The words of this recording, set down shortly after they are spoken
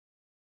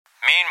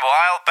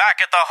Meanwhile, back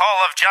at the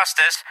Hall of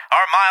Justice,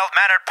 our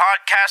mild-mannered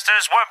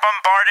podcasters were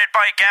bombarded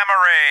by gamma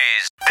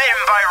rays,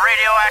 bitten by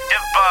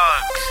radioactive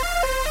bugs,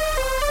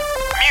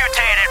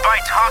 mutated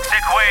by toxic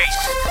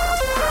waste,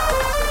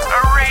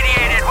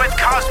 irradiated with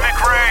cosmic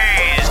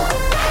rays,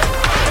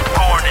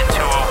 born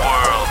into a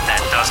world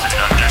that doesn't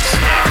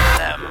understand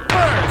them.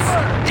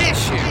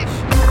 First issue.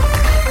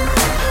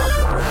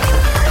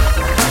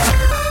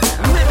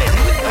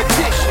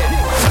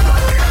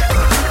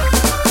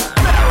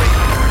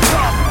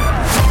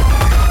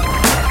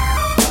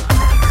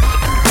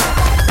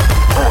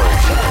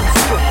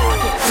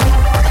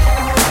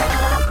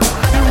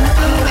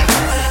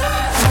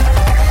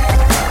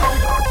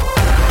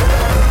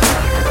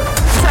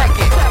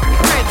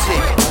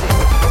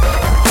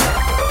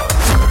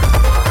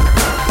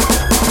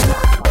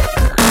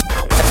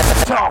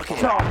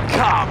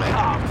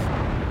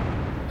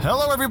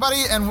 Hello,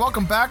 everybody, and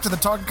welcome back to the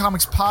Talking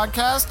Comics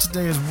podcast.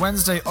 Today is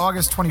Wednesday,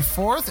 August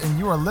 24th, and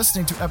you are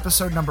listening to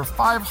episode number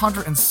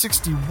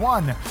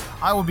 561.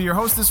 I will be your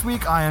host this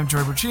week. I am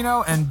Joey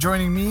Buccino, and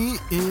joining me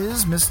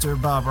is Mr.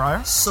 Bob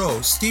Ryer.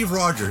 So, Steve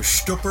Rogers,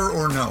 Stupper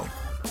or no?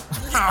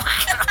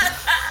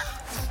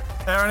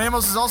 Aaron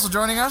Amos is also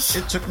joining us.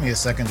 It took me a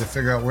second to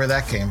figure out where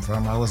that came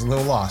from. I was a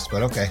little lost,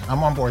 but okay.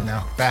 I'm on board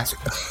now. Back.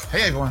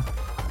 Hey, everyone.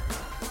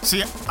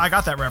 See, I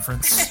got that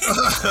reference.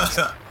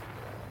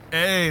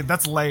 Hey,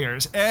 that's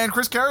layers. And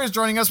Chris Carey is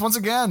joining us once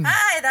again.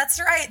 Hi,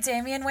 that's right.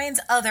 Damian Wayne's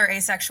other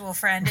asexual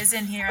friend is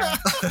in here.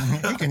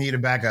 You can eat a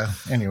bag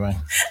of anyway.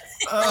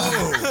 Aaron,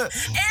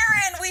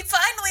 we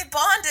finally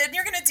bonded, and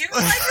you're going to do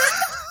me like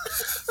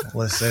that?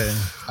 Listen,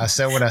 I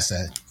said what I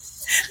said.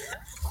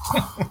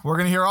 We're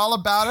going to hear all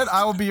about it.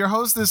 I will be your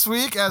host this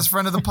week as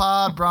friend of the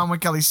pod, Bronwyn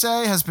Kelly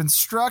Say, has been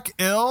struck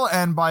ill,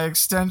 and by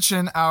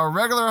extension, our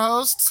regular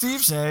host,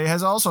 Steve Say,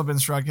 has also been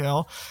struck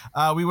ill.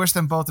 We wish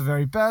them both the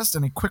very best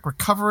and a quick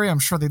recovery. I'm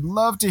sure they'd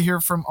love to hear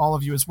from all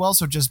of you as well,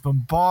 so just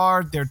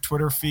bombard their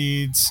Twitter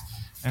feeds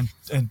and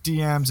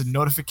DMs and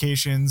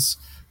notifications.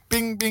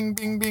 Bing, bing,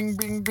 bing, bing,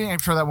 bing, bing. I'm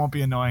sure that won't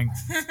be annoying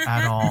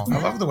at all. I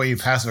love the way you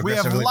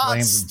passive-aggressively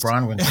blame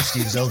Bronwyn for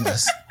Steve's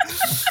illness.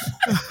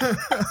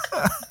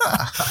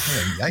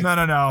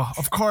 No.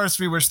 Of course,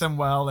 we wish them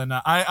well, and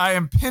I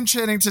am pinch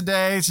hitting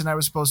today. Tonight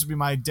was supposed to be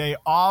my day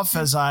off,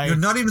 as You're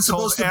not even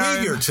supposed to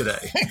be here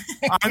today.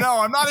 I know,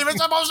 I'm not even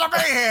supposed to be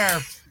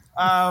here.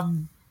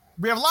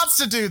 We have lots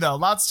to do, though.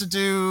 Lots to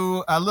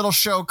do. A little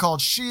show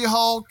called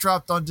She-Hulk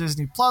dropped on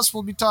Disney Plus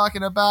we'll be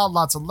talking about.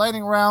 Lots of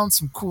lightning rounds,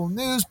 some cool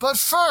news. But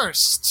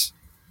first,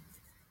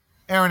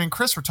 Aaron and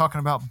Chris were talking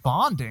about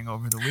bonding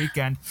over the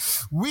weekend.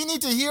 We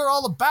need to hear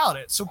all about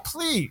it. So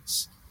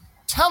please,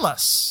 tell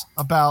us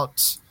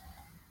about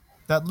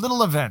that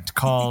little event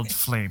called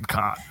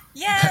FlameCon.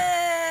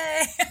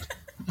 Yay!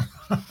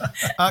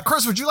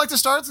 Chris, would you like to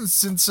start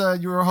since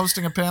you were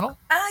hosting a panel?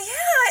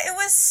 Yeah, it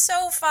was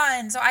so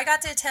fun. So I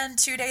got to attend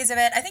 2 days of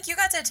it. I think you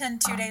got to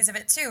attend 2 days of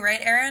it too, right,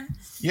 Aaron?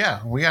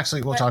 Yeah, we'll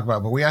talk about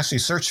it, but we actually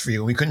searched for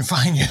you. We couldn't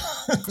find you.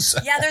 So.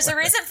 Yeah, there's a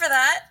reason for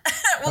that.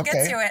 We'll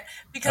get to it.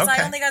 Because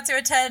I only got to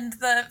attend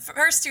the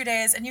first 2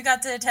 days, and you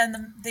got to attend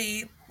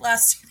the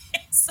last 2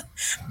 days.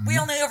 We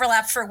only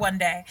overlapped for 1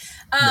 day.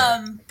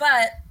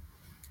 But...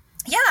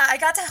 yeah, I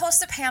got to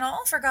host a panel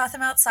for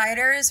Gotham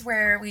Outsiders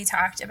where we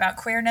talked about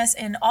queerness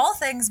in all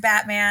things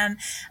Batman.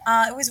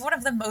 It was one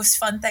of the most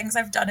fun things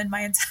I've done in my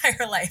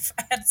entire life.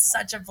 I had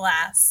such a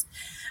blast.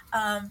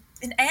 And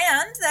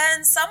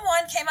then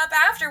someone came up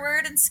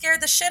afterward and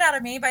scared the shit out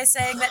of me by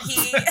saying that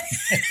he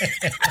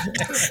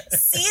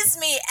sees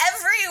me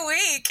every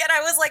week. And I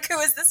was like, who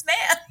is this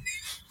man?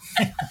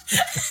 And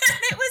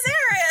it was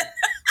Aaron.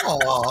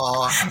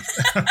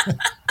 Aww.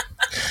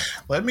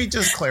 Let me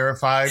just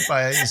clarify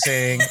by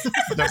saying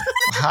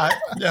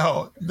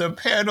the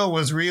panel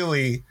was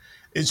really,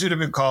 it should have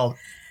been called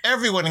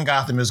Everyone in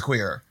Gotham is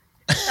Queer.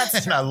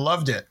 And I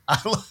loved it.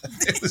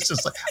 It was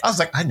just like, I was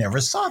like, I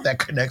never saw that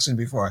connection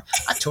before.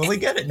 I totally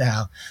get it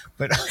now.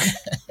 But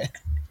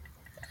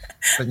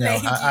no,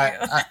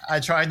 I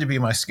tried to be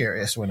my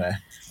scariest when I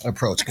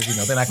approached,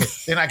 because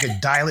then I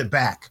could dial it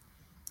back.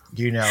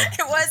 It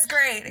was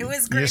great. It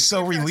was great. You're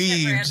so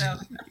relieved.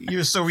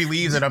 You're so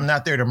relieved that I'm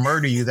not there to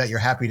murder you that you're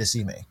happy to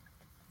see me.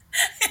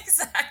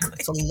 Exactly.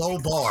 It's a low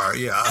bar,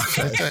 yeah.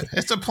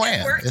 It's a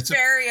plan. It worked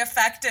very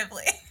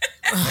effectively.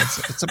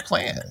 It's a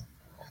plan.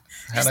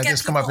 Had I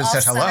just come people up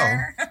and said hello.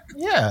 center.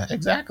 Yeah,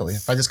 exactly.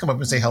 If I just come up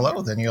and say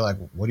hello, then you're like,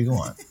 what do you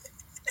want?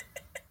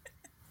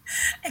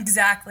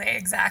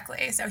 Exactly.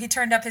 So he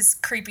turned up his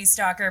creepy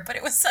stalker, but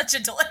it was such a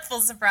delightful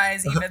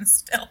surprise even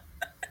still.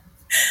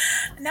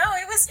 No,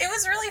 it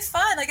was really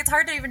fun. Like, it's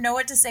hard to even know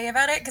what to say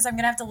about it because I'm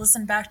going to have to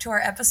listen back to our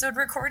episode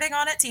recording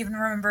on it to even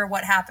remember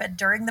what happened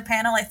during the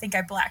panel. I think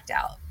I blacked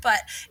out,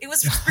 but it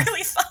was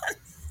really fun.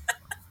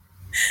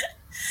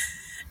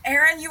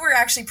 Aaron, you were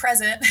actually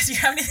present. Do you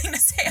have anything to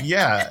say?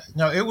 Yeah,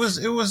 no, it was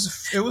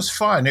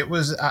fun. It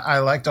was, I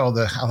liked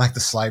the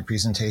slide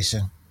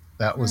presentation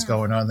that was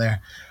going on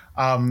there.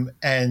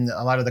 And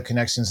a lot of the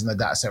connections and the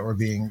dots that were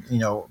being,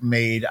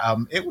 made.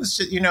 It was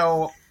just,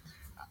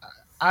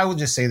 I will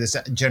just say this,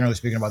 generally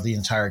speaking, about the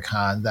entire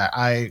con, that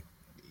I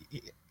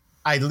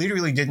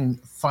literally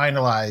didn't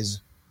finalize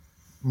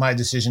my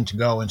decision to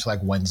go until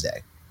like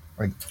Wednesday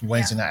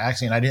night,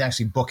 actually, and I didn't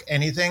actually book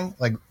anything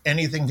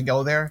to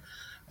go there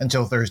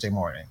until Thursday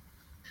morning.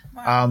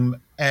 Wow.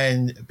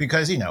 And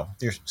because,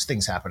 there's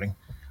things happening.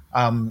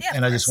 And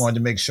I just wanted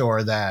to make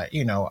sure that,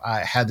 I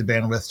had the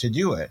bandwidth to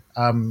do it.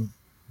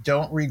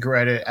 Don't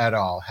regret it at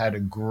all. Had a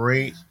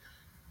great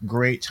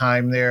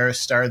time there.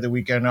 Started the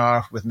weekend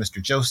off with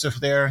Mr. Joseph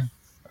there,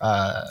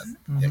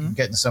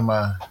 getting some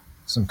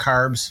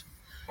carbs,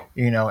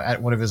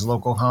 at one of his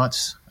local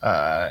haunts.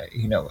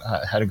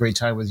 Had a great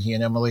time with he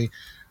and Emily.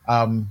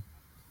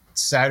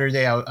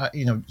 Saturday, I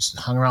just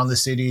hung around the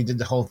city, did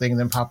the whole thing, and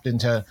then popped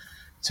into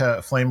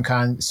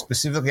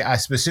FlameCon. I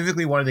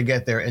specifically wanted to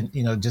get there and,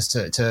 just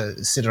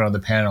to sit on the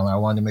panel. And I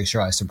wanted to make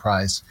sure I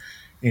surprised,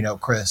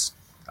 Chris.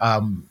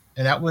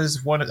 And that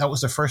was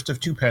the first of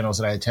 2 panels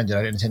that I attended.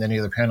 I didn't attend any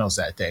other panels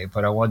that day,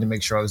 but I wanted to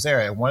make sure I was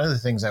there. And one of the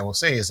things I will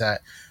say is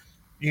that,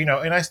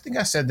 and I think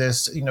I said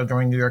this,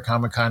 during New York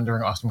Comic Con,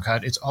 during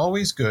AwesomeCon, it's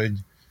always good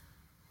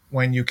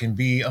when you can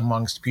be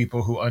amongst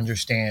people who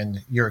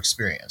understand your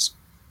experience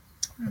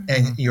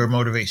and your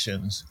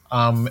motivations.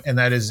 And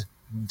that is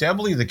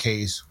doubly the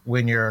case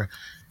when you're,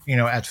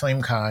 at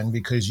FlameCon,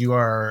 because you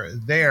are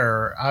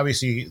there,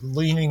 obviously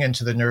leaning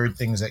into the nerd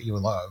things that you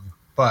love,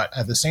 but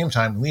at the same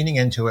time, leaning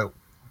into it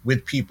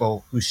with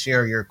people who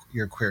share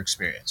your queer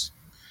experience,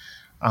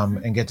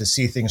 and get to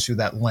see things through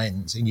that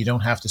lens. And you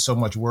don't have to so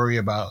much worry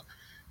about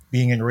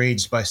being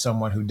enraged by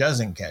someone who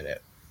doesn't get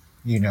it,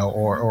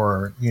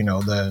 or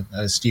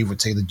as Steve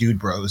would say, the dude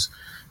bros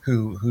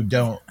who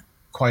don't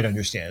quite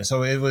understand.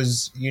 So it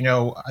was,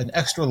 an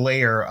extra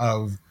layer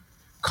of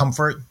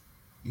comfort,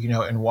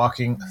 in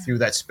walking through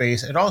that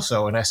space. It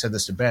also, and I said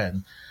this to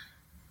Ben,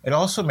 it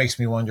also makes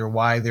me wonder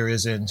why there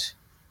isn't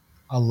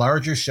a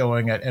larger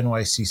showing at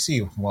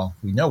NYCC. Well,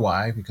 we know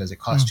why, because it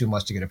costs too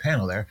much to get a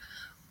panel there,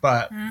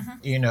 but,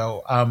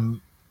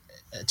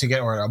 to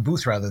get, or a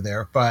booth rather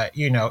there. But,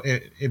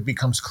 it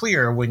becomes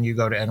clear when you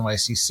go to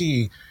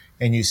NYCC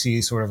and you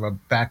see sort of a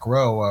back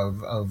row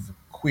of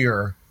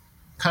queer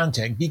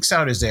content. Geeks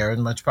Out is there,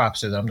 and much props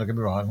to them, don't get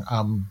me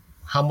wrong.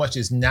 How much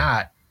is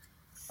not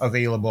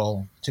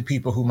available to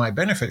people who might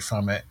benefit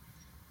from it,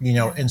 in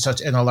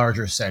a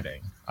larger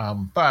setting.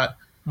 But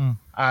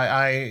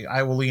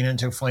I will lean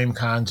into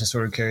FlameCon to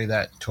sort of carry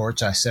that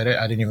torch. I said it.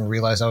 I didn't even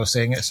realize I was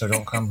saying it. So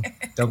don't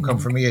come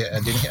for me. I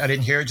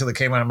didn't hear it till it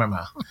came out of my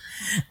mouth.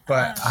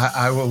 But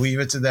I will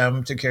leave it to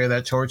them to carry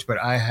that torch. But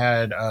I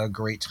had a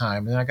great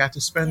time, and I got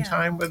to spend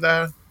time with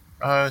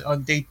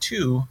on day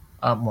 2,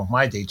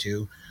 my day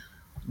 2,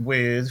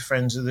 with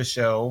friends of the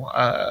show,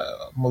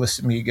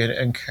 Melissa Megan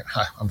and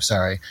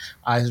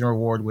Eisner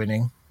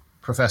Award-winning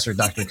Professor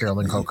Dr.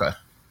 Carolyn Coca.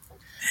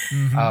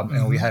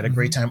 And we had a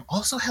great time.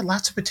 Also had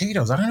lots of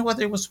potatoes. I don't know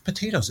whether it was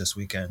potatoes this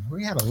weekend.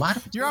 We had a lot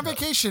of potatoes. You're on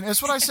vacation.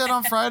 It's what I said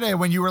on Friday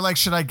when you were like,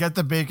 should I get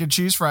the bacon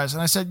cheese fries?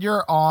 And I said,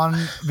 you're on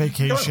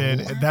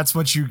vacation. That's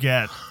what you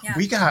get.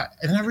 Yeah.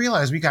 And I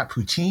realized we got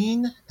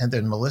poutine, and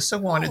then Melissa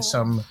wanted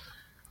some.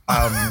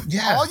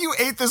 All you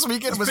ate this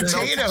weekend was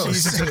potatoes.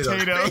 Cheese and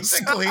potatoes.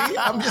 Basically,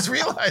 I'm just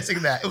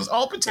realizing that. It was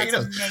all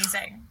potatoes. That's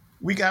amazing.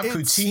 We got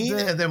poutine,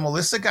 and then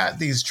Melissa got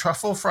these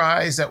truffle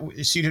fries that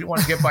she didn't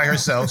want to get by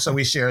herself, so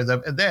we shared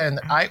them. And then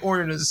I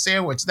ordered a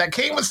sandwich that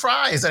came with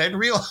fries that I didn't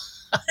realize.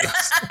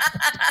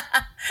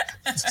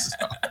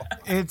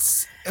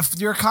 It's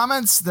your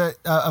comments that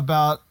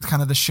about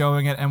kind of the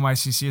showing at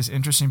NYCC is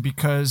interesting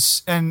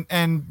because,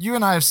 and you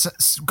and I have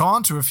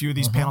gone to a few of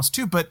these panels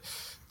too, but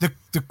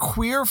the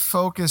queer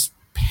focused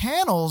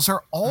panels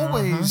are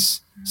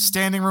always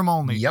standing room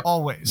only. Yep.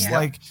 Always. Yep.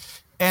 Like,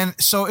 and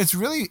so it's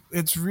really,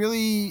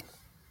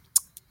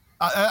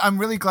 I'm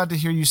really glad to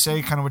hear you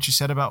say kind of what you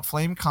said about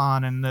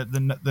FlameCon and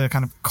the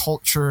kind of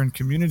culture and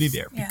community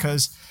there,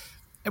 because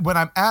when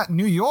I'm at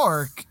New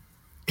York,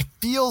 it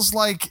feels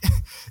like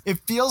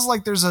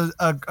there's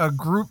a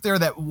group there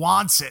that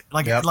wants it.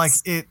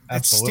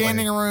 It's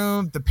standing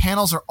room. The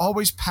panels are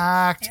always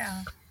packed.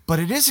 Yeah. But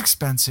it is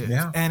expensive,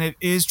 and it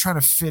is trying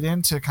to fit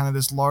into kind of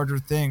this larger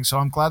thing. So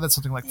I'm glad that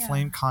something like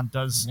FlameCon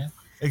does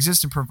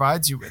exist and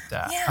provides you with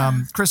that.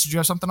 Yeah. Chris, did you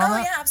have something on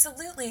that? Oh, yeah,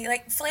 absolutely.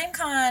 Like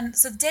FlameCon,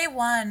 so day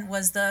 1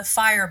 was the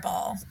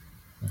Fireball,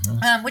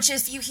 which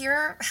if you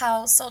hear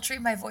how sultry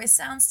my voice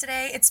sounds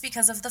today, it's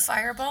because of the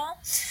Fireball.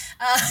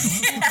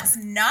 It has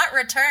not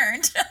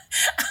returned.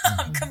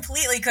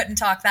 Completely couldn't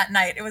talk that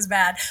night. It was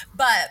bad.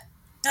 But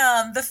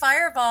the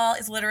Fireball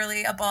is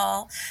literally a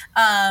ball,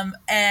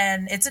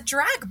 and it's a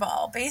drag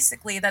ball,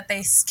 basically, that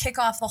they kick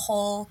off the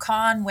whole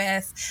con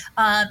with.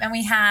 And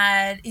we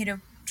had,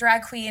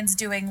 drag queens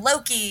doing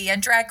Loki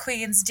and drag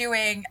queens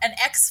doing an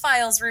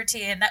X-Files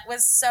routine that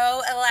was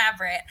so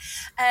elaborate.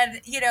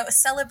 And,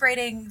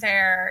 celebrating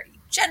their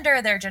gender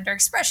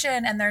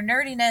expression, and their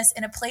nerdiness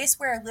in a place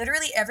where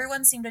literally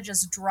everyone seemed to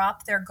just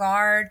drop their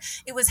guard.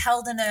 It was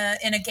held in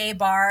a gay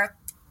bar.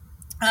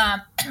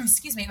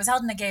 excuse me, it was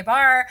held in a gay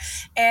bar,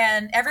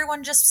 and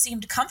everyone just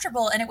seemed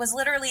comfortable, and it was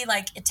literally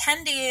like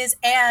attendees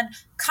and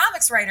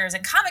comics writers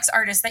and comics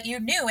artists that you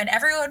knew, and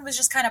everyone was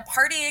just kind of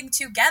partying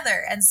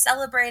together and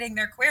celebrating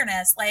their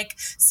queerness. Like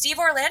Steve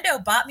Orlando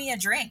bought me a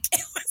drink.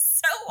 It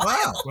was so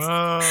wild.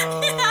 Wow.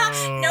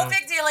 Yeah, no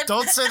big deal.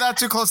 Don't say that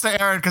too close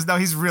to Aaron, because now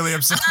he's really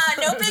upset.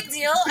 No big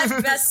deal. I'm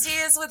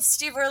besties with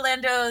Steve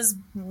Orlando's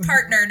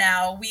partner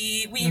now.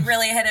 We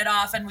really hit it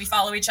off, and we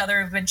follow each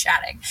other. We've been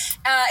chatting.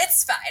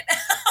 It's fine.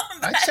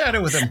 I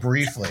chatted with him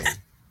briefly.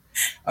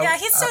 Yeah,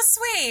 he's so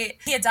sweet.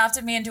 He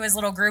adopted me into his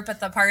little group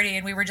at the party,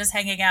 and we were just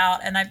hanging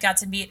out, and I've got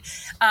to meet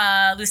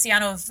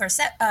Luciano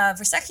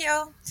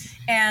Versecchio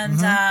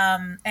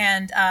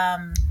and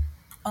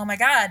oh my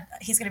God,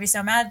 he's going to be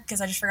so mad because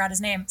I just forgot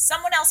his name.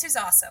 Someone else who's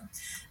awesome.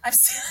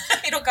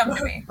 It'll come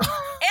to me.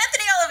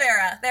 Anthony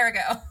Oliveira. There we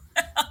go.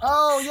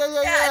 Oh, yeah.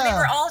 And they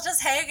were all just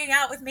hanging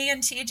out with me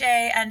and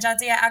TJ and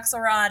Jadzia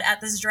Axelrod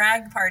at this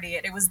drag party.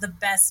 It was the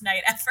best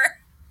night ever.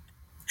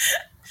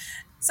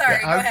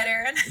 Sorry, go ahead,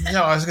 Aaron.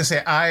 No, I was going to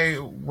say,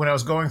 when I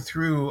was going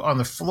through on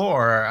the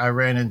floor, I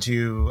ran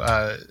into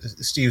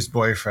Steve's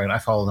boyfriend. I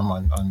followed him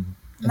on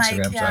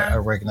Instagram, so I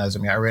recognized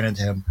him. Yeah, I ran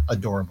into him.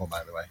 Adorable,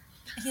 by the way.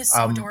 He's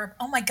so adorable.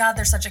 Oh my God,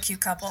 they're such a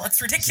cute couple.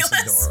 It's ridiculous.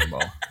 It's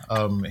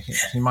adorable.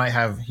 He might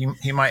have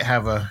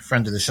a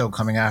friend of the show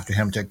coming after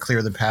him to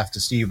clear the path to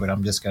Steve, but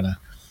I'm gonna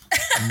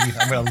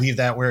leave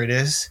that where it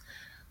is.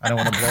 I don't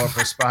want to blow up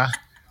her spot.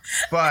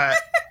 But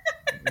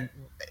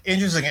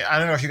interesting. I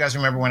don't know if you guys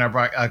remember when I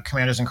brought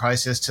Commanders in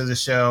Crisis to the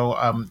show,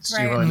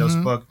 Steve Orlando's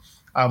book.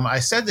 I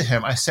said to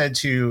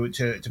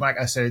Mike,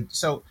 I said,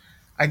 so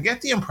I get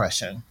the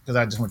impression, because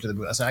I just went to the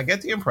book, I said, I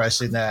get the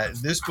impression that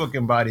this book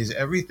embodies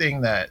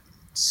everything that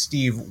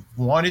Steve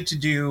wanted to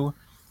do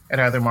at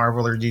either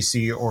Marvel or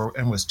DC,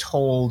 and was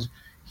told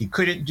he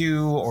couldn't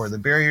do, or the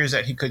barriers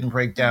that he couldn't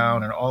break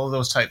down, and all of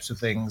those types of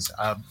things,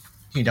 at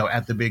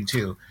the big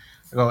two.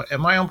 I go,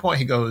 at my own point,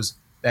 he goes,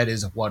 that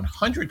is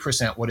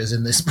 100% what is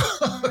in this book.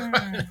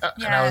 Yes.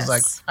 And I was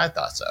like, I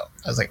thought so.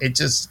 I was like,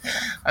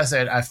 I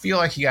said, I feel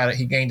like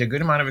he gained a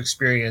good amount of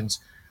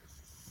experience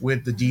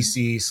with the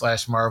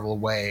DC / Marvel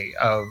way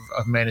of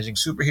managing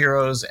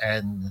superheroes,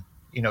 and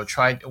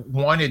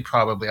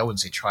probably, I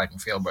wouldn't say tried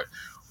and failed, but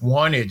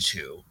wanted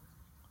to.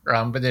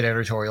 But then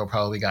editorial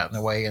probably got in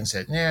the way and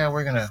said, yeah,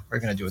 we're gonna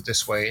do it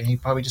this way. And he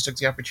probably just took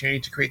the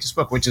opportunity to create this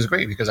book, which is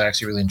great because I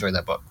actually really enjoyed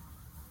that book.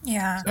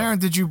 Yeah. Aaron,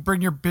 did you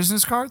bring your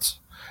business cards?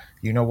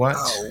 You know what?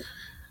 Oh.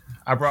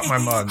 I brought my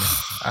mug.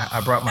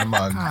 I brought my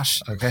mug.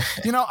 Gosh. Okay.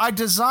 I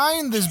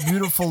designed this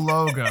beautiful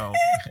logo,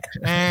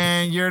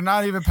 and you're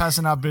not even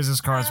passing out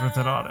business cards with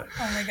it on it.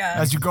 Oh my God.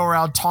 As you go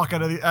around talking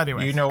to the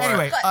anyway. You know what?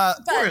 Anyway,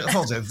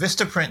 hold it.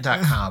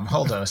 Vistaprint.com.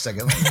 Hold on a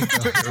second. Let me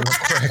go real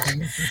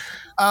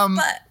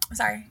quick.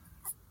 Sorry.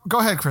 Go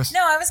ahead, Chris.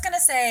 No, I was going to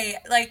say,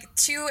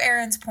 to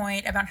Aaron's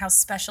point about how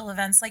special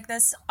events like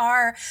this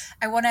are,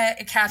 I want to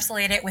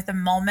encapsulate it with a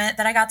moment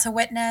that I got to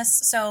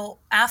witness. So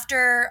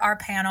after our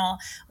panel,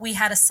 we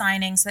had a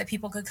signing so that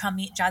people could come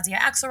meet Jadzia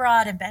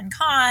Axelrod and Ben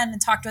Kahn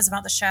and talk to us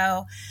about the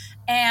show.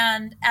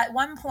 And at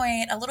one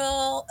point, a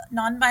little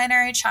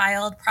non-binary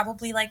child,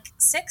 probably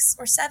 6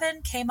 or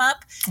 7, came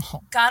up,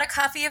 got a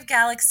copy of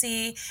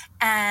Galaxy,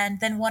 and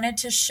then wanted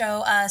to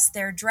show us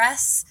their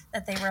dress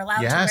that they were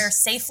allowed to wear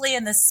safely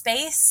in the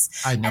space.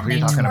 I know and who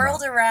you're talking about.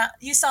 twirled around.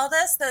 You saw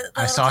this?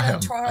 I saw him.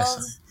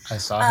 I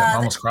saw him. I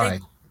almost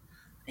cried.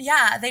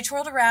 They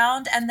twirled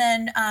around, and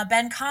then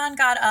Ben Kahn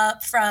got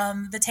up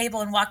from the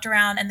table and walked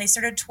around, and they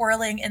started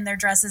twirling in their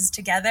dresses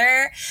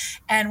together,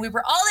 and we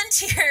were all in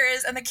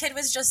tears, and the kid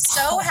was just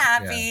so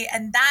happy. Yeah.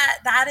 And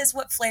that is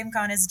what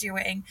FlameCon is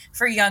doing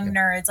for young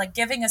nerds,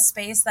 giving a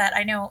space that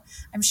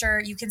I'm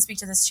sure you can speak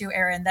to this too,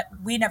 Aaron, that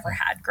we never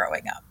had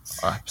growing up.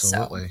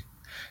 Absolutely. So.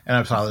 And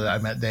I'm sorry that I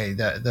met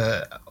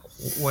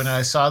when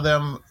I saw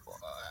them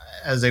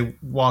as they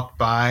walked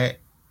by,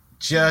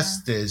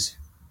 just this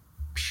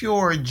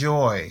pure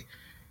joy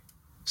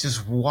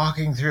just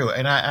walking through.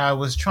 And I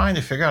was trying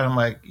to figure out, I'm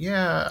like,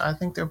 I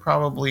think they're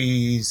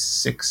probably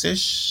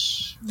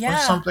 6-ish or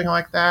something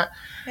like that.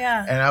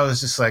 Yeah. And I was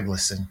just like,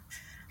 listen,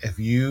 if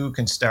you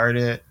can start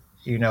it,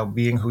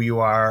 being who you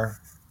are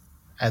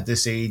at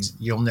this age,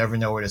 you'll never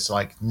know what it's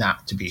like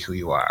not to be who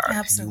you are.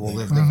 Absolutely. You will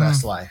live the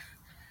best life.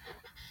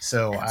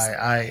 So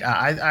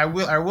I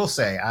will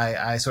say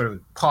I sort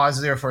of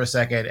paused there for a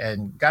second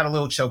and got a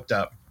little choked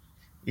up,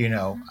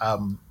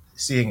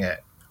 seeing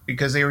it,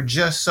 because they were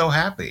just so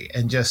happy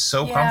and just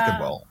so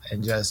comfortable,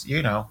 and just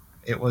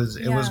it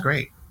was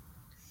great.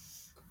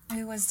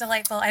 It was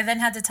delightful. I then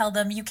had to tell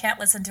them, you can't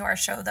listen to our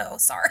show though.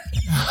 Sorry.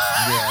 Yeah.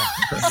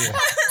 I was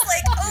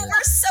like,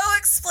 we're so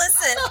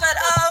explicit, but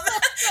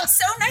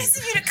so nice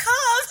of you to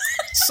come.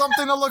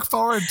 Something to look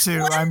forward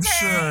to, I'm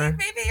sure.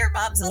 Maybe your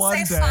moms will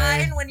say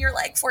fine when you're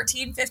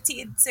 14,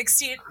 15,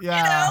 16.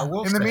 Yeah.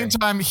 In the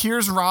meantime,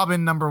 here's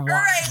Robin #1.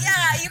 Right,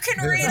 yeah. You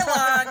can read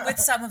along with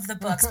some of the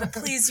books, but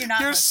please do not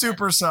Here's listen.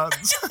 Super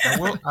Sons.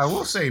 I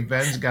will say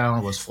Ben's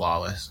gown was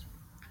flawless.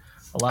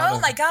 Oh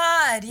my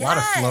God!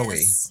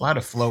 Yes. A lot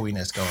of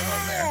flowiness going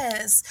on there.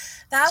 Yes,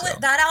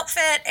 that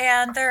outfit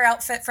and their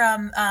outfit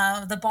from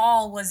the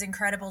ball was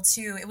incredible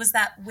too. It was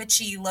that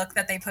witchy look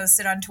that they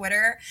posted on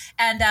Twitter,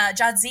 and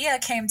Jadzia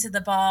came to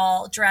the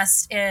ball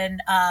dressed in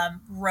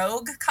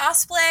rogue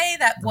cosplay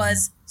that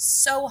was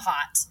so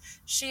hot.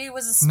 She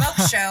was a smoke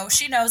show.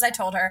 She knows. I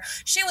told her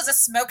she was a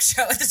smoke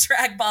show at the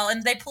drag ball,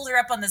 and they pulled her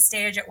up on the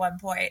stage at one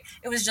point.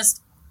 It was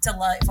just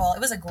delightful. It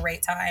was a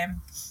great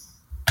time.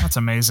 That's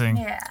amazing.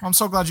 Yeah. I'm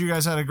so glad you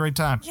guys had a great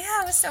time.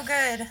 Yeah, it was so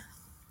good.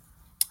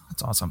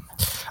 That's awesome.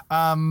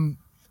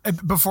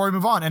 Before we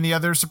move on, any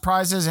other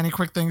surprises, any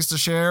quick things to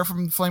share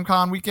from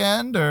FlameCon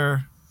weekend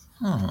or?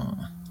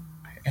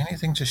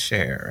 Anything to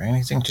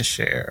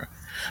share?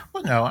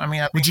 Well, no, I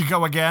mean, would you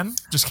go again?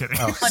 Just kidding.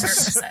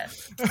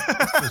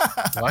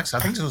 100%. Alex, I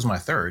think this was my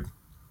third.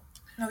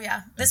 Oh,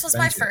 yeah. This was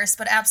my first,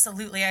 but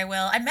absolutely I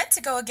will. I meant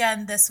to go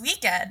again this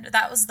weekend.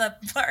 That was the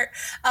part.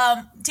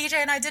 TJ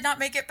and I did not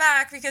make it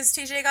back because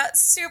TJ got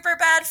super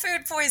bad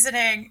food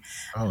poisoning.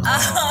 Oh,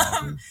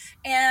 no.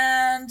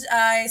 And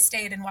I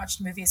stayed and watched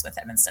movies with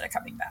him instead of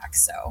coming back.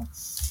 So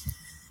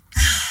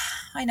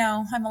I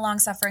know. I'm a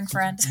long-suffering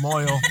friend.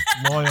 Loyal.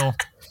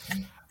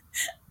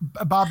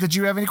 Bob, did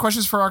you have any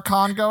questions for our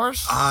con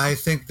goers? I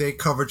think they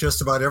covered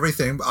just about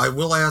everything. I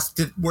will ask,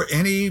 were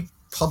any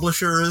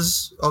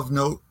publishers of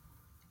note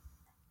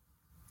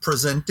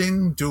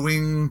presenting,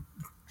 doing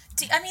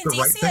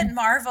DC and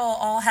Marvel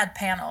all had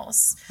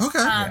panels. Okay.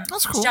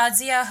 That's cool.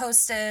 Jadzia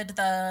hosted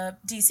the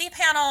DC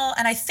panel,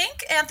 and I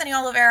think Anthony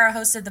Oliveira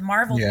hosted the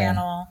Marvel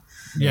panel.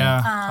 Yeah,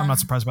 I'm not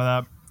surprised by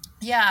that.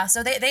 Yeah,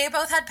 so they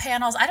both had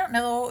panels. I don't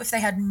know if they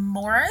had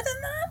more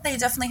than that. They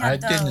definitely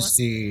had those. I didn't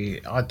see.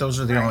 Those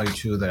are the only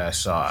two that I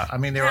saw. I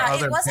mean, there were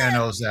other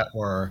panels that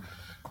were.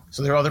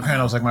 So there were other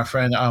panels, like my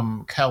friend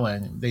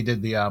Kellen. They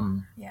did the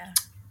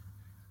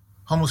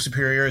Homo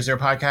Superior is their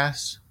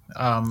podcast.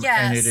 And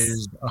it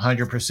is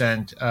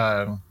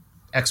 100%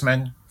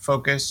 X-Men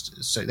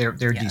focused. So they're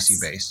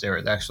DC based.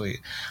 They're actually,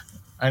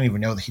 I didn't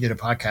even know that he did a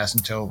podcast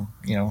until,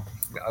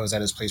 I was at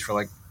his place for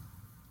like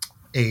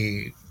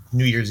a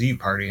New Year's Eve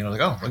party. And I was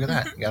like, oh, look at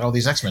that. You got all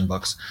these X-Men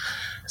books.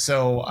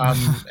 So,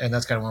 and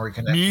that's kind of when we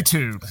connected. Me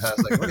too. So I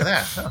was like, look at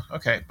that. Oh,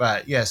 okay.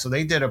 But yeah, so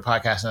they did a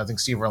podcast, and I think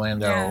Steve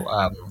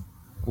Orlando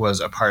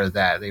was a part of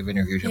that. They've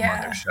interviewed him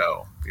on their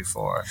show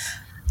before.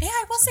 Yeah,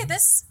 I will say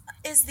this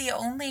is the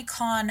only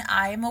con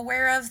I'm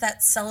aware of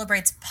that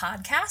celebrates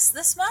podcasts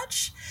this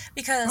much,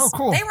 because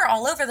they were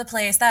all over the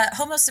place. That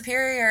Homo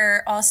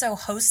Superior also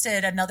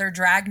hosted another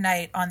drag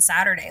night on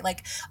Saturday.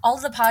 Like, all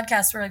of the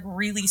podcasts were like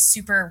really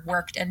super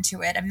worked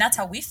into it. I mean, that's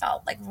how we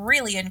felt, like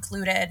really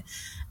included.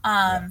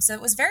 So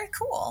it was very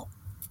cool.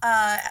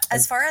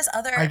 As far as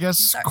other, I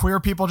guess queer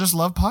people just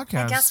love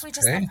podcasts. I guess we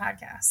just love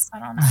podcasts. I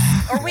don't know.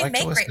 Or we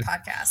make great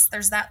podcasts.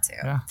 There's that too.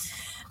 Yeah.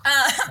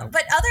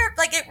 But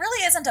it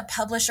really isn't a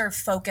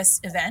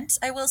publisher-focused event,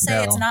 I will say.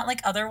 No. It's not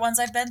like other ones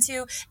I've been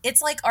to.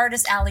 It's like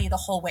Artist Alley the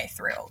whole way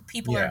through.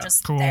 People are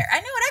just there. I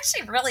know, it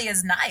actually really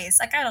is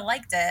nice. I kind of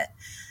liked it.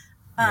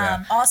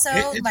 Also,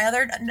 my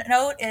other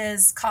note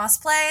is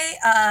cosplay.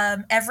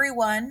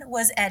 Everyone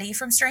was Eddie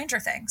from Stranger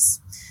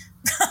Things.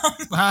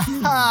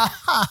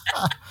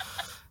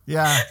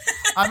 Yeah,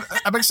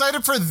 I'm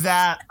excited for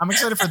that. I'm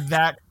excited for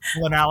that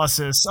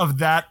analysis of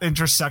that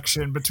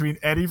intersection between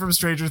Eddie from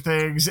Stranger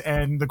Things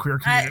and the queer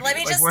community. Let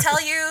me just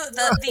tell you,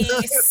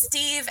 the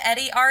Steve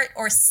Eddie art,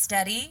 or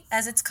Steady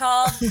as it's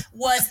called,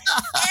 was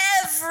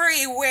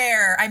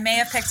everywhere. I may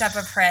have picked up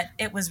a print.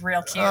 It was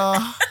real cute.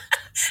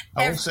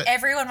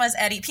 Everyone was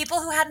Eddie.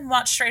 People who hadn't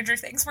watched Stranger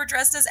Things were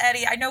dressed as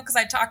Eddie. I know because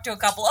I talked to a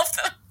couple of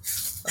them.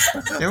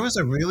 There was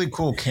a really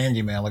cool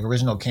Candyman, like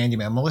original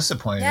Candyman. Melissa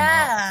pointed him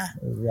out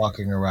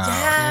walking around.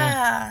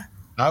 Yeah.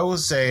 I will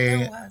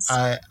say,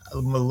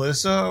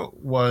 Melissa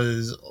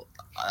was,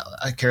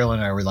 Carol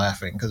and I were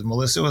laughing because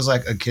Melissa was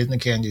like a kid in the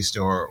candy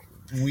store.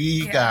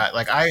 We got,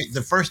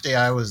 the first day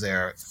I was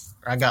there,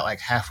 I got like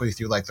halfway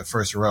through like the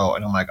first row,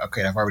 and I'm like,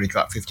 okay, I've already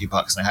dropped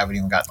 $50 and I haven't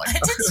even gotten like, I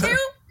did too.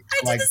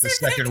 I did the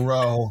second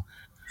row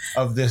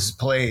of this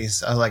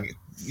place. I was like,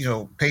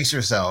 pace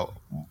yourself.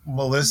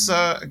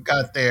 Melissa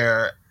got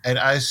there, and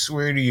I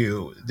swear to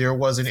you, there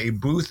wasn't a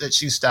booth that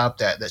she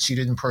stopped at that she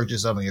didn't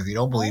purchase something. If you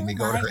don't believe me,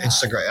 go to her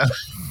Instagram.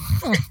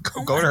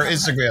 Go to her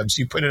Instagram.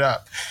 She put it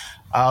up.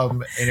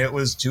 And it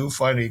was too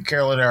funny.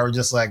 Carol and I were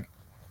just like,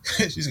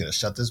 she's going to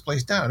shut this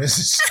place down.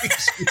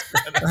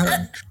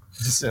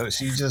 So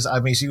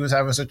she was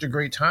having such a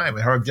great time.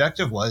 And her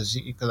objective was,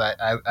 because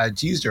I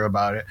teased her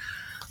about it,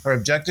 her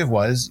objective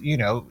was,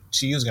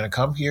 she was going to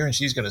come here and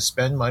she's going to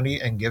spend money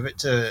and give it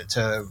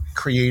to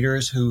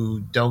creators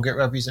who don't get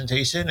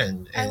representation.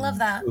 And I love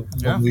that.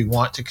 We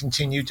want to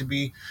continue to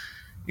be,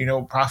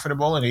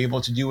 profitable and able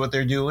to do what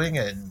they're doing.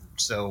 And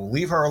so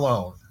leave her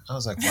alone. I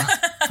was like, wow.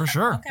 For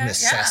sure. Okay,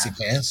 Miss Sassy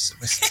Pants.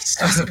 Miss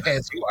Sassy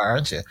Pants, you are,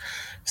 aren't you?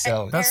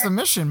 So that's the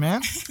mission,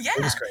 man. Yeah.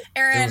 It was great.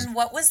 Aaron,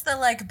 what was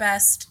the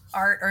best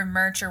art or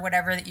merch or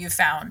whatever that you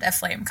found at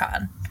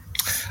FlameCon?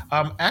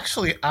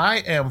 Actually, I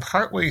am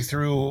partway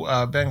through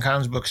Ben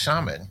Kahn's book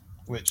Shaman,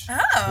 which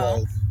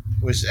was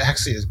which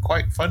actually is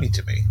quite funny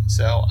to me.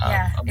 So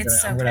I'm good.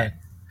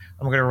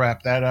 gonna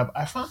wrap that up.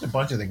 I found a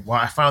bunch of things. Well,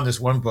 I found this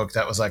one book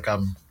that was like,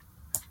 I'm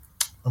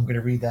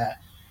gonna read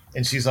that,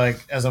 and she's like,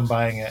 as I'm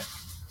buying it,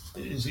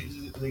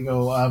 they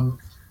go,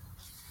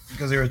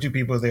 because there were two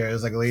people there. It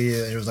was like a lady,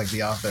 and it was like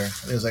the author.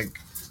 It was like,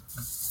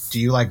 do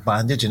you like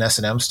bondage and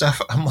S&M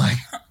stuff? I'm like,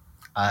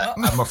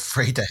 I'm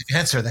afraid to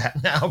answer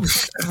that now.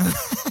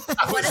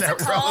 What is it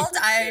called?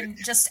 I'm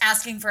just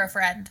asking for a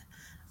friend.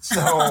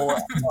 So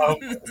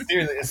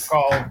seriously, it's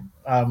called.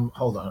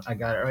 Hold on, I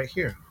got it right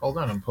here. Hold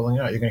on, I'm pulling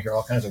it out. You're gonna hear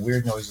all kinds of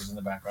weird noises in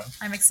the background.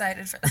 I'm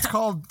excited for that.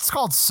 It's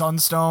called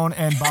Sunstone,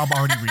 and Bob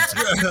already reads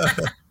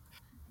it.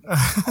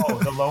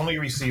 The Lonely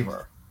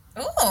Receiver.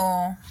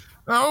 Ooh.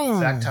 Oh,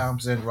 Zach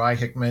Thompson, Rye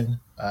Hickman,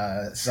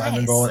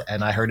 Simon Bolin,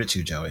 and I heard it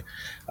too, Joey.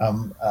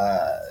 Simon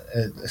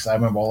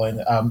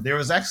Bolin. There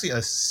was actually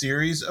a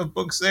series of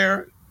books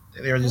there.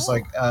 They were just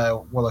like,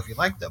 well, if you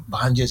like the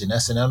bondage and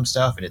S&M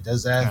stuff, and it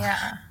does that.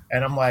 Yeah.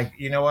 And I'm like,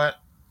 you know what?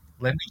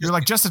 You're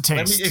like, just a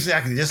taste.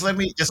 Let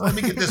me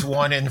get this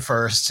one in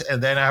first,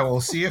 and then I will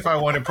see if I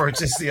want to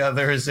purchase the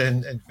others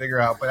and figure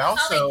out. But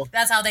also,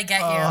 that's how they get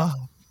you.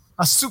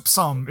 A soup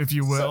sum, if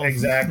you will. So,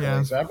 exactly.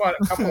 Yeah. So I bought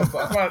a couple of,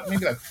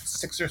 maybe like about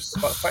 6 or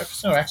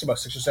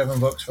 7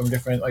 books from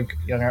different, like,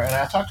 and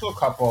I talked to a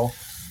couple.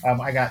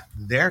 I got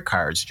their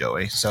cards,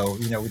 Joey. So,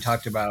 we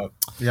talked about,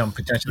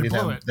 potentially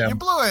them. You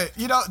blew it.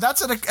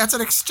 That's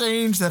an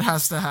exchange that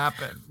has to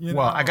happen.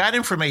 Well, I got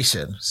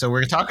information. So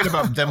we're talking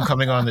about them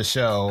coming on the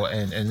show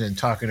and then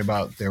talking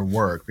about their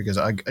work, because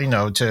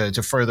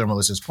to further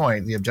Melissa's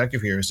point, the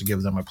objective here is to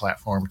give them a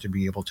platform to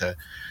be able to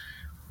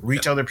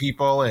reach other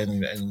people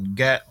and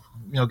get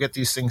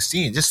these things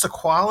seen. Just the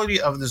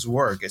quality of this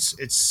work.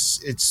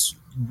 It's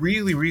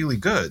really, really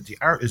good. The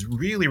art is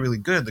really, really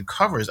good. The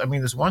covers. I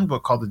mean, there's one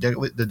book called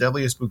The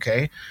Deadliest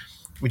Bouquet,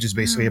 which is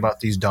basically about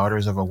these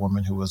daughters of a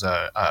woman who was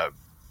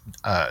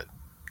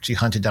she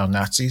hunted down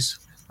Nazis,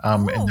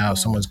 and now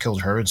someone's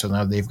killed her, and so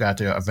now they've got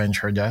to avenge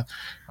her death.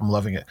 I'm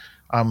loving it.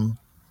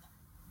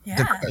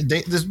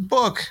 This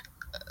book,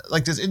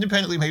 like this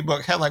independently made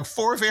book, had like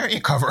 4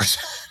 variant covers.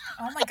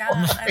 Oh my God,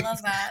 I love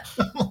that.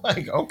 I'm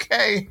like,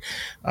 okay,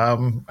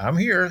 I'm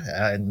here,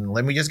 and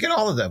let me just get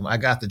all of them. I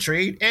got the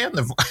trade and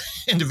the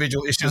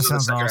individual issues of the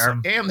second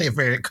arc, and the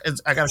variant.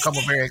 I got a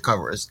couple variant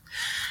covers.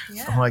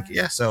 Yeah. I'm like,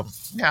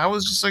 I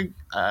was just like,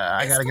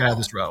 I got to get out of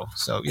this row.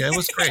 So it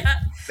was great.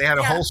 They had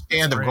a whole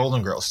stand of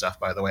Golden Girl stuff,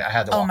 by the way. I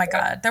had to. Oh my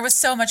God, there was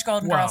so much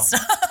Golden Girl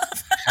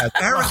stuff.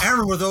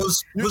 Aaron, was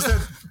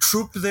that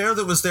troupe there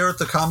that was there at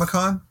the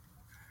Comic-Con?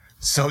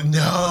 So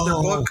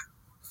no.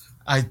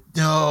 I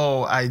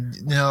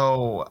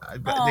know.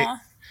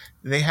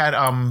 They had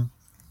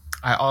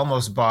I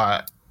almost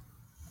bought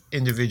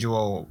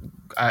individual.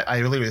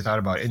 I literally thought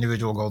about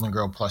individual Golden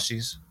Girl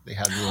plushies. They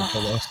had little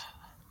pillows.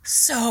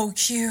 So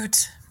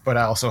cute. But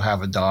I also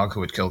have a dog who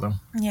would kill them.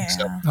 Yeah.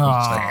 So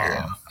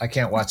I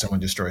can't watch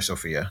someone destroy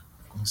Sophia.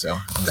 So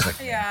I was like,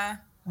 yeah.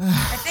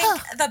 I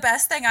think the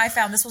best thing I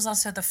found, this was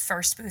also the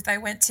first booth I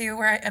went to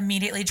where I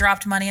immediately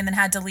dropped money and then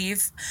had to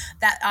leave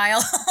that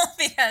aisle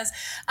because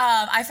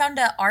I found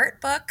an art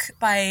book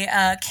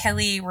by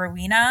Kelly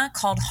Rowena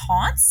called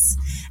Haunts.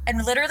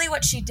 And literally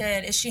what she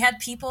did is she had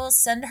people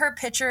send her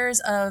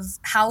pictures of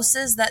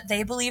houses that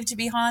they believed to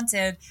be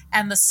haunted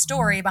and the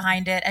story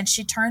behind it. And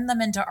she turned them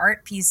into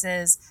art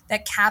pieces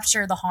that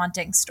capture the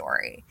haunting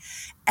story.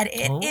 And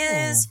it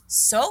is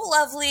so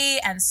lovely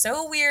and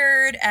so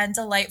weird and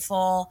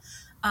delightful.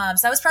 So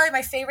that was probably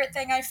my favorite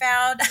thing I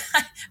found.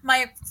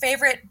 My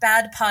favorite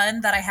bad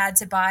pun that I had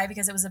to buy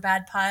because it was a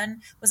bad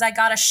pun was I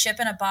got a ship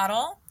in a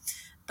bottle,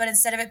 but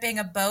instead of it being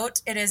a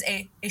boat, it is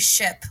a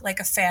ship, like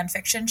a fan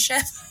fiction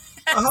ship.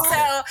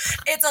 So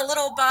it's a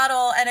little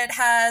bottle and it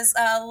has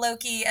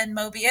Loki and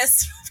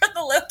Mobius from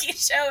the Loki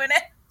show in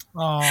it.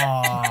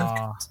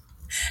 Aww.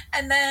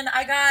 And then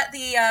I got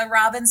the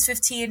Robins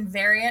 15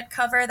 variant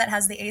cover that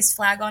has the ace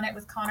flag on it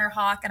with Connor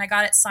Hawk, and I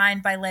got it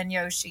signed by Len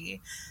Yoshi.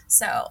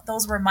 So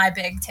those were my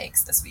big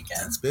takes this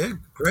weekend. That's big.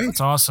 Great. That's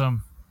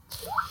awesome.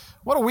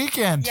 What a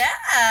weekend.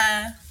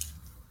 Yeah.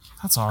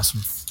 That's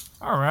awesome.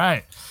 All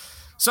right.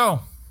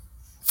 So,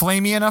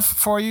 flamey enough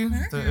for you?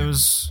 Mm-hmm. It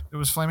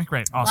was flaming?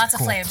 Great. Awesome. Lots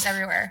of flames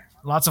everywhere.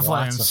 Lots of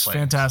flames.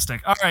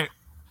 Fantastic. All right.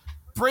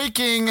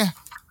 Breaking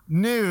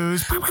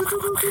news.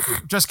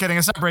 Just kidding.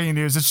 It's not breaking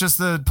news. It's just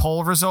the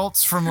poll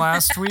results from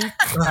last week.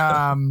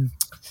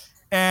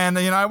 And,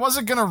 I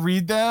wasn't going to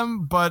read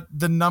them, but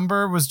the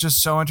number was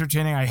just so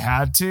entertaining. I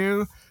had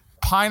to.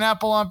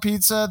 Pineapple on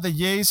pizza. The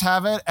yays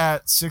have it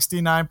at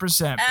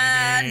 69%.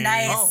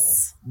 Nice. Oh,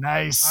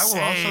 nice. I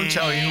will also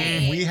tell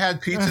you, we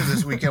had pizza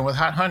this weekend with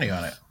hot honey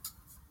on it.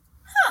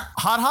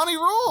 Hot honey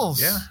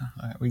rules. Yeah.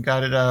 We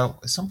got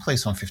it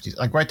someplace on 50,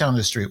 like right down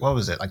the street. What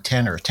was it? Like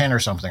 10 or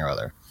something or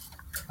other.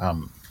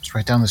 It's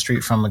right down the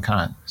street from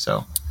McCann.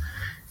 So,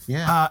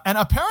 yeah. And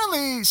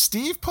apparently,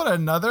 Steve put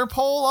another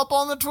poll up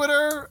on the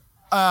Twitter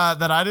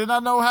that I did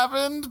not know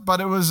happened,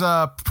 but it was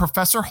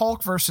Professor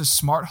Hulk versus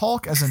Smart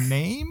Hulk as a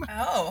name.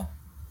 Oh.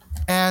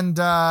 And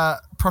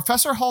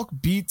Professor Hulk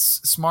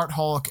beats Smart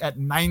Hulk at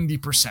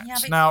 90%. Yeah,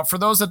 now, for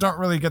those that don't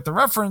really get the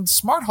reference,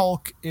 Smart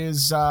Hulk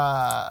is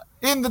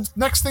in the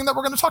next thing that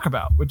we're going to talk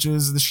about, which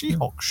is the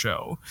She-Hulk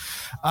show.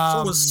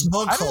 So it was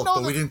Smug Hulk,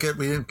 but we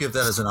didn't give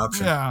that as an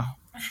option. Yeah,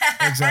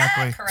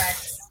 exactly.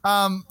 Correct.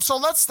 So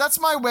that's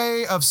my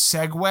way of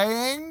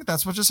segueing.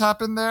 That's what just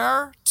happened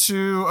there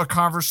to a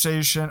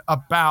conversation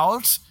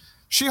about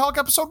She-Hulk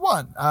episode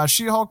 1.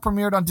 She-Hulk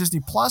premiered on Disney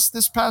Plus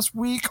this past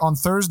week on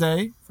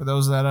Thursday. For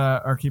those that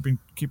are keeping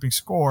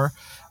score,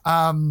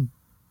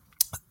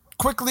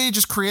 quickly,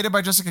 just created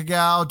by Jessica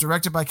Gao,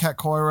 directed by Kat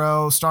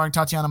Coiro, starring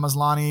Tatiana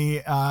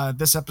Maslany.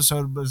 This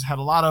episode had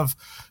a lot of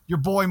your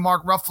boy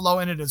Mark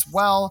Ruffalo in it as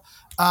well.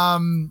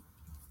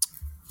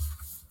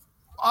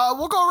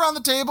 We'll go around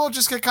the table,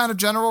 just get kind of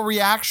general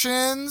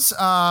reactions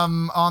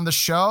on the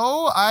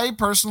show. I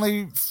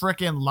personally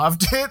freaking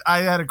loved it. I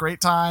had a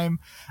great time.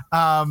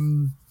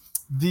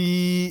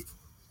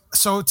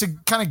 So to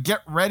kind of get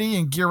ready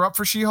and gear up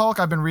for She-Hulk,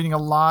 I've been reading a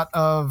lot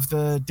of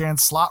the Dan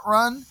Slott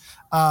run,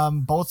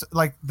 both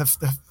like the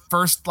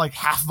first like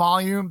half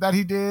volume that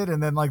he did,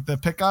 and then like the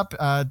pickup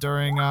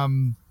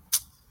during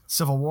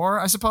Civil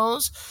War, I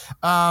suppose.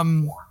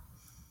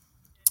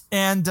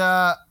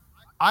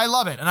 I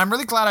love it. And I'm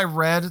really glad I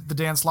read the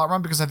Dan Slott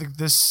run because I think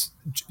this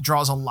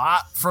draws a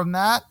lot from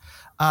that.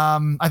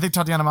 I think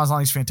Tatiana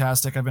Maslany's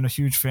fantastic. I've been a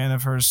huge fan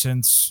of hers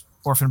since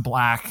Orphan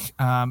Black.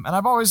 And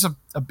I'm always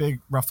a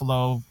big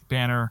Ruffalo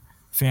Banner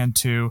fan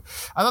too.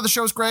 I thought the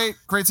show was great.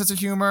 Great sense of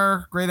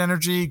humor, great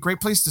energy,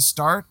 great place to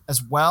start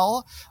as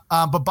well.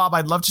 But Bob,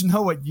 I'd love to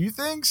know what you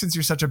think since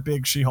you're such a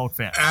big She-Hulk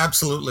fan.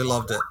 Absolutely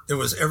loved it. It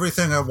was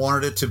everything I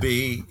wanted it to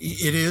be.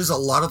 It is a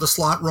lot of the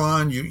Slott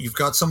run. You've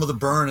got some of the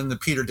Byrne and the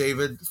Peter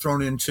David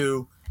thrown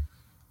into.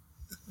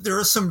 There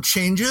are some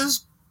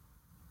changes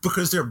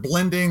because they're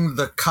blending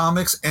the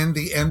comics and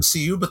the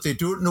MCU, but they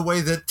do it in a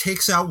way that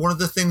takes out one of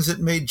the things that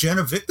made Jen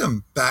a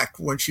victim back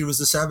when she was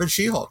the Savage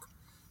She-Hulk.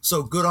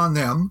 So good on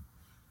them.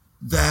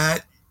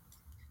 That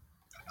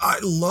I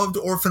loved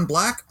Orphan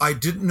Black. I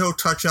didn't know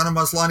Tatiana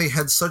Maslany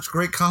had such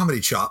great comedy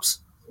chops.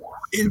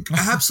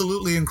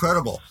 Absolutely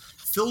incredible.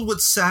 Filled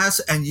with sass,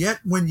 and yet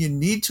when you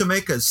need to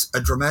make a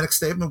dramatic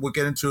statement, we'll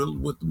get into it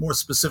with more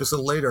specifics a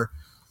little later,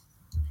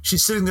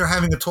 she's sitting there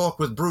having a talk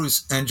with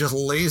Bruce and just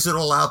lays it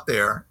all out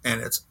there.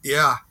 And it's,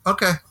 yeah,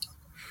 okay,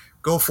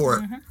 go for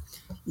it. Mm-hmm.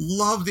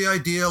 Love the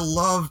idea,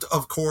 loved,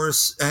 of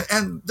course,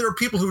 and there are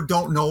people who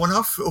don't know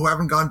enough, who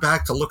haven't gone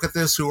back to look at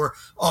this, who are,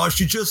 oh,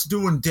 she's just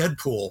doing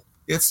Deadpool.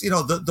 It's,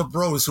 the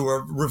bros who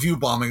are review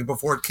bombing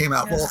before it came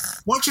out. Yes. Well,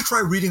 why don't you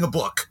try reading a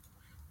book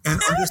and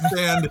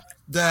understand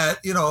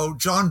that,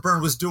 John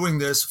Byrne was doing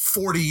this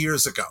 40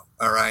 years ago,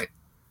 all right?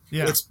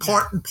 Yeah. It's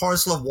part and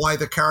parcel of why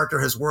the character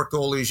has worked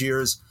all these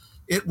years.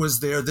 It was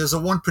there. There's a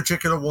one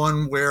particular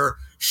one where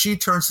she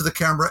turns to the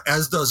camera,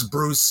 as does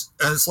Bruce,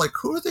 and it's like,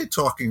 who are they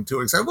talking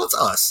to? It's like, well, it's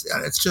us.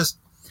 And it's just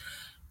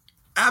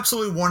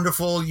absolutely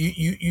wonderful.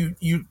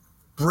 You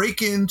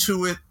break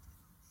into it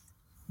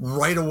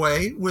right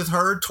away with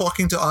her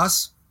talking to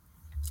us,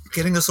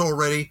 getting us all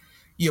ready.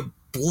 You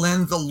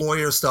blend the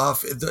lawyer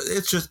stuff.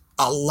 It's just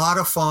a lot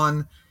of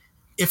fun.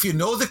 If you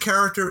know the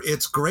character,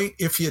 it's great.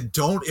 If you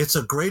don't, it's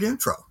a great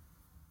intro.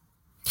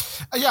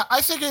 Yeah,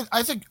 I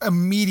think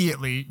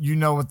immediately you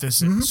know what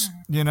this is.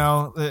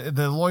 Mm-hmm.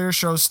 The lawyer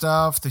show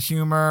stuff, the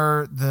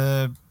humor,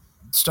 the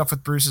stuff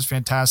with Bruce is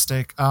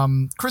fantastic.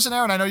 Chris and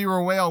Aaron, I know you were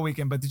away all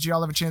weekend, but did you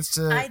all have a chance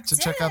to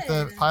check out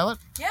the pilot?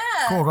 Yeah.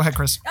 Cool. Go ahead,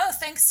 Chris. Oh,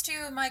 thanks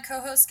to my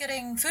co-host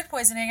getting food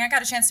poisoning, I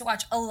got a chance to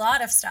watch a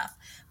lot of stuff.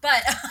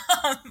 But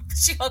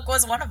She-Hulk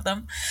was one of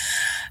them.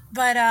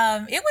 But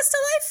it was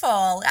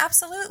delightful.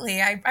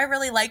 Absolutely. I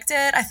really liked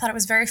it. I thought it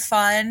was very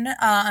fun.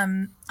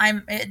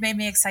 It made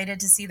me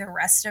excited to see the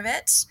rest of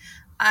it.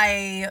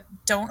 I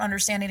don't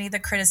understand any of the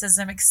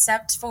criticism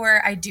except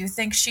for I do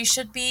think she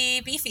should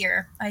be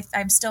beefier.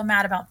 I'm still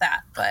mad about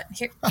that. But,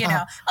 here,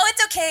 oh,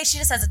 it's okay. She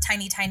just has a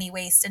tiny, tiny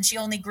waist and she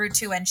only grew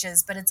 2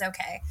 inches, but it's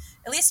okay.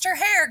 At least her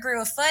hair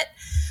grew a foot.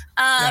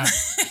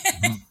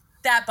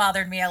 That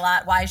bothered me a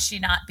lot. Why is she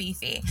not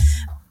beefy?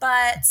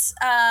 But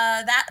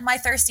that, my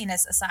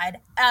thirstiness aside,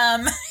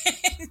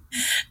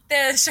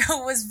 the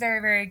show was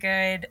very, very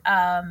good.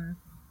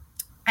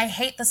 I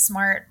hate the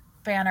Smart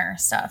Banner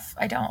stuff.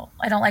 I don't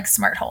like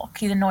Smart Hulk.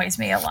 He annoys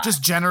me a lot.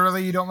 Just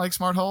generally, you don't like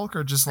Smart Hulk,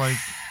 or just like?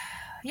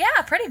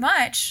 Yeah, pretty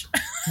much.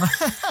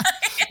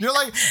 You're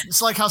like,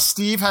 it's like how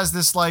Steve has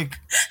this like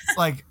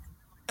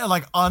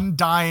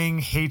undying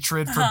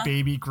hatred for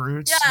Baby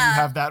Groot. Yeah. You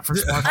have that for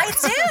Smart Hulk.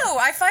 I do.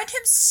 I find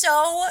him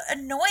so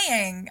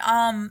annoying.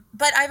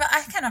 But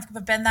I kind of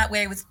have been that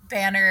way with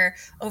Banner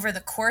over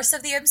the course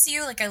of the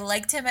MCU. Like, I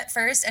liked him at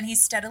first, and he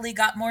steadily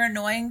got more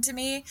annoying to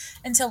me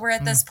until we're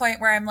at this point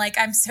where I'm like,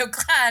 I'm so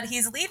glad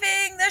he's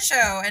leaving the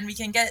show and we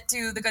can get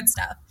to the good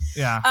stuff.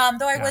 Yeah.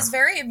 Though I was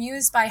very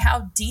amused by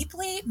how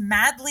deeply,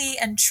 madly,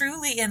 and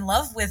truly in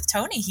love with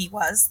Tony he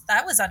was.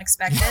 That was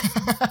unexpected.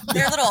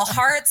 Their little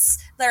hearts,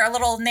 their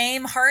little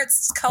name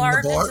hearts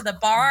carved into the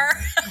bar.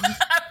 I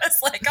was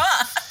like,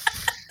 oh.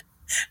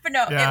 But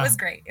no, It was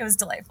great. It was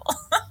delightful.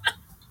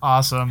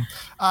 Awesome.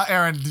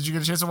 Aaron, did you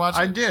get a chance to watch it?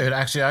 I did.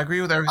 Actually, I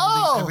agree with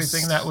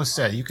everything that was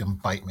said. You can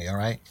bite me, all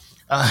right?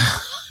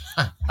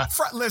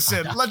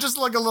 Listen, let's just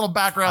look a little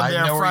background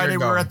there. know where Friday,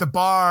 you're we were going. at the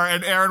bar,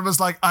 and Aaron was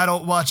like, I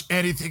don't watch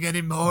anything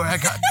anymore. I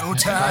got no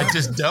time. I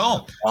just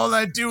don't. All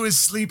I do is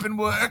sleep and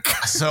work.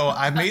 So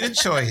I made a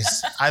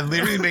choice. I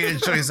literally made a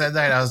choice that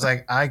night. I was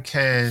like, I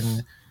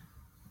can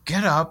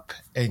get up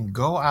and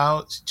go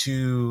out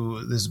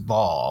to this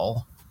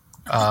ball.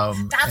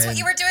 That's what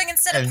you were doing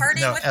instead of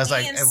partying with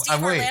me and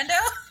Steve Orlando?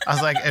 I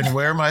was like, and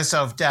wear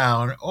myself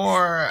down,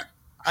 or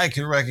I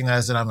can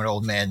recognize that I'm an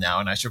old man now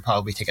and I should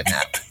probably take a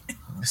nap.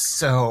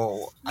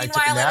 So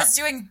meanwhile, I was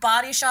doing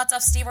body shots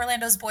of Steve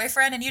Orlando's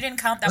boyfriend, and you didn't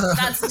count that.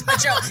 That's a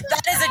joke.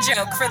 That is a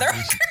joke for the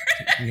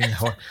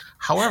record.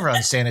 However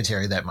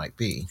unsanitary that might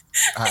be,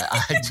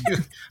 I do.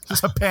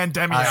 There's a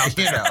pandemic out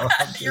there.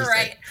 You're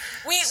right.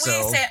 We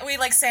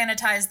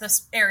sanitize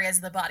the areas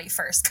of the body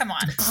first. Come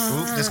on.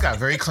 This got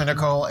very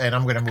clinical, and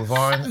I'm going to move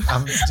on.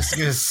 I'm just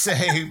going to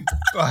say,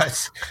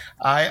 but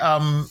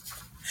I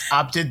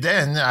opted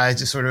then. I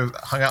just sort of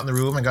hung out in the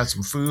room and got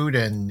some food,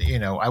 and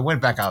I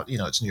went back out.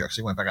 It's New York,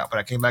 so I went back out. But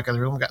I came back in the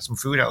room and got some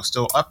food. I was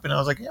still up, and I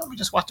was like, let me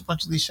just watch a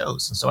bunch of these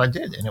shows, and so I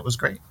did, and it was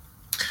great.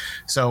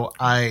 So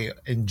I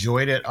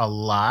enjoyed it a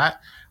lot.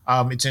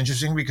 It's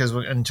interesting because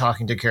in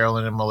talking to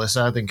Carolyn and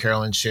Melissa, I think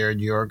Carolyn shared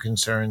your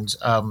concerns,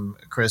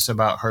 Chris,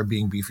 about her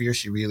being beefier.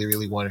 She really,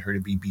 really wanted her to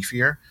be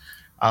beefier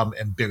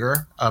and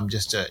bigger,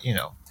 just to,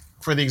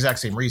 for the exact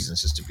same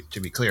reasons, just to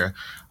be clear.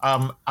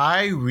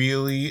 I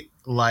really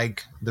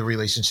like the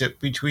relationship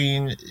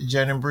between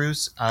Jen and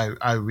Bruce.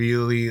 I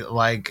really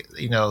like,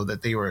 that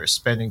they were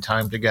spending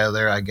time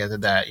together. I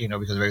get that,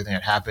 because of everything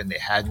that happened, they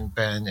hadn't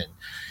been, and,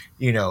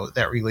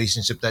 that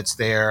relationship that's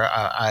there.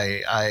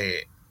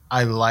 I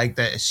like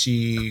that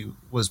she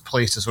was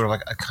placed as sort of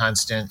like a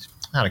constant,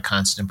 not a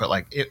constant, but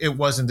like it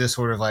wasn't this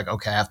sort of like,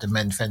 okay, I have to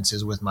mend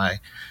fences with my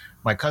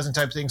cousin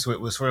type thing. So it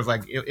was sort of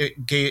like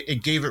it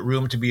gave it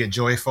room to be a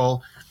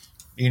joyful,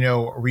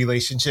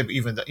 relationship,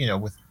 even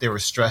though, there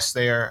was stress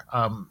there.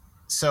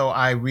 So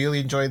I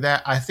really enjoyed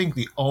that. I think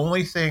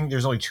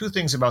there's only two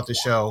things about the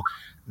show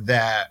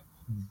that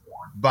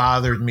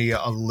bothered me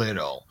a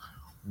little.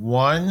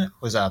 One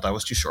was I thought it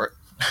was too short.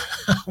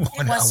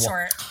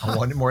 Short. I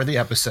wanted more of the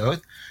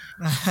episode.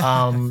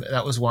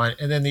 That was one.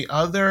 And then the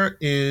other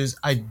is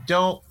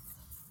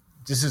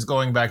this is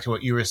going back to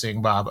what you were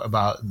saying, Bob,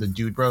 about the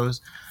Dude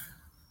Bros.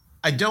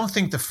 I don't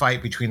think the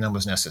fight between them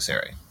was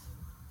necessary.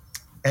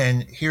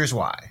 And here's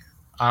why.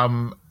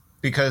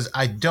 Because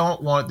I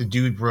don't want the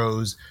Dude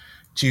Bros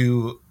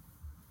to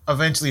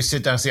eventually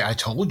sit down and say, I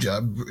told you,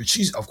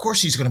 of course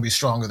she's going to be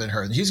stronger than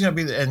her. And she's going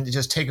to be, and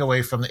just take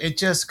away from it.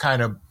 Just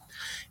kind of,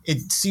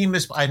 it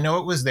seemed, I know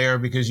it was there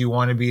because you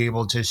want to be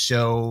able to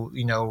show,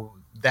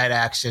 that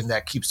action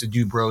that keeps the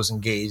Dude Bros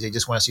engaged. They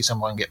just want to see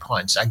someone get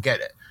punched. I get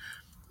it.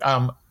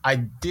 I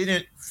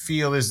didn't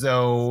feel as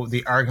though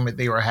the argument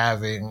they were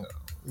having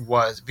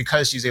was,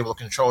 because she's able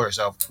to control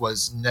herself,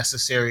 was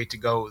necessary to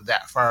go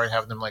that far and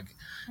have them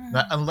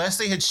unless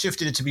they had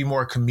shifted it to be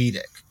more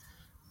comedic,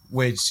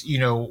 which,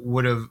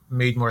 would have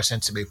made more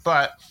sense to me.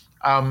 But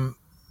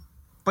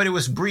it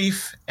was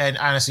brief, and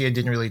honestly, it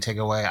didn't really take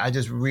away. I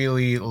just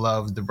really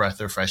loved the breath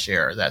of fresh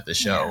air that the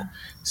show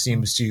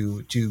seems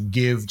to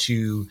give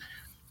to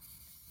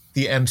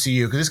the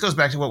MCU. Because this goes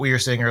back to what we were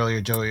saying earlier,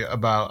 Joey,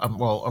 about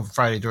on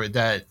Friday, Joey,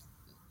 that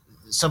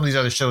some of these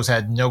other shows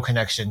had no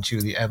connection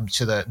to the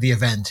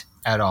event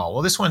at all.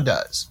 Well, this one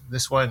does.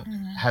 This one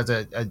has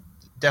a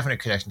definite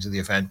connection to the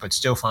event, but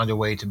still found a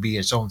way to be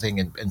its own thing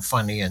and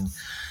funny and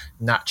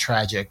not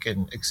tragic,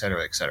 and et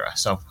cetera, et cetera.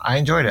 So I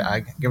enjoyed it.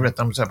 I give it a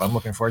thumbs up. I'm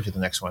looking forward to the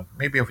next one.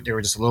 Maybe if they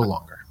were just a little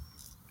longer.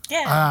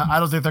 Yeah.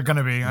 I don't think they're going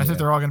to be. I think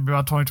they're all going to be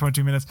about 20,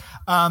 22 minutes.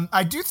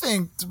 I do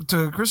think,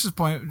 to Chris's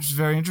point, which is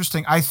very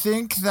interesting, I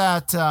think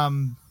that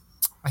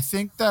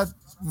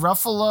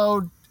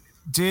Ruffalo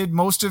did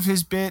most of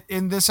his bit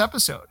in this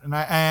episode. And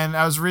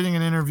I was reading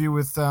an interview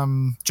with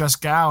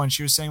Just Gao, and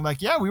she was saying,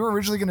 like, yeah, we were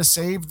originally going to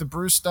save the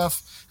Bruce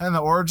stuff and the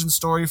origin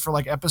story for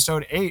like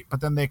episode 8,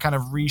 but then they kind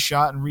of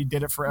reshot and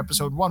redid it for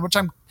episode 1, which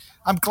I'm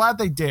glad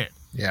they did.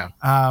 Yeah.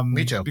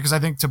 Me too. Because I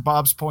think, to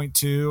Bob's point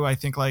too, I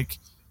think like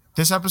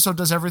this episode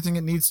does everything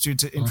it needs to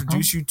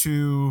introduce you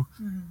to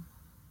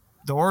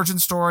the origin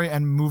story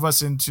and move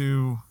us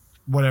into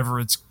whatever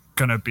it's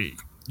going to be,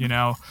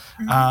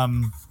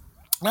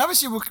 And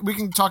obviously, we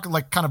can talk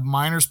like kind of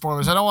minor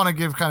spoilers. I don't want to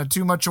give kind of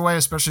too much away,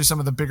 especially some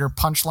of the bigger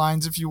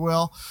punchlines, if you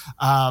will,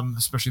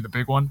 especially the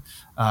big one.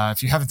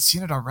 If you haven't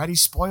seen it already,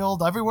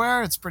 spoiled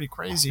everywhere. It's pretty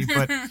crazy.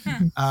 But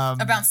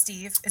about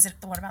Steve, is it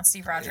the one about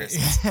Steve Rogers?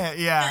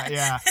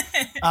 Yeah.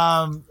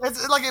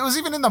 It's like it was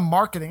even in the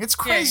marketing. It's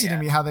crazy to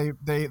me how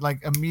they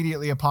like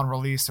immediately upon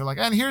release they're like,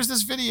 and here's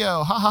this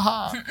video, ha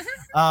ha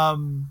ha.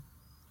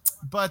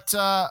 But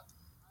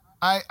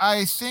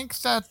I think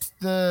that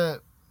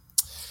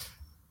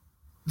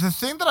the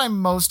thing that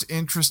I'm most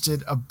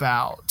interested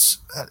about,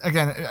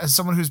 again, as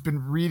someone who's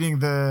been reading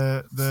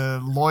the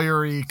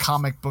lawyery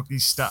comic booky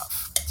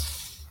stuff,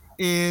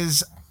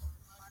 is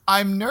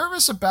I'm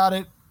nervous about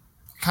it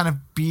kind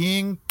of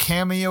being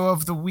cameo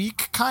of the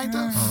week, kind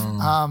of.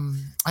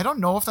 I don't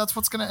know if that's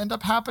what's going to end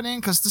up happening,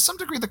 because to some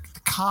degree the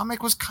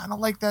comic was kind of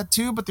like that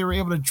too, but they were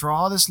able to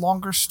draw this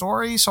longer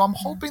story. So I'm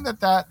hoping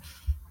that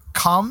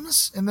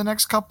comes in the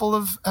next couple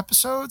of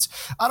episodes.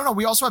 I don't know.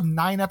 We also have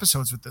 9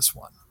 episodes with this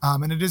one.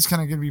 And it is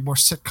kind of going to be more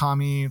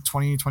sitcom-y,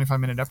 20,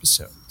 25-minute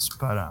episodes.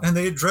 But and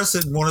they address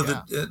it in one of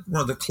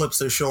the clips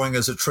they're showing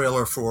as a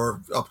trailer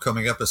for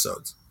upcoming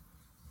episodes.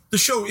 The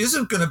show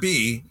isn't going to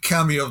be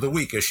cameo of the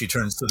week as she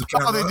turns to the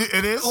camera. Oh,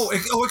 it is?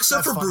 Oh,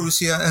 except for funny.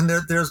 Bruce, yeah, and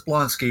there's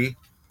Blonsky,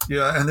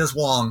 yeah, and there's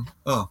Wong.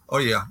 Oh,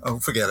 yeah. Oh,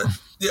 forget it.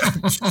 Yeah.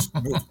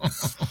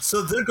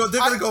 So they're going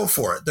to go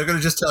for it. They're going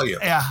to just tell you.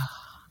 Yeah.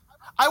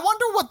 I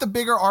wonder what the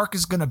bigger arc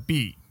is going to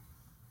be.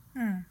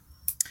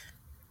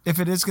 If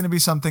it is going to be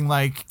something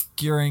like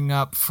gearing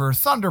up for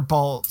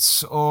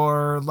Thunderbolts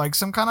or like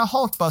some kind of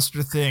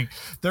Hulkbuster thing.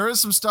 There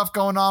is some stuff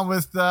going on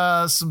with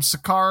some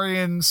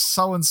Sicarian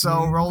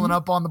so-and-so rolling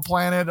up on the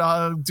planet,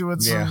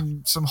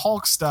 doing some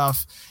Hulk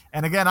stuff.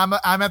 And again,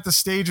 I'm at the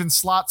stage in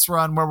Slot's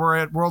run where we're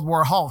at World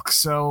War Hulk,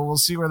 so we'll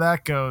see where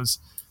that goes.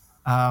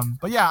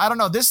 But yeah, I don't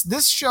know.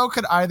 This show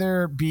could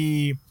either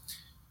be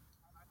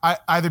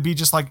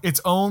just like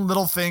its own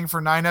little thing for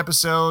 9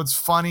 episodes,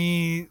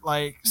 funny,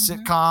 like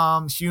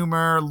sitcom,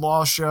 humor,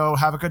 law show,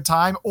 have a good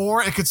time,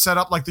 or it could set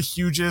up like the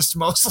hugest,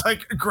 most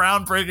like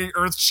groundbreaking,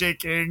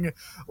 earth-shaking,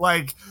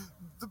 like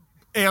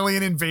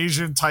alien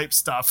invasion type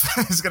stuff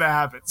is going to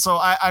happen. So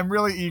I'm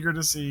really eager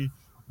to see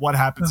what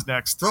happens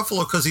next. Ruffalo,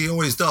 because he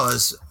always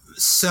does,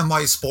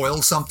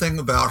 semi-spoiled something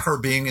about her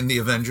being in the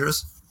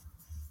Avengers.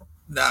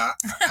 Nah,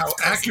 how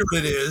accurate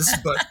it is,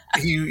 but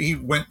he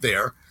went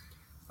there.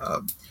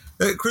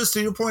 Chris,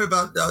 to your point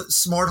about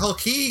Smart Hulk,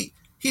 he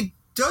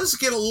does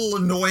get a little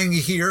annoying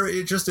here.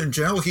 Just in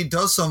general, he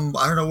does some,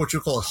 I don't know what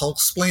you call it,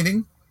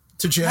 Hulk-splaining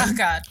to Jen. Oh,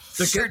 God.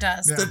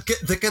 Does. Yeah.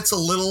 That gets a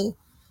little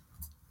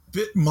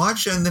bit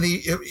much, and then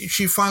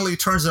she finally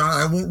turns it on.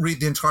 I won't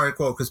read the entire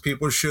quote because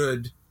people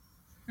should.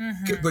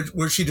 But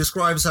where she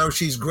describes how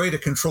she's great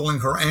at controlling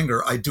her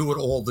anger. I do it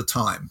all the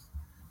time.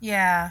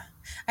 Yeah.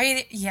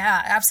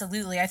 Yeah,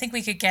 absolutely. I think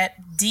we could get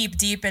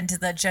deep into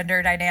the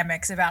gender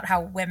dynamics about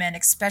how women,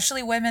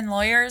 especially women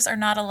lawyers, are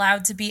not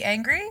allowed to be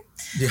angry.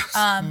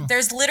 Yes.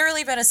 There's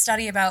literally been a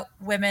study about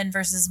women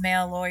versus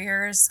male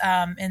lawyers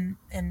in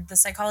the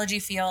psychology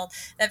field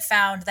that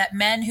found that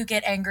men who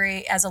get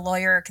angry as a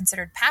lawyer are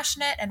considered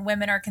passionate and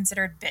women are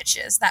considered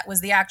bitches. That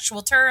was the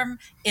actual term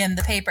in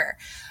the paper.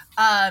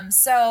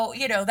 So,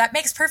 that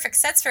makes perfect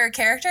sense for a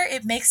character.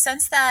 It makes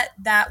sense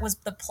that was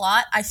the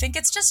plot. I think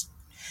it's just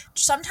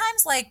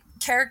sometimes like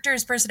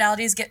characters'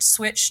 personalities get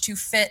switched to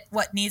fit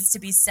what needs to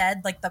be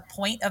said, like the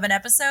point of an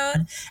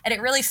episode. And it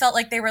really felt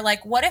like they were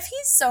like, what if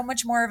he's so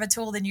much more of a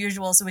tool than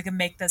usual so we can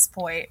make this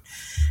point?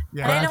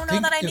 Yeah, and I don't know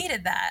that I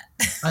needed that.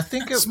 I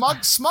think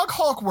Smug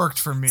Hulk worked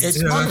for me.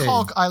 Smug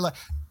Hulk,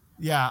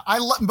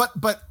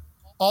 but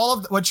all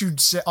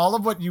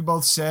of what you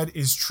both said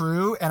is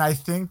true, and I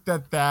think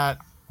that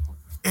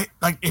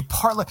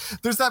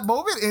there's that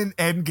moment in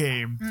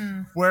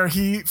Endgame where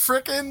he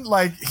freaking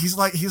he's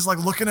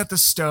looking at the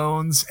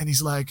stones and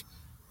he's like,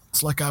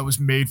 it's like I was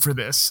made for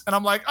this, and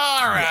I'm like,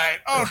 all right,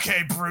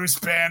 okay, Bruce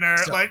Banner,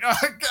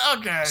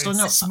 okay, so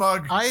no,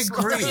 Smug. I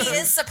agree. So he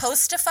is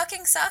supposed to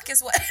fucking suck,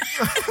 is what?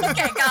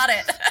 Okay, got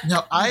it.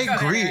 No, I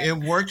agree. It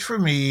worked for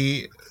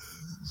me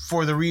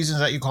for the reasons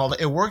that you called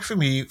it. It worked for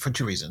me for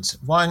 2 reasons.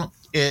 One,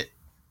 it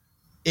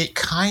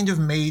kind of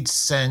made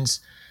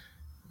sense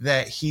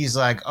that he's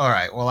like, all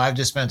right, well, I've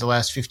just spent the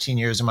last 15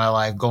 years of my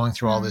life going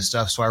through all this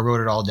stuff, so I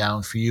wrote it all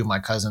down for you, my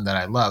cousin that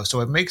I love.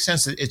 So it makes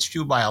sense that it's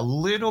fueled by a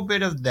little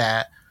bit of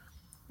that,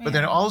 but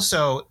then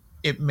also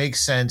it makes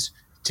sense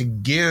to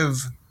give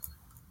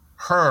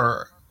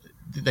her,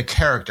 the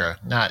character,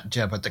 not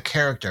Jen, but the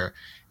character,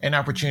 an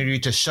opportunity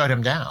to shut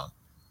him down,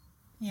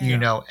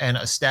 and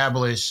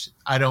establish,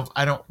 I don't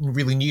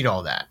really need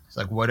all that. It's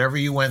like, whatever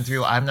you went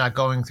through, I'm not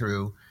going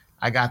through.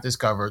 I got this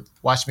covered.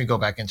 Watch me go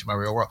back into my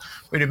real world.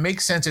 But it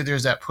makes sense that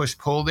there's that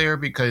push-pull there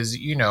because,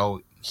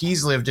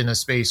 he's lived in a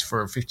space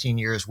for 15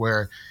 years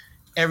where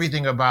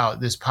everything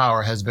about this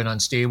power has been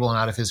unstable and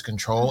out of his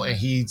control. And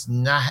he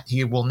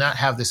will not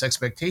have this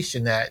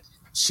expectation that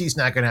she's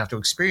not going to have to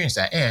experience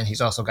that. And he's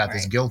also got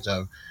this guilt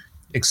of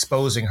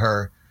exposing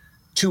her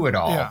to it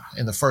all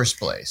in the first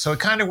place. So it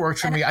kind of worked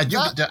for me. I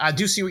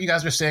do see what you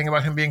guys are saying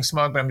about him being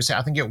smug, but I'm just saying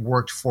I think it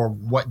worked for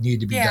what needed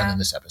to be done in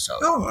this episode.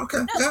 Oh, okay.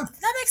 No,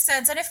 that makes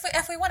sense. And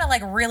if we want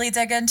to really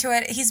dig into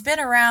it, he's been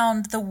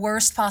around the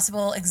worst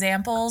possible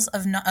examples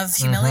of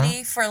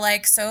humility for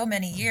so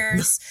many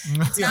years.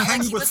 It's not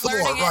like he was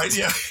learning it. Right?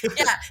 Yeah.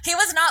 Yeah, he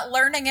was not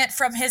learning it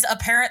from his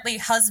apparently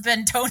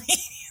husband Tony.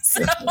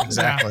 So.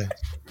 Exactly.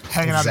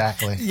 Hanging out.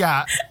 Exactly.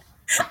 Yeah.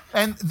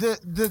 And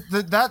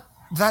that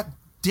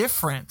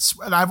difference,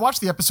 and I've watched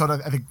the episode I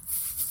think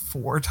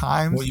 4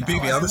 times. Well, you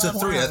beat me. I was at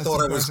 3. I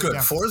thought I was good.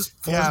 Yeah. 4 is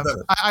better.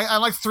 I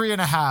like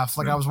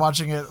 3.5. I was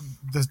watching it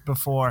this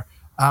before,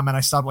 and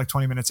I stopped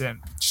 20 minutes in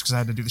just because I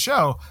had to do the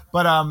show.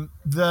 But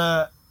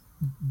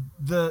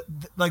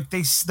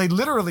they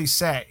literally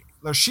say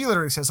she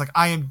literally says, like,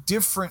 I am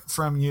different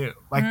from you,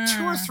 like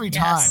 2 or 3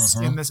 times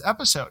in this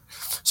episode.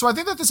 So I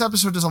think that this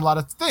episode does a lot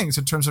of things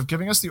in terms of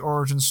giving us the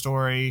origin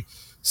story,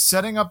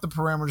 setting up the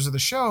parameters of the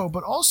show,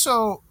 but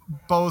also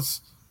both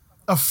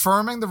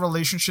affirming the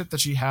relationship that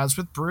she has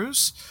with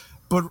Bruce,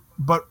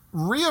 but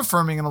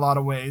reaffirming in a lot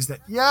of ways that,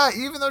 yeah,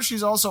 even though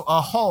she's also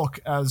a Hulk,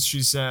 as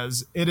she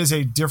says, it is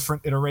a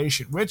different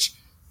iteration, which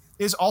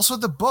is also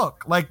the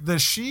book. Like, the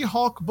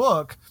She-Hulk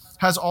book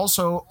has always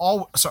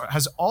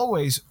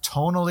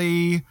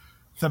tonally,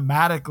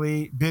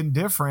 thematically been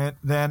different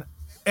than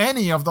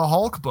any of the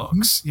Hulk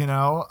books, you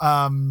know,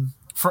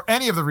 for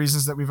any of the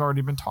reasons that we've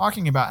already been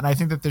talking about. And I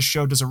think that this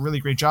show does a really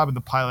great job in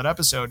the pilot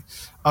episode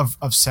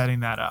of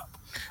setting that up.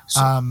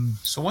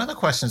 So one of the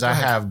questions I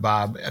have,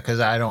 Bob, because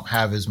I don't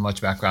have as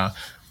much background,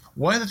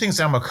 one of the things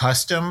I'm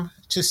accustomed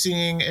to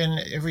seeing in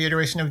every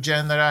iteration of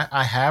Jen that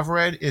I have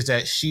read is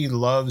that she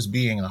loves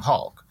being a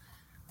Hulk.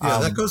 Yeah,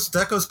 that goes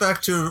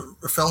back to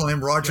a fellow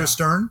named Roger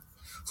Stern,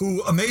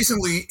 who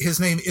amazingly his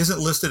name isn't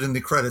listed in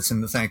the credits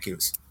in the thank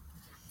yous,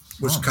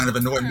 which kind of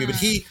annoyed me. But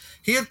he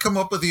had come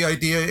up with the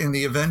idea in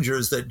the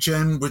Avengers that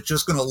Jen was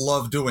just going to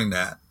love doing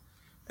that,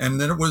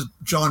 and then it was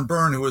John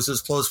Byrne, who was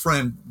his close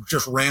friend,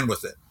 just ran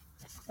with it.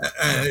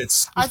 And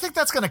I think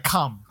that's going to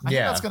come. I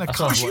think that's going to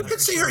come. You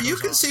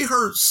can see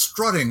her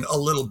strutting a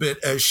little bit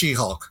as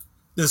She-Hulk.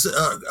 There's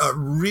a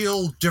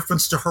real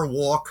difference to her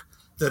walk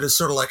that is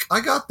sort of like,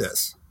 I got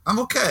this. I'm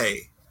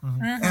okay.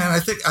 And I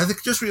think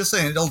just what you're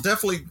saying, it'll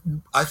definitely,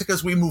 I think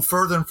as we move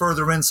further and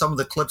further in some of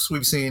the clips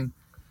we've seen,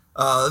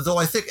 though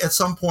I think at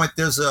some point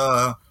there's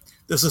a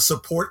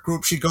support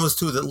group she goes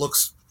to that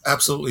looks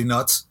absolutely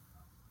nuts.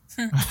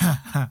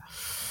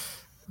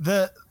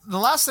 The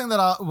last thing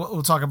that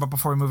we'll talk about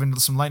before we move into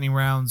some lightning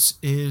rounds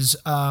is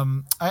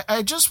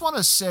I just want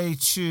to say,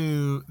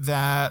 too,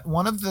 that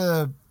one of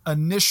the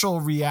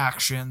initial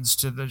reactions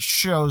to the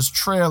show's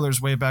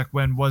trailers way back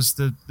when was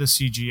the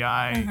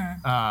CGI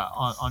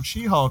on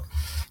She-Hulk.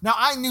 Now,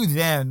 I knew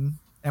then,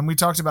 and we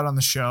talked about it on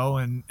the show,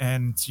 and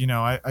you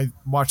know, I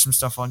watched some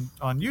stuff on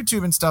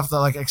YouTube and stuff that,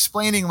 like,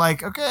 explaining,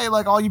 like, okay,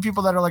 like, all you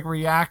people that are, like,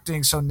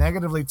 reacting so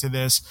negatively to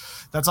this,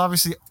 that's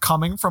obviously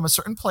coming from a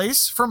certain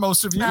place for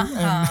most of you, and we're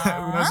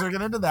not going to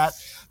get into that.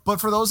 But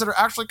for those that are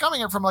actually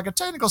coming at from, like, a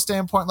technical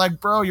standpoint,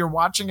 like, bro, you're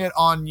watching it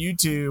on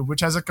YouTube,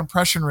 which has a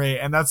compression rate,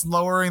 and that's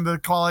lowering the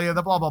quality of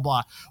the blah, blah,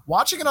 blah.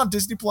 Watching it on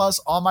Disney Plus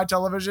on my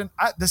television,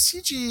 the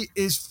CG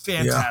is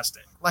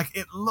fantastic. Like,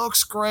 it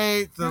looks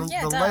great. The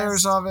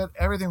layers of it,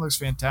 everything looks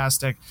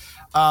fantastic,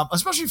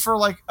 especially for,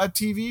 like, a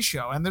TV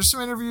show. And there's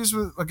some interviews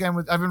with I've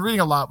been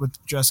reading a lot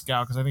with Jess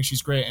Gao, because I think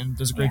she's great and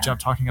does a great job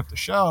talking up the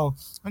show.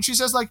 And she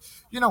says, like,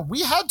 you know,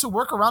 we had to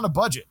work around a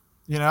budget.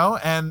 You know,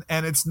 and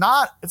it's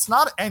not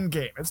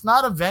Endgame. It's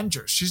not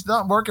Avengers. She's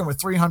not working with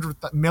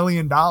 $300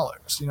 million.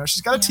 You know,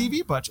 she's got a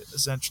TV budget,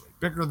 essentially,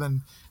 bigger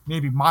than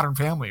maybe Modern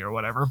Family or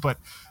whatever. But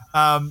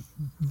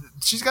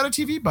she's got a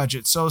TV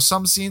budget. So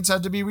some scenes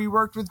had to be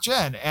reworked with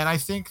Jen. And I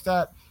think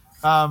that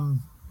I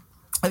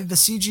think the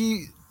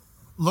CG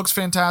looks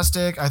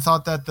fantastic. I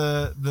thought that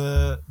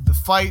the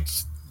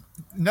fight,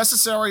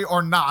 necessary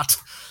or not,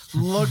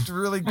 looked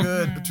really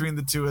good between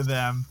the two of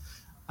them.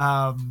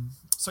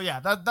 So yeah,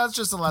 that's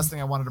just the last thing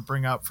I wanted to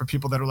bring up for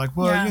people that are like,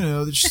 well, you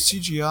know, there's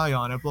CGI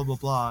on it, blah blah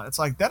blah. It's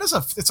like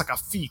it's like a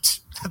feat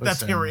that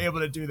they were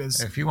able to do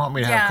this. If you want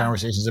me to have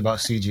conversations about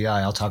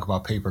CGI, I'll talk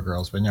about Paper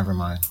Girls, but never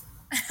mind.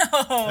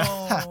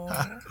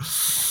 I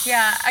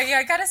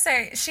gotta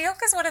say, She-Hulk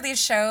is one of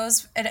these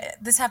shows, and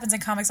this happens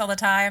in comics all the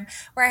time,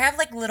 where I have,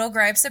 like, little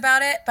gripes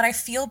about it, but I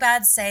feel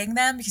bad saying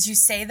them because you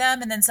say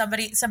them and then some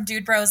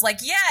dude bro is like,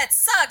 yeah, it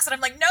sucks, and I'm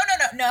like, no,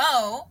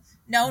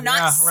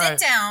 sit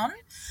down.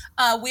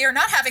 We are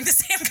not having the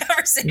same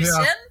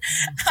conversation.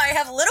 I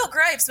have little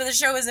gripes, but the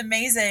show is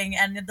amazing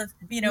and the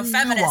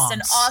feminist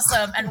and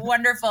awesome and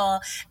wonderful.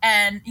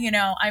 And you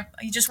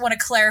just want to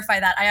clarify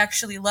that I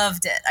actually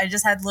loved it. I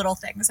just had little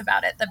things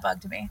about it that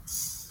bugged me.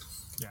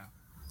 Yeah,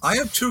 I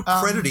have 2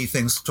 credity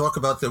things to talk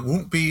about that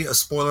won't be a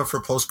spoiler for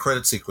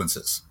post-credit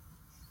sequences.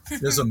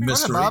 There's a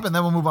mystery, Bob, and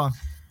then we'll move on.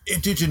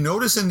 Did you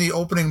notice in the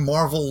opening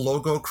Marvel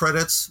logo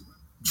credits,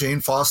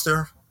 Jane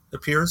Foster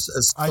appears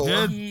as Thor?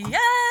 I did.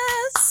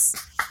 Yes.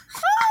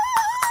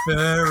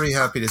 Very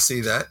happy to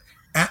see that.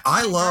 And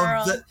I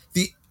love that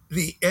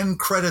the end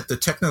credit, the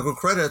technical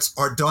credits,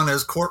 are done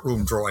as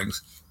courtroom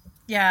drawings.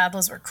 Yeah,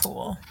 those were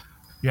cool.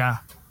 Yeah,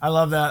 I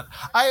love that.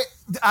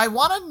 I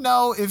want to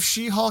know if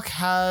She-Hulk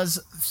has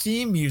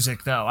theme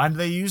music, though. And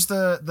they use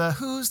the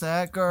Who's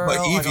That Girl? By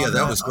Evia,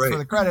 that was great. For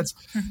the credits.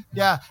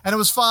 Yeah, and it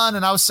was fun,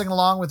 and I was singing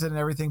along with it and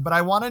everything. But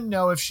I want to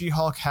know if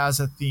She-Hulk has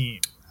a theme.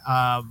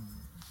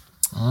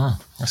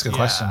 That's a good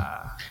question.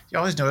 You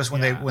always notice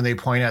when they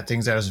point at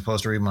things that are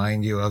supposed to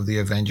remind you of the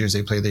Avengers,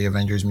 they play the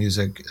Avengers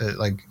music,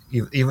 like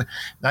even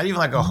not even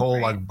like a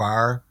whole like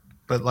bar,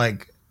 but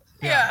like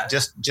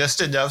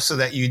just enough so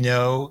that you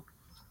know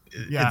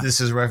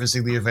this is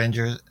referencing the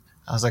Avengers.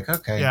 I was like,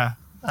 okay,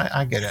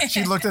 I get it.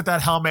 She looked at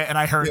that helmet and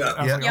I heard it.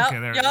 I was like, okay,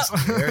 there it is.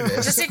 There it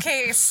is.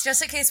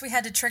 Just in case we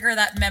had to trigger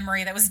that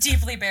memory that was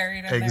deeply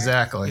buried in there.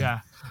 Exactly.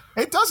 Yeah.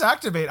 It does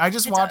activate. I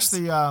just watched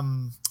does.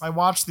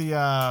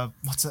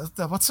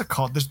 what's it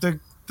called?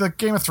 The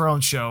Game of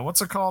Thrones show.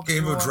 What's it called?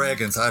 Game of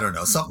Dragons. I don't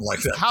know. Something like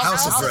that.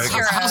 House of of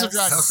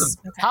Dragons.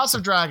 House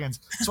of Dragons.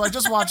 So I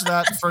just watched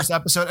that first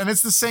episode, and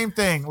it's the same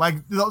thing. Like,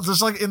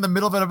 just like in the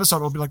middle of an episode,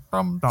 it'll be like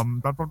bum bum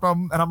bum bum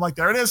bum, and I'm like,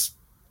 there it is.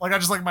 Like, I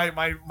just like my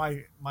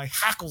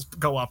hackles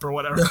go up or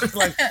whatever.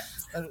 Like,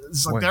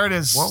 it's like, there it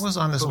is. What was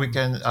on this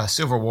weekend?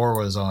 Civil War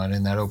was on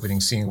in that opening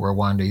scene where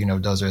Wanda,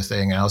 does her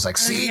thing, and I was like,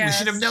 see, we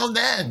should have known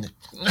then.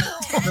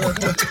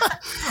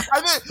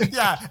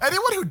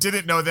 Anyone who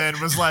didn't know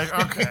then was like,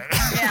 okay.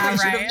 Yeah, we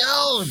should have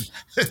known.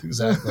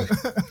 Exactly.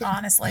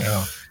 Honestly.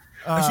 Yeah.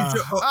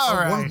 Actually, all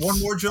right. One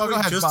more, Joey, go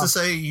ahead, just Bob. to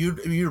say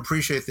you'd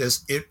appreciate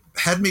this. It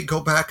had me go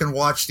back and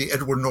watch the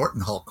Edward Norton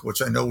Hulk,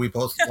 which I know we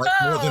both like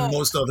more than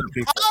most other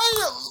people.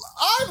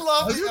 I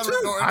love the Edward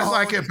Norton I Hulk.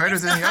 like it better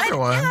than the other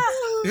one.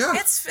 Yeah.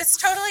 It's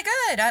totally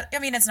good. I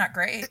mean, it's not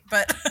great,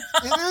 but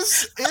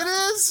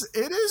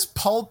It is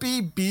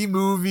pulpy B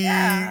movie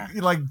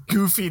like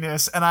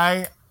goofiness, and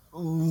I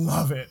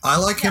love it. I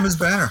like him as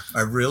Banner.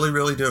 I really,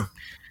 really do.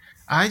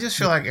 I just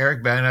feel like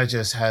Eric Bana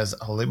just has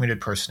a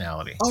limited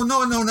personality. Oh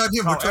no, not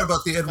him. We're talking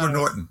about the Edward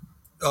Norton.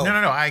 Oh. No.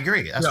 I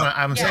agree. That's what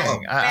I'm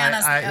saying.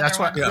 Bana's the That's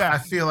other what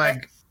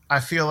one. I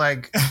feel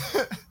like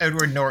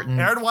Edward Norton.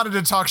 Aaron wanted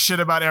to talk shit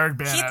about Eric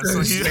Bana.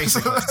 He did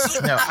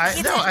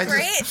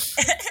great.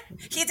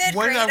 He did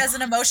great as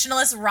an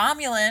emotionalist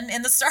Romulan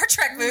in the Star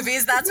Trek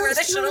movies. That's where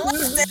they should have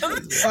left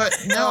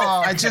him.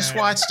 I just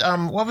watched.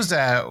 What was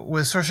that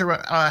with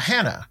Saoirse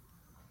Hannah?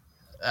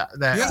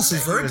 Yes,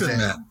 he's very good in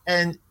that.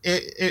 And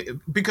it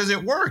because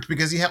it worked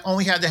because he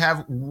only had to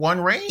have one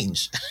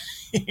range.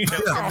 Wasn't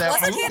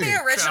he the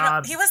original?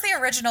 God. He was the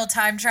original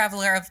time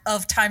traveler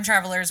of Time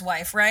Traveler's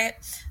wife, right?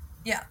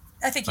 Yeah,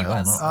 I think he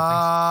was. He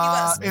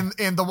was.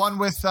 In the one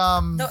with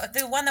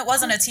The one that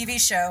wasn't a TV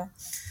show.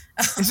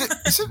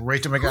 is it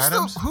Rachel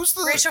McAdams? Who's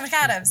the Rachel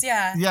McAdams,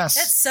 yeah. Yes.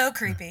 It's so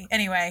creepy.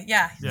 Anyway,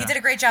 he did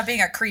a great job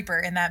being a creeper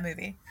in that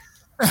movie.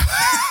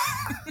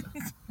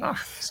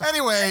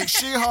 Anyway,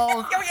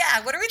 She-Hulk. Oh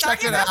yeah, what are we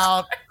Check talking it about?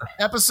 out.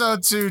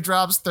 Episode 2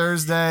 drops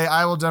Thursday.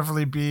 I will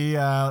definitely be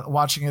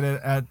watching it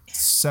at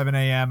 7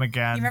 a.m.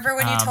 again. You remember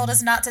when you told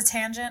us not to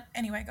tangent?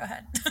 Anyway, go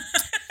ahead.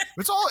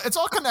 It's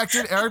all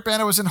connected. Eric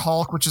Bana was in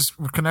Hulk, which is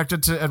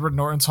connected to Edward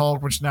Norton's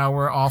Hulk, which now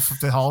we're off of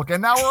the Hulk,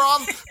 and now we're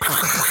on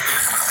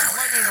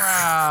lightning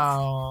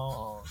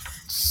round.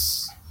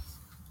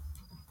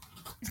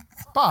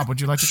 Bob,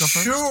 would you like to go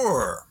first?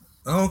 Sure.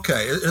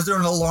 Okay. Is there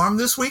an alarm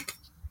this week?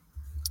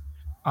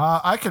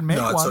 I can make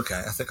one. No, it's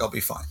okay. I think I'll be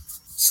fine.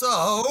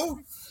 So,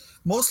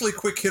 mostly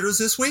quick hitters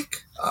this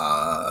week,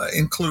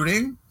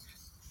 including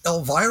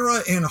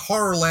Elvira in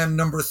Horrorland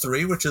number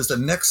 3, which is the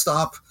next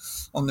stop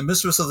on the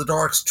Mistress of the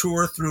Dark's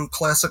tour through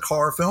classic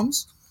horror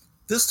films.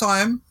 This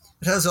time,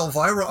 it has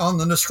Elvira on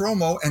the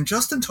Nostromo and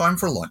just in time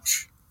for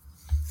lunch.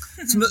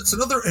 It's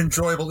another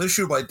enjoyable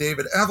issue by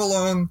David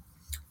Avallone,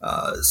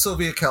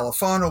 Sylvia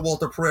Califano,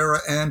 Walter Pereira,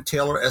 and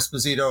Taylor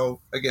Esposito.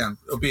 Again,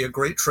 it'll be a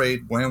great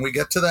trade when we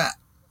get to that.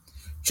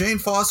 Jane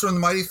Foster and the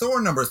Mighty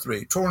Thor number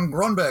 3, Torun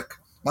Grunbeck,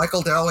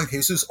 Michael Dowling,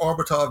 Jesus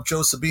Arbatov, Joe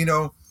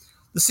Sabino.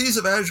 The Seas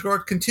of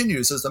Asgard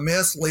continues as the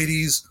masked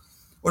ladies,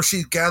 or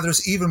she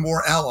gathers even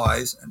more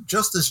allies,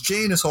 just as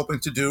Jane is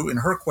hoping to do in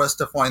her quest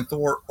to find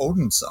Thor,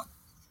 Odin's son.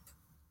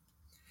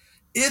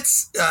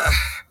 It's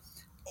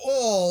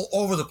all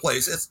over the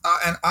place.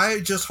 And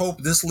I just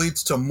hope this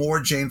leads to more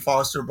Jane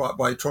Foster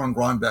by Torun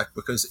Grunbeck,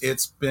 because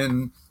it's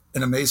been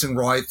an amazing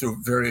ride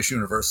through various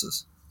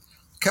universes.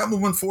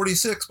 Catwoman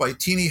 46 by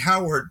Tini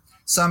Howard,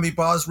 Sami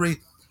Basri,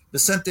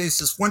 Vicente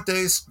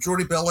Cifuentes,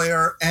 Jordi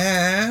Belair,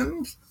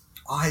 and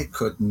I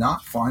could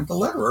not find the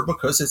letterer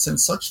because it's in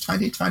such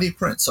tiny, tiny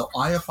print. So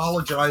I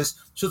apologize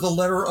to the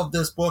letterer of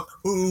this book,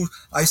 who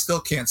I still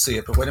can't see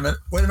it. But wait a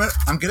minute.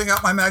 I'm getting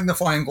out my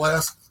magnifying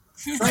glass.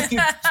 Thank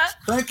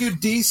you,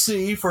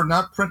 DC, for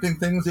not printing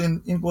things in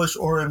English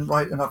or in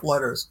right enough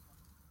letters.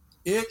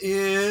 It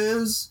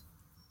is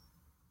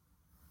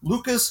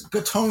Lucas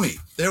Gattoni.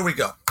 There we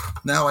go.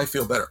 Now I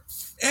feel better.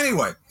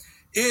 Anyway,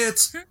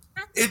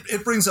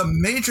 it brings a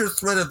major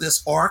thread of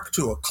this arc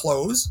to a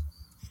close,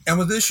 and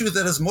with an issue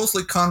that is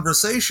mostly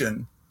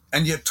conversation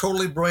and yet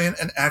totally brilliant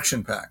and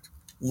action-packed.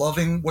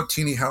 Loving what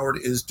Tini Howard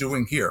is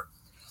doing here.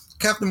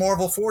 Captain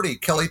Marvel 40,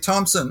 Kelly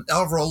Thompson,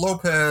 Alvaro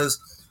Lopez,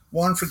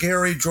 Juan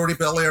Frigeri, Jordi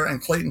Belair,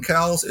 and Clayton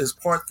Cowles is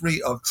part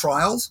 3 of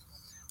Trials,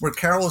 where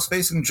Carol is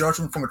facing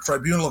judgment from a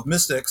tribunal of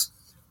mystics,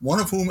 one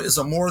of whom is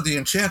Amora the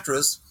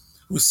Enchantress,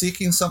 who's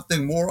seeking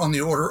something more on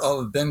the order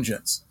of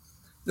vengeance.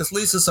 This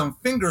leads to some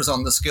fingers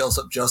on the scales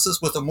of justice,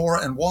 with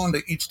Amora and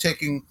Wanda each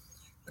taking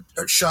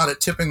a shot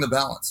at tipping the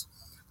balance.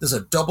 There's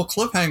a double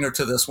cliffhanger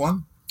to this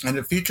one, and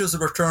it features the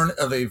return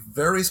of a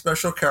very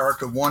special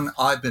character, one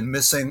I've been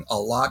missing a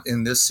lot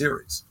in this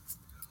series.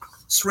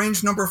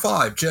 Strange number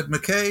 5, Jed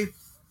McKay,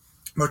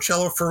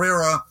 Marcello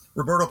Ferreira,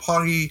 Roberto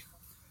Paggi,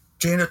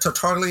 Jaina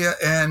Tartaglia,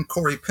 and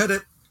Corey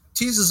Pettit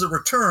teases a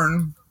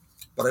return,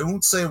 but I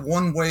won't say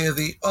one way or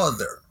the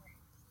other.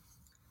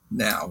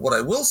 Now, what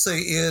I will say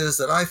is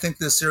that I think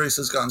this series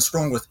has gotten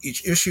strong with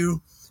each issue.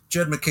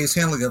 Jed MacKay's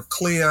handling of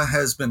Clea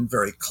has been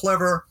very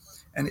clever,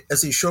 and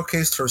as he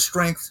showcased her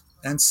strength,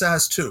 and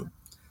Saz too.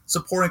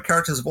 Supporting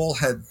characters have all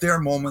had their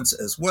moments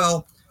as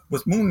well,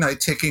 with Moon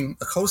Knight taking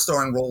a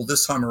co-starring role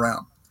this time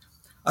around.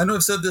 I know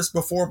I've said this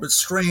before, but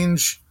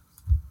Strange,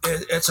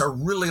 it's a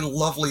really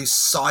lovely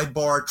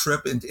sidebar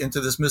trip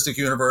into this Mystic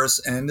Universe,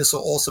 and this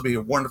will also be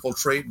a wonderful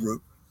trade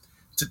route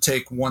to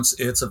take once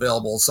it's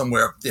available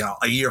somewhere,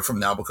 a year from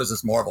now, because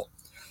it's Marvel.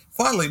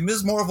 Finally,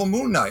 Ms. Marvel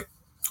Moon Knight.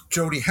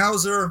 Jody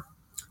Houser,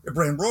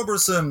 Ibrahim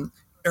Roberson,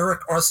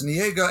 Eric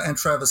Arciniega, and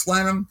Travis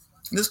Lanham.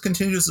 This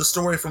continues the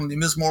story from the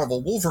Ms.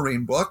 Marvel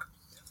Wolverine book,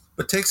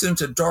 but takes it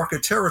into darker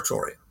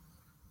territory.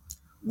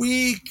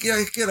 We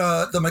get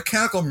the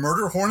mechanical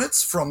murder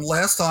hornets from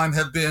last time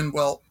have been,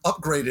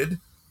 upgraded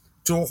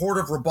to a horde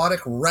of robotic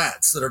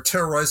rats that are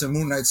terrorizing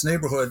Moon Knight's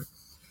neighborhood.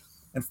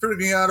 And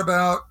figuring out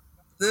about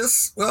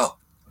this, you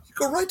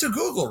go right to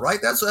Google, right?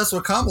 That's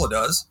what Kamala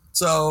does.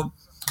 So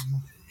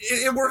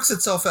it works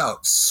itself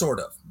out, sort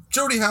of.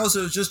 Jody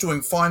Houser is just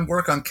doing fine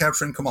work on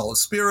capturing Kamala's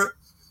spirit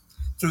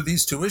through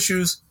these 2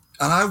 issues,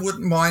 and I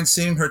wouldn't mind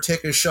seeing her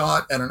take a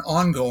shot at an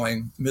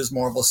ongoing Ms.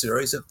 Marvel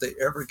series if they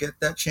ever get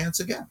that chance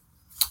again.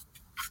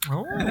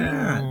 Oh.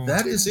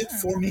 That is it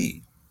for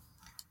me.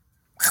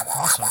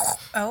 Awesome.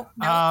 Oh,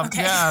 no.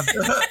 Okay. Yeah.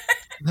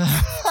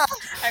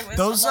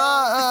 Those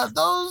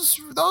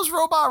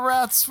robot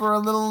rats were a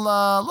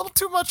little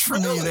too much for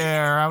me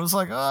there. I was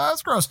like, oh,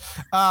 that's gross.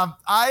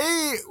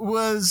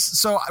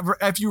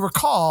 If you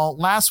recall,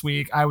 last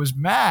week I was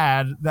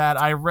mad that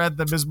I read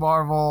the Ms.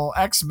 Marvel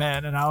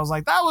X-Men, and I was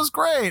like, that was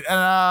great.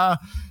 And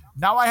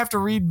now I have to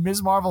read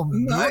Ms. Marvel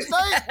Moon Knight.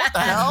 What the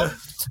hell?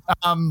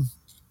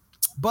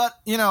 But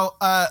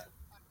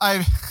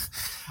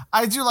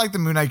I do like the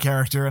Moon Knight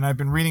character, and I've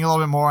been reading a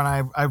little bit more, and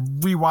I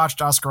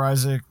rewatched Oscar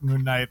Isaac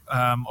Moon Knight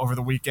over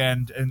the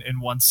weekend in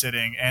one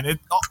sitting. And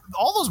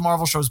all those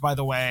Marvel shows, by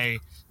the way,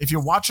 if you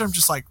watch them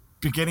just like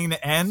beginning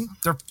to end,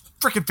 they're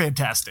freaking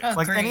fantastic. Oh,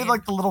 like great. any of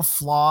like the little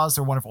flaws,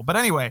 they're wonderful. But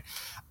anyway,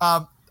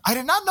 I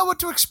did not know what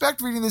to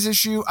expect reading this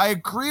issue. I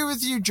agree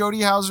with you,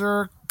 Jody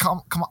Houser.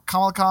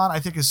 Kamala Khan, I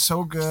think, is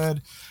so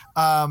good.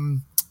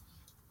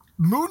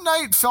 Moon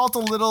Knight felt a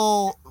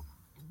little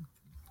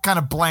kind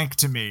of blank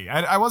to me.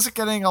 I wasn't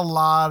getting a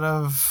lot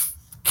of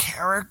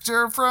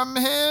character from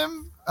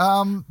him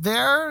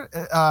there.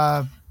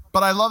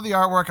 But I love the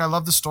artwork. I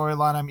love the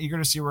storyline. I'm eager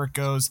to see where it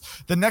goes.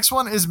 The next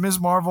one is Ms.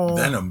 Marvel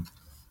Venom,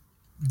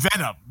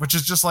 which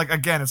is just like,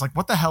 again, it's like,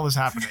 what the hell is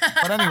happening?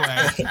 But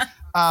anyway,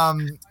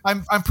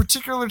 I'm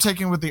particularly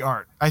taken with the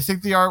art. I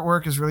think the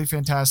artwork is really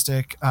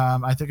fantastic.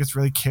 I think it's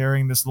really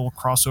carrying this little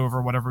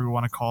crossover, whatever we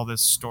want to call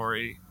this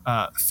story,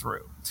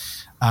 through.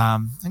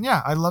 And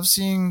yeah, I love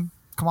seeing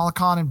Kamala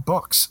Khan in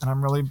books, and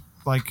I'm really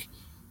like,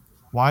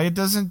 why it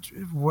doesn't,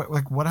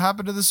 what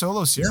happened to the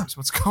solo series? Yeah.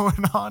 What's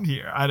going on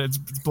here? It's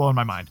blowing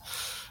my mind.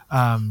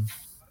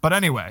 But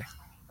anyway,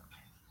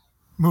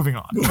 moving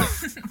on.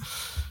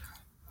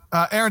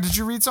 Aaron, did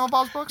you read some of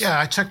Bob's books? Yeah,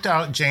 I checked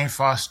out Jane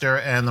Foster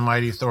and the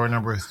Mighty Thor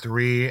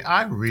 #3.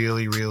 I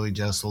really, really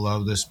just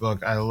love this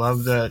book. I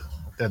love the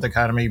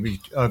dichotomy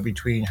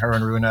between her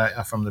and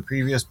Runa from the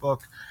previous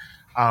book.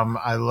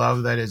 I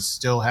love that it's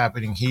still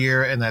happening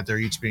here, and that they're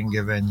each being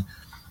given,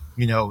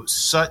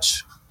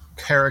 such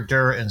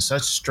character and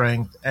such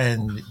strength,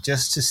 and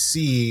just to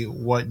see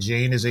what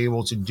Jane is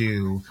able to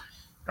do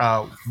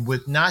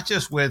with not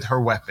just with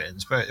her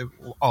weapons, but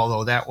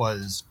although that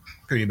was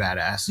pretty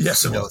badass.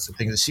 Yes, it was. The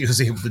things that she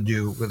was able to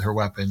do with her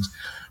weapons,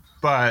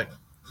 but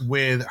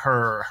with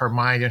her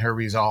mind and her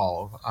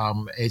resolve,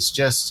 it's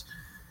just,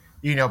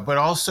 but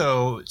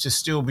also to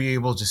still be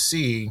able to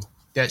see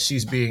that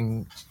she's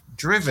being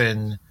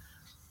driven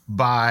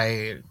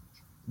by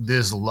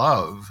this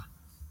love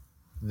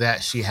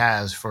that she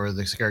has for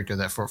this character,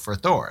 that for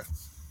Thor,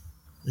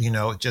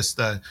 just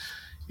the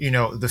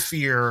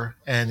fear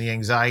and the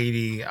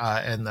anxiety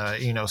and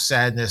the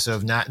sadness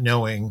of not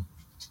knowing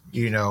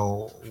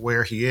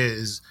where he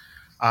is,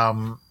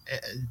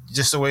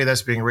 just the way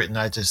that's being written,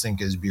 I just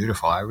think is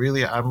beautiful. I'm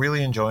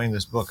really enjoying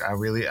this book.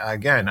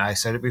 I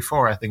said it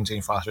before, I think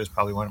Jane Foster is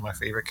probably one of my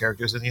favorite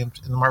characters in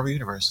the Marvel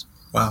Universe.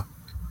 Wow.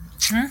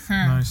 Mm-hmm.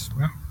 Nice.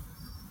 Yeah.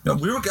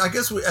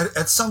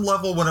 At some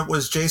level, when it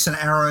was Jason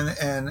Aaron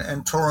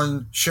and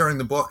Torun sharing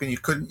the book, and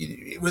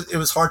it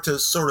was hard to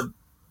sort of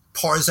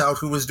parse out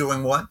who was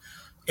doing what.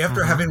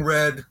 After having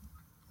read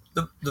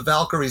the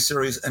Valkyrie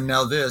series and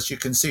now this, you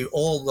can see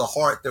all the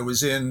heart that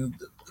was in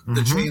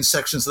the Jane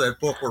sections of that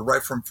book were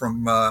right from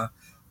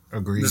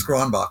Ms.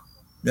 Gronbach.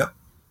 Yep.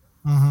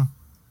 Mm-hmm.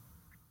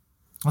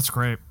 That's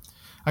great.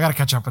 I got to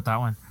catch up with that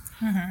one.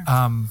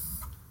 Mm-hmm.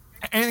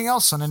 Anything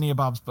else on any of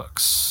Bob's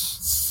books?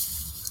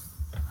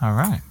 All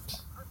right.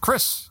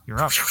 Chris,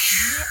 you're up.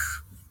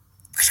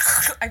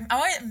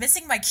 I'm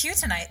missing my cue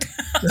tonight.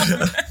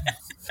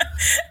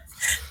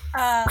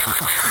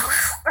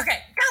 Okay,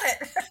 got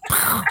it.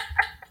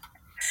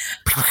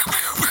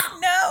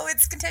 No,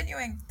 it's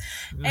continuing.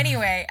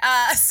 Anyway,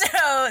 so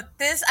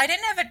I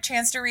didn't have a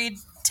chance to read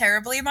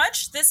terribly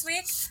much this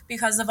week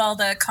because of all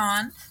the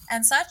con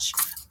and such,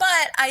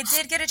 but I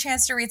did get a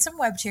chance to read some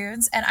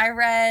webtoons, and I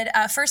read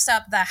first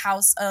up The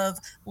House of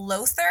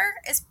Lothar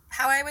is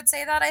how I would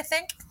say that, I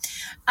think.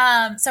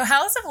 So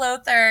House of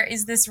Lothar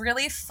is this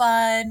really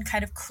fun,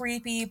 kind of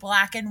creepy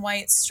black and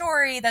white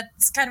story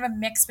that's kind of a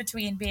mix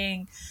between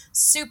being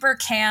super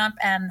camp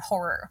and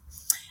horror.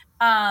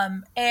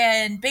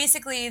 And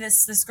basically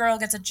this girl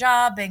gets a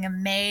job being a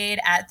maid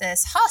at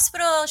this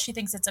hospital. She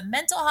thinks it's a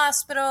mental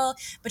hospital,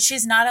 but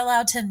she's not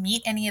allowed to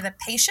meet any of the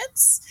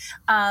patients.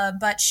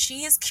 But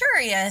she is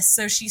curious,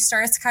 so she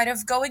starts kind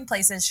of going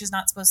places she's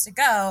not supposed to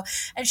go.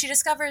 And she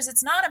discovers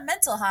it's not a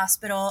mental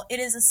hospital.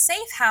 It is a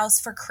safe house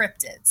for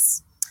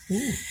cryptids.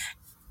 Ooh.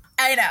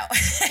 I know.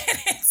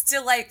 It's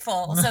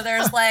delightful. So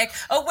there's like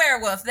a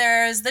werewolf,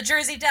 there's the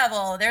Jersey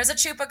Devil, there's a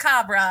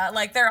chupacabra.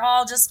 Like they're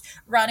all just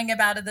running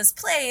about in this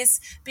place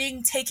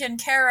being taken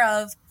care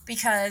of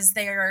because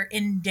they are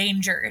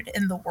endangered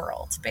in the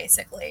world,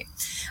 basically.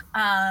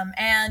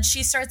 And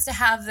she starts to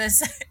have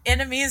this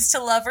enemies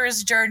to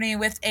lovers journey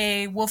with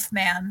a wolf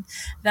man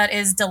that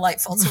is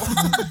delightful to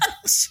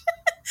watch.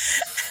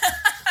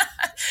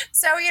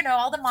 So,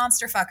 all the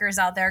monster fuckers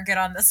out there, get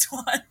on this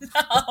one.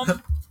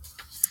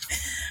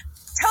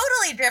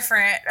 Totally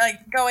different,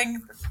 like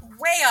going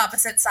way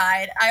opposite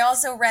side. I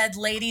also read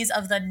Ladies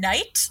of the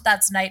Night.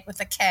 That's night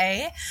with a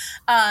K.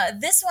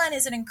 This one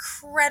is an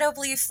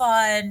incredibly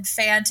fun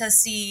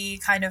fantasy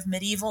kind of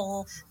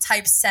medieval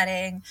type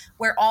setting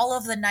where all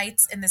of the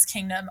knights in this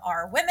kingdom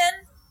are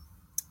women.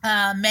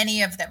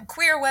 Many of them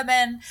queer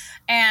women,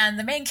 and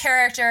the main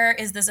character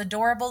is this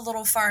adorable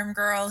little farm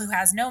girl who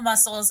has no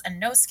muscles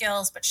and no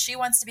skills, but she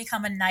wants to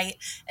become a knight,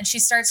 and she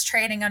starts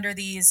training under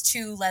these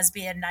two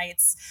lesbian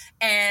knights,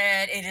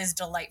 and it is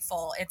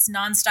delightful. It's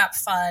nonstop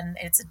fun.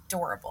 It's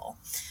adorable.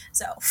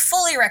 So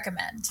fully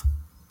recommend.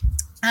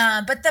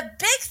 But the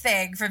big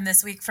thing from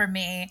this week for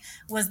me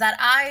was that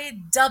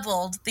I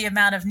doubled the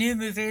amount of new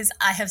movies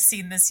I have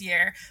seen this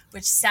year,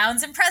 which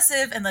sounds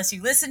impressive unless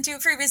you listened to a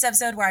previous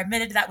episode where I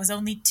admitted that was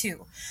only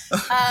 2.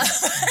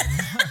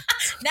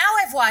 Now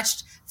I've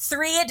watched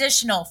 3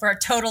 additional for a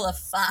total of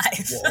 5.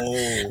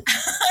 Whoa.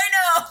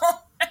 I know.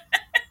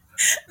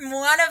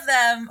 One of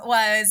them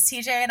was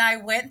TJ and I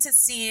went to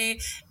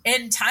see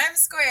in Times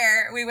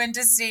Square. We went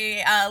to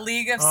see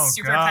League of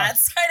Super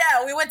Pets. I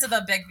know. We went to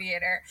the big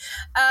theater.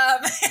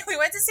 We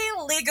went to see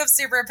League of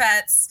Super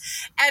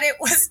Pets, and it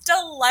was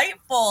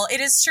delightful. It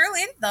is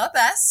truly the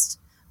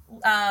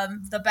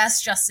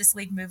best Justice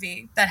League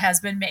movie that has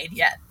been made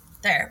yet.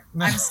 There,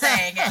 I'm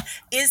saying it.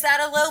 Is that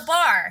a low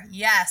bar?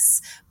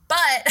 Yes.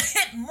 But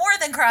it more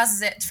than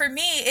crosses it. For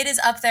me, it is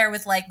up there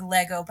with like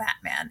Lego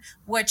Batman,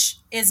 which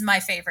is my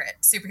favorite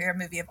superhero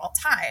movie of all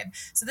time.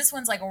 So this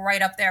one's like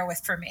right up there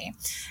with for me.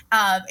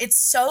 It's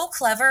so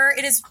clever.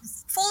 It is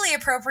fully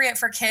appropriate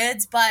for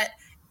kids, but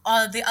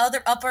the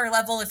other upper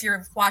level, if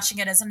you're watching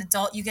it as an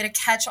adult, you get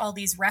to catch all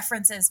these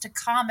references to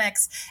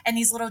comics and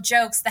these little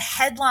jokes. The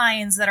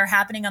headlines that are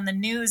happening on the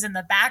news in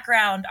the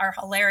background are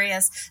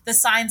hilarious. The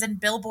signs and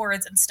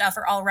billboards and stuff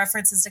are all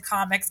references to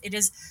comics. It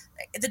is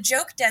the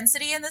joke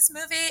density in this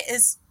movie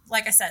is,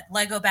 like I said,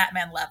 Lego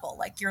Batman level.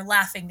 Like you're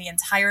laughing the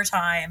entire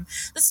time.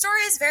 The story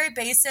is very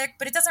basic,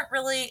 but it doesn't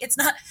really, it's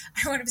not,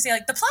 I want to say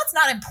like the plot's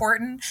not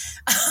important,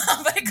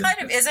 but it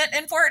kind of isn't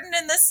important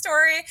in this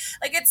story.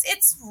 Like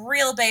it's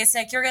real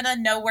basic. You're going to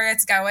know where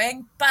it's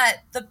going, but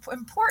the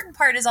important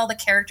part is all the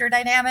character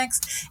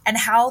dynamics and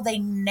how they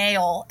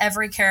nail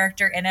every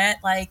character in it.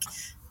 Like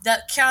the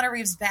Keanu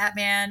Reeves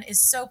Batman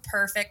is so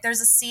perfect.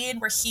 There's a scene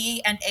where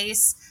he and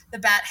Ace, the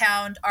Bat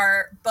Hound,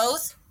 are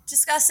both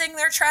discussing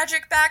their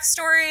tragic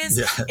backstories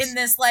in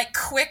this like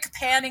quick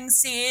panning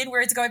scene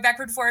where it's going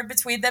backward and forward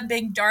between them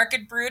being dark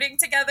and brooding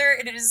together,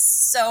 and it is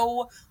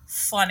so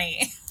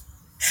funny.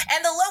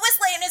 And the Lois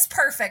Lane is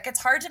perfect.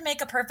 It's hard to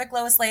make a perfect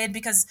Lois Lane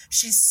because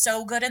she's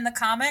so good in the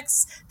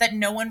comics that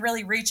no one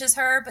really reaches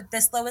her, but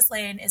this Lois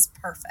Lane is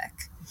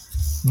perfect.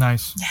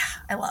 Nice. Yeah,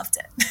 I loved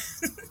it.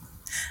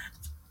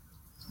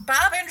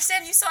 Bob, I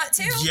understand you saw it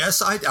too.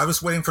 Yes, I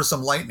was waiting for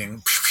some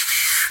lightning.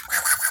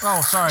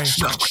 Oh, sorry.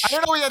 I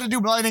didn't know we had to do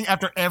lightning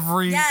after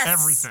everything.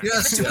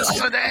 Yes.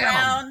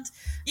 Around.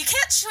 You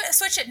can't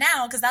switch it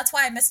now because that's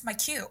why I missed my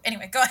cue.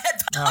 Anyway, go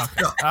ahead, Bob.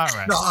 Okay. All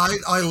right. No,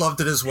 I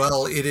loved it as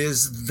well. It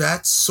is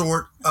that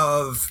sort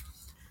of.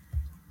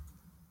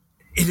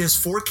 It is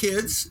for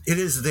kids. It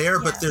is there,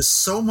 but there's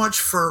so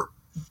much for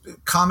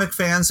comic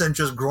fans and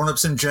just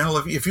grown-ups in general.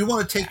 If you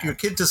want to take your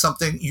kid to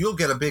something, you'll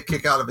get a big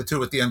kick out of it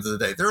too at the end of the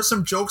day. There are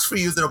some jokes for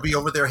you that'll be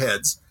over their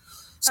heads.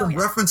 Some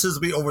references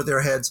will be over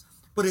their heads,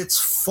 but it's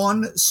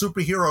fun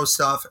superhero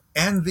stuff,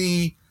 and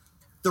the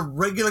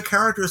regular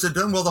characters are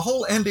done well. The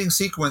whole ending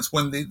sequence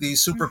when the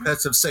super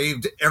pets have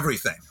saved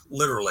everything,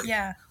 literally.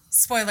 Yeah.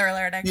 Spoiler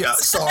alert, I guess. Yeah,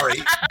 sorry.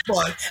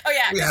 But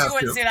because you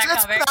wouldn't see that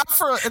coming.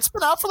 It's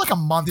been out for like a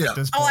month at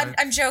this point. Oh,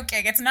 I'm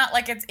joking. It's not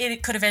like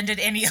it could have ended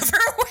any other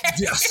way.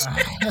 Yes.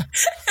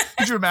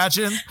 Could you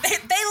imagine?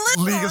 They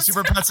League of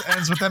Super Pets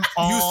ends with them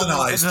all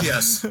euthanized.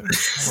 Yes.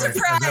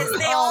 Surprise!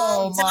 They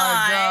all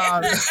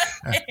die.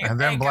 And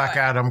then Black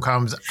Adam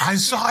comes. I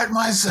saw it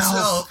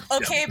myself.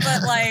 Okay,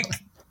 but like,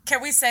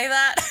 can we say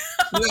that?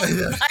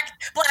 Yeah.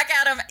 Black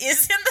Adam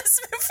is in this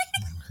movie.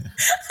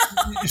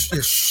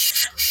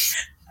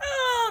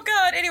 Oh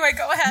God! Anyway,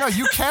 go ahead. No,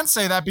 you can't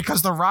say that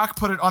because The Rock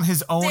put it on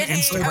his own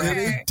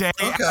Instagram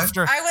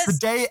the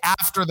day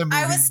after the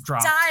movie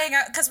dropped. I was dying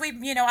because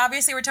we,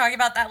 obviously we're talking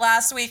about that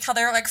last week, how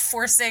they were like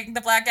forcing the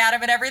Black Adam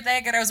and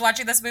everything, and I was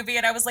watching this movie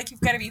and I was like,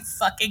 you've got to be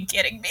fucking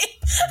kidding me.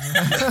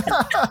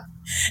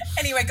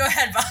 Anyway, go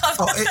ahead,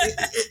 Bob.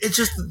 It's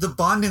just the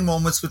bonding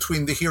moments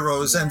between the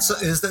heroes, and so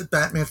is that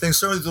Batman thing.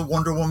 Certainly, the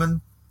Wonder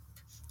Woman.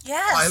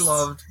 Yes, I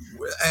loved,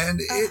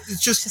 and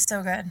it's just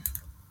so good.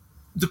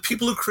 The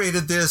people who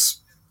created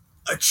this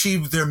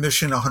achieved their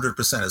mission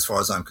 100% as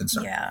far as I'm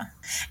concerned. Yeah.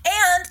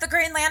 And the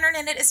Green Lantern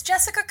in it is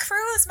Jessica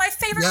Cruz, my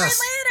favorite Green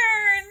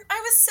Lantern. I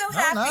was so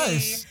happy.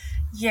 Nice.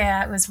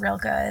 Yeah, it was real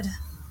good.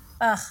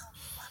 Ugh,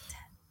 loved it.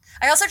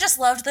 I also just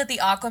loved that the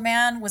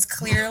Aquaman was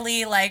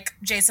clearly like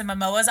Jason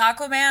Momoa's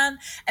Aquaman,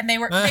 and they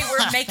were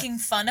making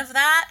fun of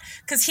that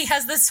because he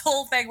has this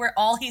whole thing where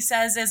all he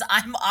says is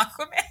 "I'm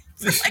Aquaman"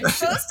 for like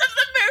most of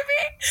the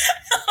movie.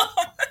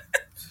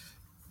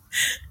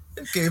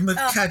 Gave him a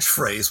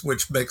catchphrase,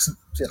 which makes,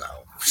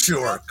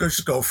 sure,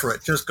 just go for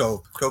it. Just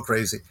go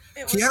crazy.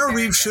 Keanu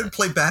Reeves should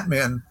play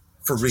Batman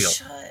for real.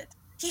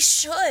 He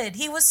should.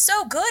 He was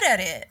so good at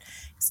it.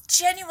 He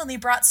genuinely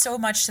brought so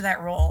much to that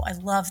role. I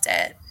loved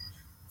it.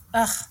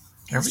 Ugh.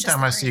 Every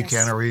time I see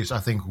Keanu Reeves, I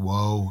think,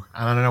 whoa.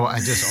 I don't know. I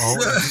just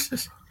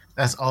always,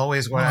 that's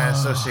always what I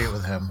associate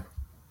with him.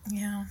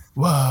 Yeah.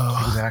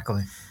 Whoa.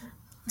 Exactly.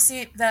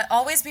 See, the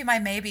Always Be My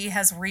Maybe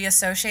has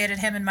reassociated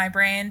him in my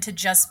brain to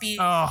just be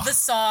the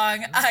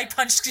song I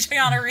Punched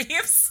Keanu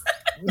Reeves.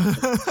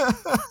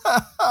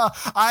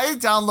 I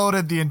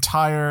downloaded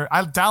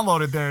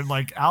their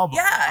like album.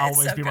 Yeah,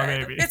 Always Be My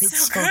Maybe.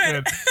 It's so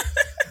good.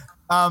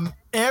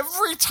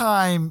 Every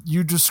time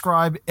you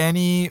describe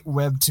any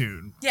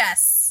webtoon,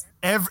 Yes.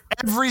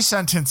 Every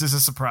sentence is a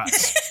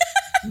surprise.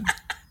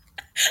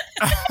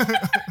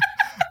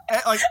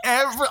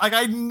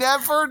 I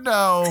never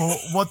know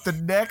what the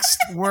next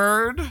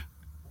word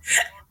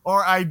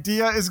or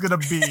idea is going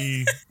to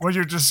be when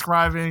you're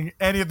describing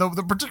any of the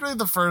particularly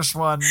the first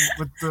one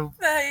with the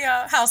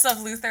House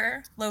of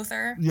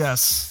Lothar.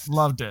 Yes,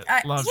 loved it.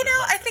 I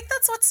think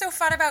that's what's so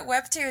fun about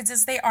webtoons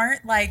is they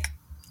aren't like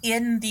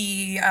in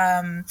the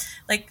I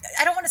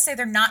don't want to say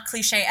they're not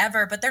cliche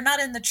ever, but they're not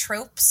in the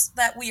tropes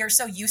that we are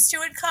so used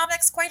to in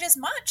comics quite as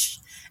much.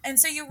 And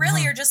so you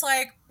really are just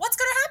like, what's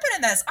going to happen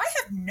in this? I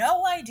have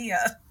no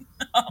idea.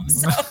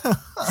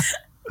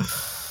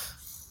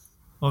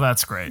 Well,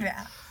 that's great.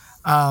 Yeah.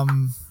 I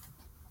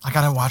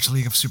gotta watch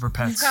League of Super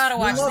Pets. You gotta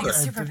watch League of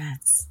Super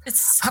Pets.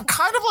 I'm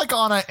kind of like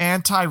on an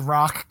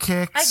anti-rock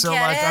kick,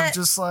 I'm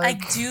just like, I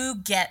do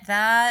get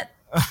that.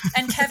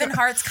 And Kevin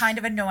Hart's kind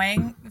of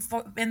annoying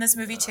in this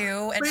movie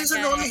too. And he's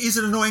annoying. He's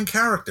an annoying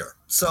character.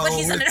 But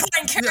he's an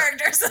annoying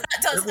character, so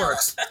that does it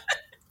works.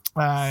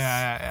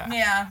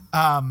 Yeah.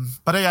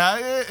 But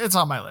it's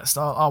on my list.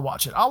 I'll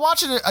watch it. I'll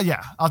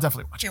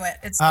definitely watch it. Do it.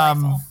 It's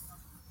delightful.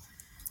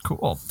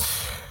 Cool.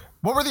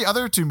 What were the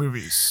other two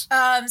movies?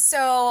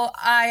 So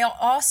I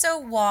also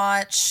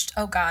watched,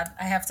 oh God,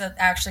 I have to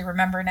actually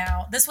remember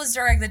now. This was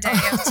during the day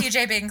of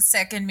TJ being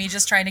sick and me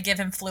just trying to give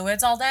him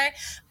fluids all day.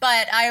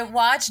 But I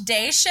watched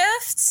Day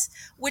Shift,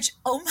 which,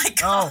 oh my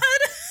God.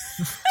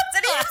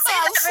 Did you see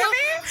that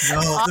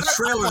movie? No,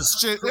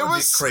 the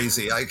trailer's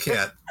crazy. I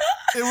can't.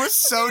 It was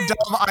so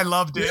dumb. I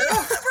loved it. Yeah.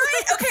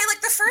 Right? Okay,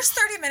 like the first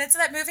 30 minutes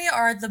of that movie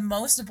are the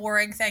most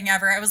boring thing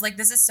ever. I was like,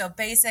 this is so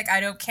basic. I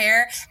don't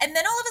care. And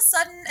then all of a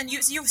sudden, and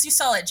you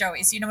saw it,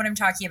 Joey, so you know what I'm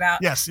talking about.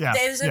 Yes, yeah.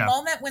 There's a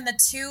moment when the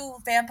two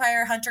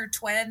vampire hunter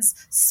twins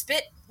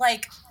spit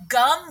like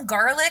gum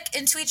garlic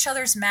into each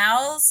other's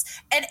mouths,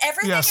 and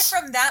everything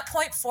from that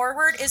point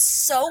forward is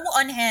so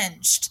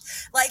unhinged.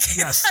 Like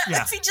that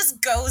movie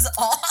just goes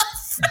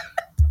off.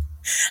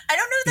 I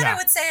don't know that I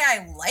would say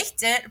I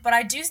liked it, but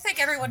I do think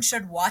everyone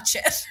should watch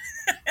it.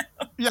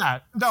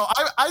 I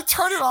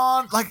turn it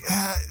on like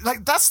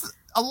that's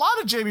a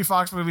lot of Jamie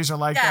Foxx movies are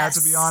like that,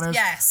 to be honest.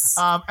 Yes.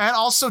 And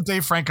also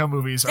Dave Franco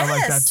movies are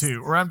like that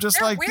too, where I'm just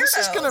They're like, weirdos. This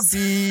is gonna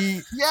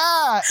be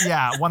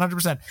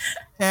 100%.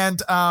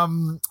 And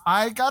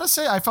I gotta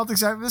say, I felt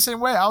exactly the same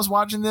way. I was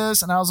watching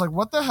this and I was like,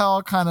 what the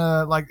hell? Kind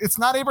of like, it's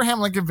not Abraham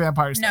Lincoln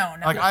Vampires. No.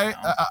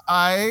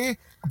 I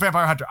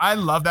Vampire Hunter. I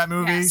love that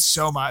movie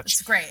so much.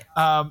 It's great.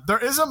 There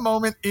is a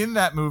moment in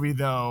that movie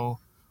though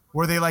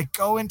where they like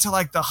go into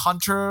like the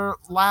Hunter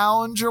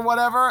Lounge or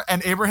whatever,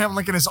 and Abraham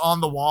Lincoln is on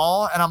the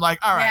wall, and I'm like,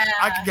 all right,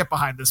 I can get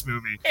behind this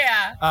movie.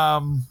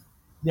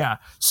 Yeah.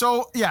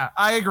 So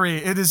I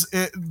agree.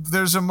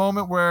 There's a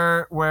moment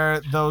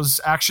where those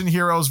action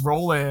heroes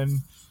roll in,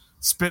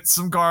 spit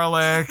some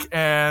garlic,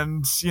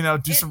 and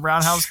do some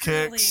roundhouse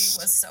kicks.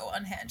 It was so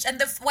unhinged, and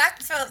the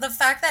fact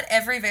that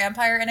every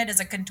vampire in it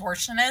is a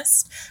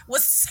contortionist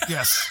was.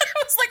 Yes.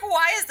 I was like,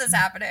 why is this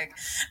happening?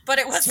 But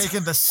it was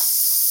taking the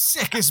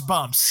sickest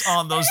bumps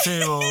on those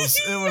tables.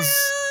 It was.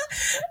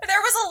 There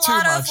was a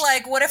lot of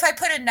like, what if I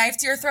put a knife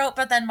to your throat,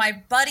 but then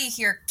my buddy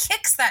here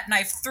kicks that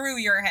knife through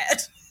your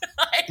head?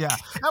 Like, yeah,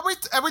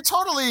 and we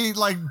totally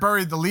like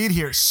buried the lead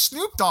here.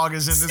 Snoop Dogg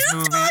is in this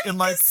movie in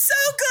like so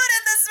good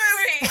in this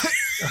movie.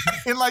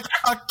 in like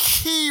a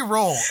key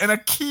role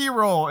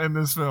in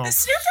this film.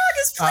 Snoop Dogg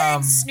is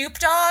playing Snoop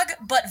Dogg,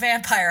 but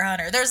Vampire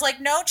Hunter. There's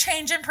like no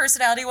change in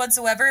personality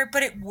whatsoever,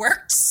 but it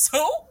worked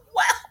so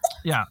well.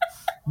 Yeah.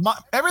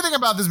 Everything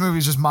about this movie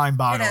is just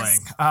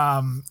mind-boggling.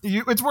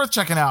 It's worth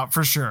checking out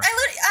for sure.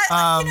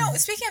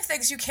 Speaking of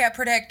things you can't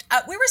predict,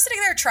 we were sitting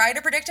there trying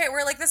to predict it.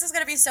 We're like, this is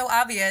going to be so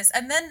obvious.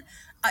 And then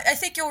I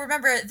think you'll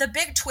remember the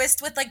big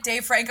twist with like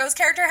Dave Franco's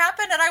character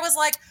happened, and I was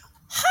like,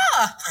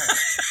 huh.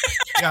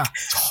 Yeah,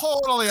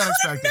 totally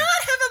unexpected. I could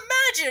not have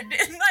imagined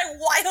in my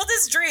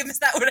wildest dreams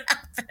that would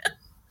happen.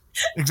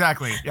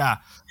 Exactly. Yeah.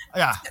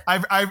 Yeah,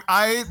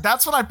 I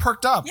that's when I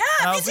perked up. Yeah,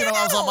 I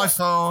was on my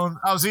phone.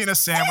 I was eating a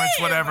sandwich,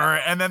 whatever,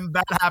 and then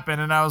that happened,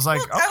 and I was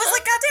like, okay. I was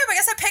like, God damn, I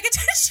guess I'm paying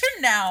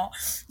attention now.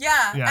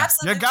 Yeah,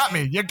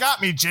 absolutely. You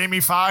got me, Jamie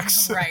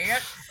Foxx.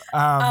 Right.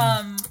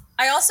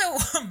 I also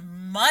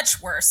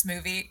much worse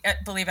movie,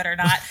 believe it or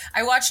not.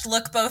 I watched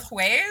Look Both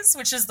Ways,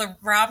 which is the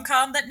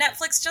rom-com that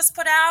Netflix just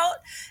put out,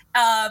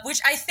 which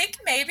I think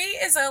maybe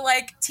is a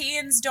like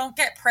teens don't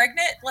get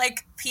pregnant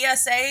like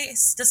PSA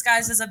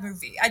disguised as a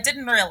movie. I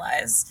didn't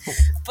realize,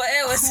 but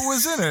it was. Who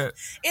was in it?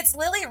 It's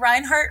Lily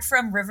Reinhart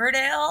from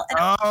Riverdale, and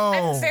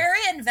I'm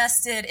very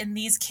invested in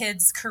these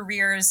kids'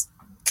 careers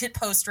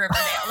post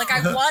Riverdale. Like,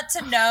 I want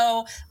to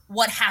know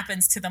what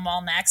happens to them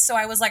all next. So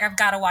I was like, I've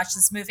got to watch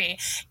this movie.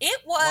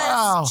 It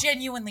was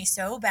genuinely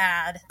so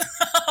bad.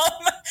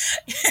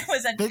 It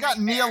was. They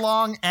got Nia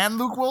Long and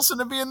Luke Wilson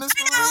to be in this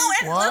movie.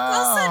 I know, and Luke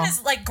Wilson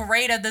is like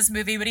great at this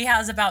movie, but he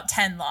has about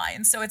 10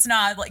 lines, so it's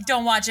not like,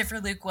 don't watch it for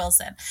Luke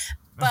Wilson.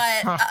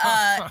 But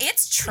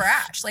it's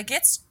trash. Like,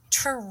 it's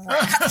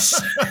trash.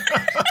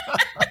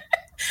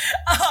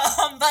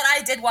 But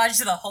I did watch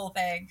the whole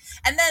thing.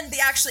 And then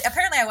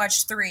apparently I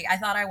watched 3.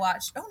 I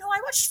watched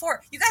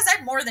 4. You guys,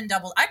 I more than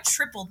doubled. I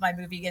tripled my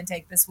movie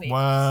intake this week.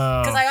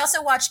 Wow. Because I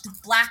also watched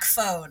Black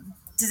Phone.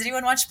 Does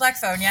anyone watch Black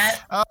Phone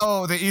yet?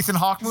 Oh, the Ethan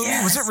Hawke movie?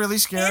 Yes. Was it really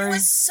scary? It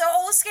was so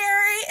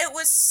scary. It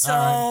was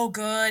so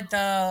good,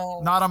 though.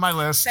 Not on my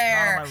list.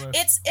 Fair. Not on my list.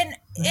 It's in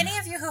any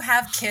of you who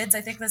have kids,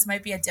 I think this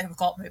might be a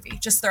difficult movie.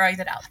 Just throwing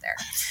it out there.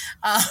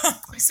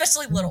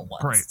 Especially little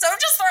ones. Great. So I'm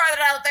just throwing it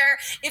out there.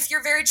 If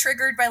you're very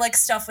triggered by like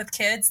stuff with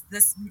kids,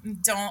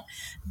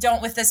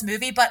 don't with this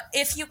movie. But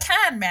if you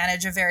can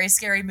manage a very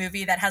scary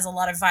movie that has a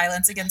lot of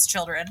violence against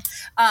children,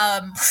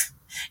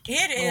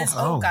 it is.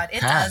 Oh God,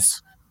 it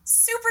does.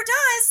 Super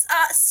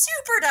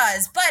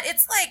does, but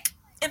it's like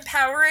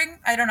empowering.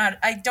 I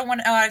don't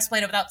want to know how to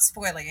explain it without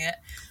spoiling it.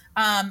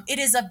 It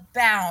is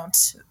about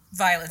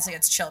violence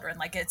against children.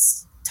 Like,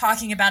 it's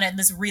talking about it in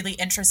this really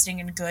interesting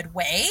and good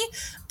way.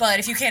 But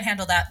if you can't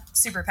handle that,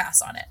 super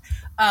pass on it.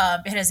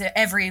 It has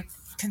every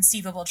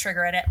conceivable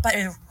trigger in it, but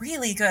it's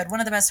really good. One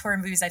of the best horror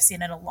movies I've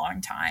seen in a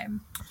long time.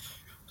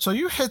 So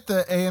you hit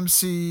the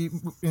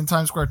AMC in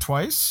Times Square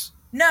twice?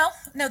 No,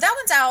 that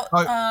one's out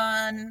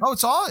on.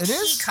 Oh, it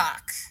is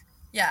Peacock.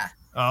 Yeah.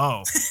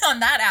 Oh.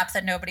 On that app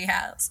that nobody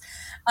has.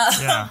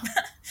 Yeah.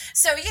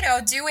 So,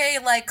 do a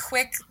like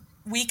quick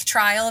week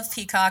trial of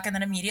Peacock and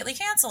then immediately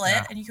cancel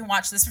it, and you can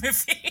watch this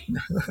movie.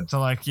 So,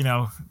 like,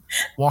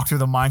 walk through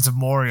the mines of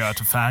Moria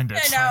to find it.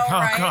 I know,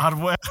 like, right? Oh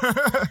God, where?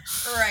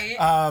 Right.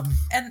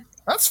 And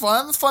that's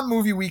fun. It's a fun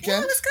movie weekend.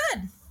 Yeah,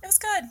 it was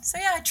good. So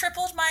yeah, I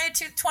tripled my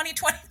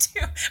 2022,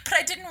 but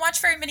I didn't watch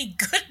very many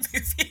good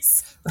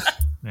movies.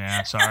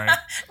 Yeah, sorry.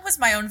 It was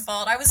my own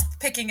fault. I was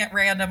picking at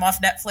random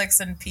off Netflix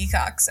and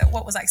Peacock, so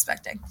what was I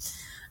expecting?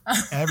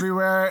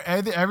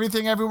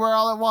 Everything everywhere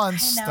all at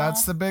once.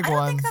 That's the big one. I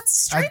don't think that's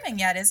streaming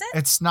yet, is it?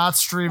 It's not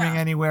streaming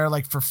anywhere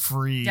like for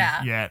free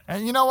yet.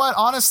 And you know what?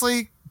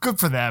 Honestly, good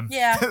for them.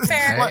 Yeah,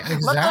 fair.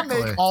 Let them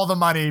make all the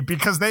money,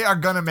 because they are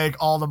going to make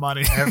all the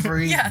money.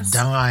 Every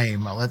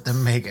dime. Let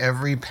them make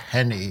every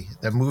penny.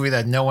 The movie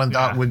that no one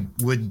thought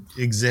would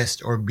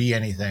exist or be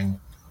anything.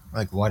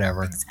 Like,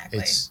 whatever. Exactly.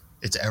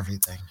 It's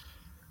everything.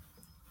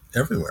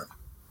 Everywhere.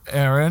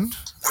 Aaron?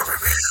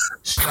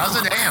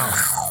 Shut it down.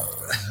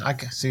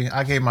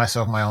 I gave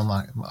myself my own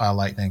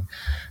lightning.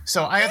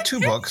 So I have 2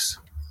 books.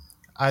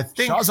 I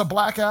think Shaw's a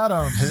Black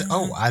Adam.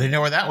 Oh, I didn't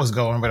know where that was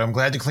going, but I'm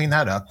glad to clean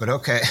that up. But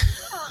okay.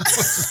 I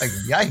was like,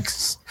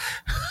 yikes.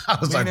 I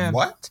was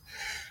what?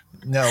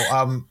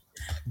 No,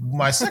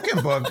 my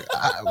second book,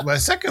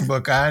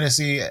 I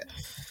honestly,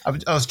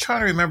 I was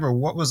trying to remember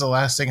what was the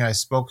last thing I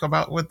spoke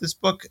about with this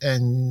book,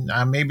 and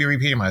I may be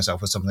repeating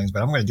myself with some things,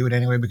 but I'm going to do it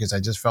anyway because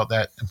I just felt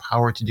that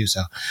empowered to do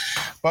so.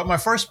 But my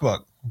first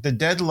book, The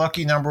Dead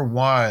Lucky Number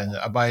 1,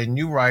 by a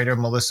new writer,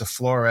 Melissa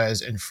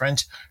Flores, and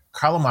French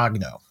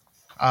Carlomagno.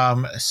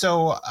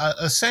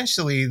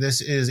 Essentially,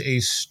 this is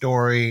a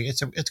story.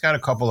 It's got a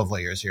couple of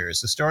layers here.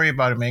 It's a story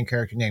about a main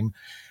character named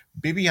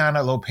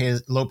Bibiana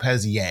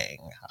Lopez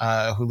Yang,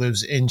 who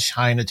lives in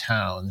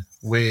Chinatown,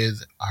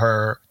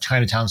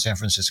 San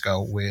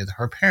Francisco, with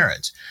her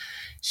parents.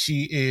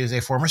 She is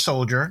a former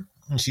soldier,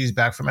 and she's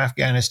back from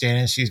Afghanistan,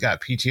 and she's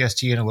got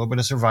PTSD and a little bit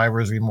of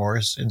survivor's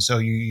remorse. And so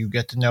you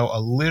get to know a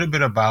little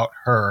bit about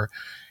her,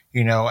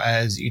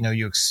 as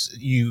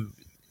you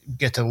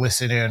get to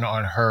listen in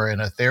on her in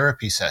a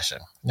therapy session.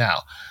 Now,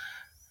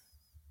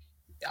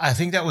 I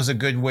think that was a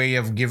good way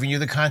of giving you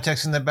the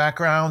context in the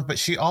background, but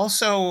she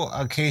also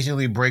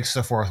occasionally breaks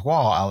the fourth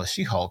wall, a la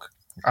She-Hulk.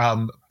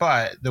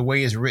 But the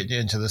way it's written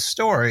into the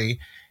story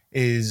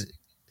is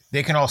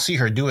they can all see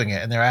her doing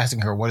it, and they're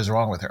asking her what is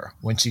wrong with her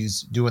when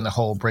she's doing the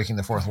whole breaking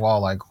the fourth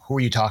wall. Like, who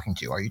are you talking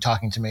to? Are you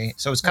talking to me?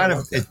 So it's kind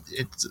of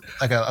it's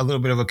like a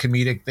little bit of a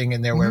comedic thing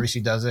in there wherever she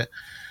does it.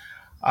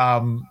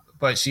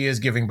 But she is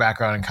giving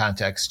background and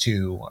context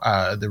to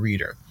the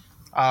reader.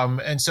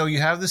 And so you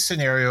have this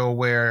scenario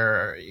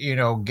where,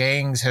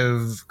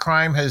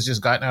 crime has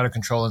just gotten out of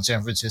control in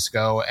San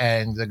Francisco,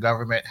 and the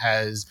government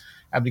has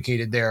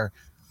abdicated their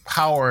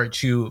power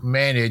to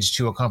manage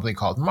to a company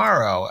called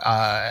Morrow.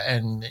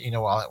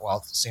 While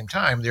at the same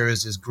time, there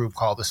is this group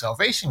called the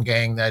Salvation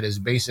Gang that is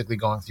basically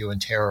going through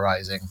and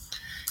terrorizing,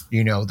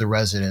 the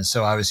residents.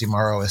 So obviously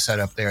Morrow is set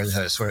up there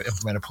to sort of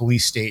implement a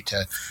police state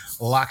to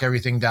lock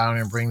everything down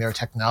and bring their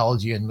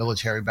technology and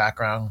military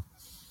background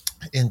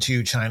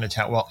into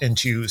Chinatown,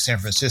 into San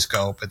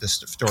Francisco, but this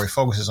story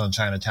focuses on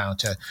Chinatown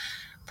to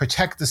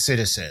protect the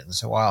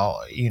citizens.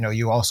 While,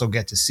 you also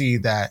get to see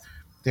that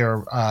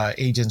there are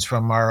agents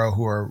from Morrow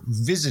who are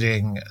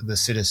visiting the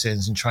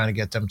citizens and trying to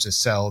get them to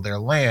sell their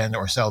land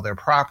or sell their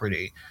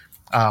property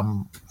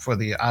for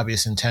the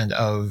obvious intent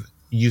of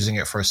using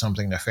it for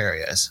something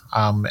nefarious.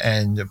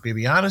 And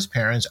Bibiana's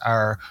parents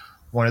are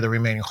one of the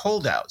remaining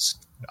holdouts.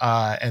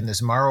 And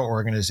this Morrow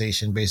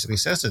organization basically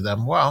says to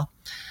them, well,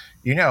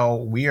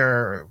 we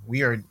are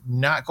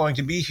not going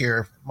to be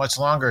here much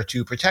longer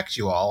to protect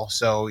you all.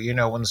 So,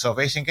 when the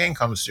Salvation Gang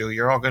comes through,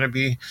 you're all going to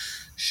be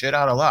shit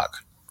out of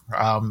luck.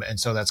 And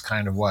so that's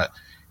kind of what,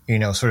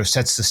 sort of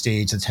sets the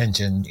stage, the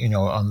tension,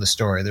 on the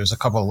story. There's a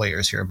couple of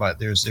layers here, but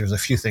there's a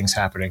few things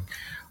happening.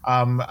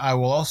 I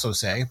will also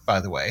say, by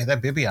the way,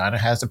 that Bibiana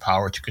has the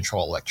power to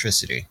control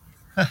electricity.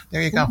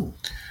 There you go.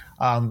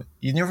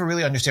 You never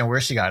really understand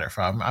where she got it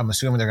from. I'm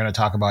assuming they're going to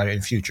talk about it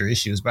in future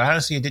issues, but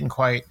honestly, it didn't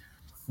quite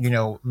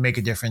make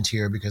a difference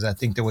here, because I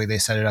think the way they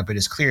set it up, it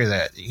is clear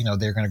that,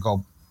 they're going to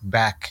go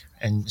back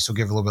and so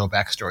give a little bit of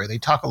backstory. They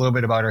talk a little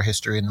bit about her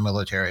history in the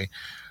military.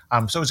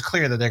 So it's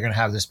clear that they're going to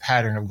have this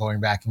pattern of going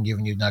back and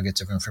giving you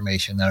nuggets of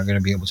information that are going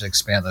to be able to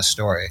expand the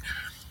story.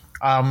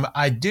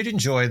 I did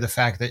enjoy the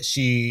fact that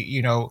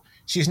she,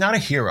 she's not a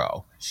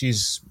hero.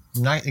 She's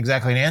not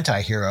exactly an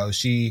anti-hero.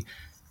 She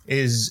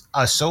is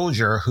a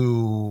soldier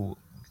who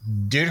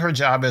did her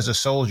job as a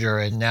soldier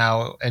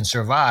and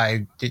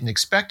survived, didn't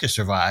expect to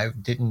survive,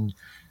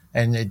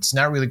 and it's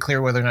not really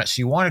clear whether or not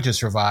she wanted to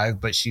survive,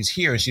 but she's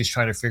here and she's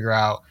trying to figure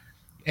out,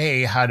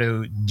 A, how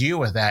to deal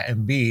with that,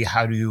 and B,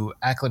 how to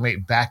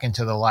acclimate back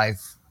into the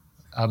life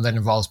that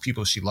involves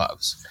people she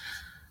loves.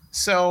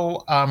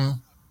 So,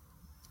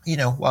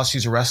 while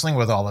she's wrestling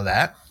with all of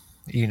that,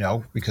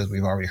 because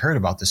we've already heard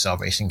about the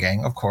Salvation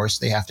Gang, of course,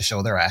 they have to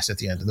show their ass at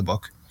the end of the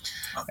book.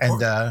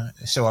 And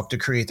show up to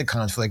create the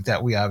conflict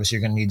that we obviously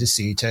are going to need to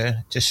see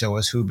to show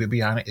us who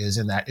Bibiana is,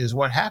 and that is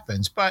what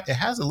happens. But it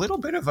has a little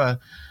bit of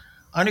a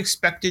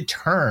unexpected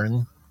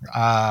turn,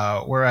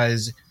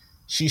 whereas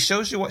she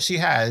shows you what she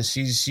has.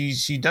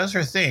 She does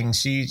her thing.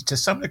 She, to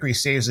some degree,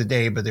 saves the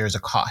day, but there's a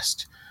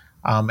cost.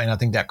 And I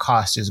think that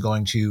cost is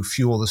going to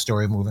fuel the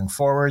story moving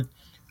forward,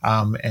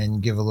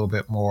 and give a little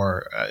bit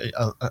more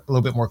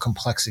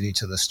complexity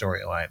to the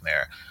storyline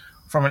there.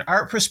 From an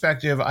art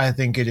perspective, I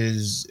think it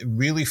is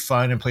really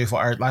fun and playful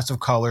art. Lots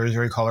of colors,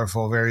 very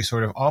colorful, very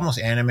sort of almost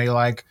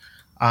anime-like.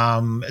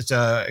 It's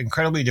an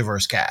incredibly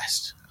diverse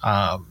cast.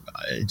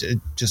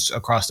 Just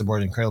across the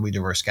board, incredibly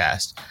diverse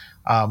cast,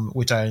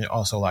 which I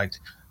also liked.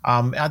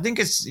 I think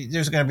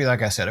there's going to be,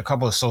 like I said, a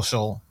couple of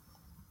social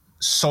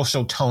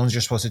tones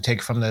you're supposed to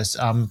take from this.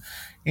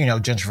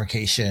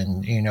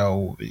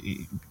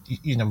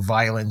 Gentrification,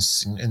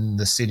 violence in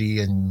the city,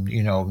 and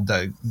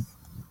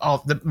all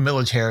the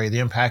military, the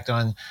impact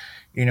on,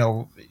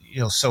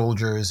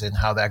 soldiers, and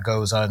how that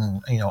goes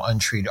on,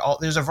 untreated.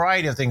 There's a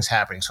variety of things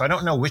happening. So I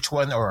don't know which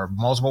one or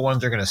multiple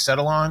ones they're going to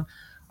settle on,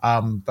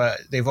 but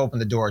they've opened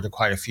the door to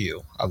quite a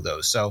few of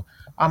those. So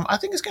I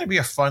think it's going to be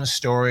a fun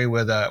story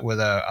with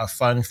a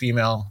fun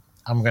female.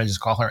 I'm going to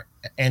just call her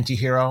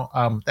anti-hero,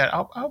 that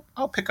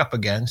I'll pick up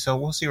again. So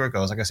we'll see where it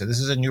goes. Like I said,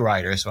 this is a new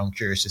writer, so I'm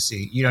curious to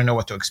see. You don't know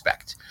what to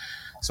expect,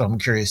 so I'm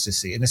curious to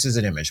see. And this is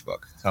an Image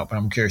book, but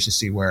I'm curious to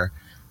see where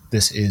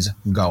this is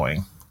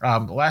going.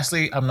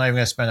 Lastly, I'm not even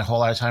going to spend a whole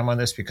lot of time on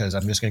this, because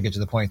I'm just going to get to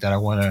the point that I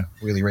want to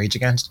really rage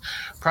against.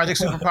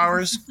 Project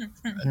Superpowers,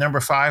 number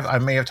 5. I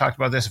may have talked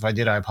about this. If I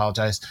did, I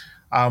apologize.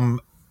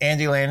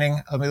 Andy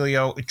Lanning,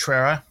 Emilio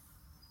Utrera,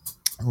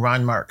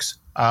 Ron Marks,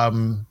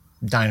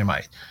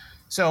 Dynamite.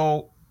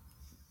 So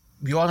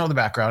you all know the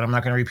background. I'm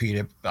not going to repeat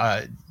it.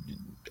 I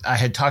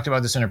had talked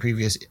about this in a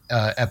previous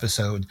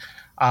episode,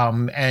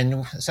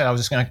 and said I was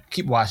just going to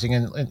keep watching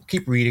and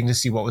keep reading to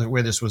see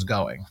where this was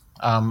going.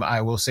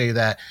 I will say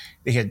that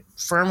they had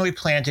firmly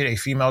planted a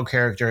female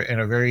character in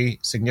a very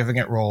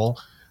significant role.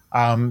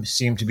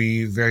 Seemed to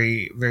be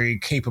very, very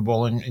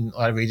capable in a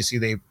lot of agency.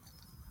 They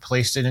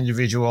placed an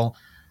individual,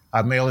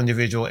 a male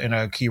individual, in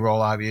a key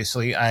role,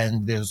 obviously,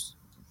 and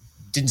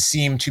didn't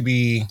seem to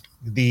be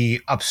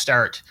the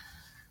upstart.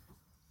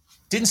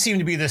 Didn't seem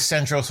to be the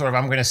central sort of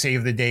I'm going to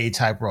save the day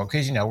type role,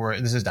 because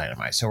this is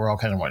Dynamite, so we're all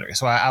kind of wondering.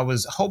 So I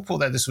was hopeful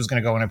that this was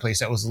going to go in a place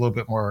that was a little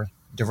bit more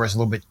diverse, a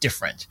little bit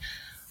different.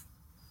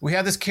 We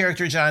have this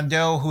character, John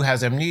Doe, who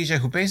has amnesia,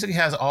 who basically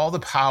has all the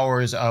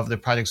powers of the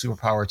Project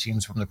Superpower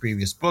teams from the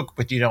previous book,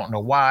 but you don't know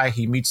why.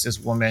 He meets this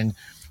woman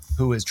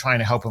who is trying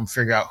to help him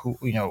figure out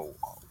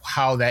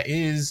how that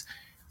is.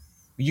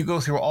 You go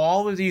through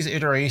all of these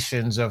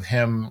iterations of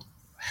him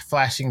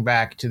flashing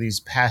back to these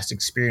past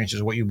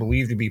experiences, what you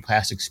believe to be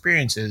past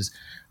experiences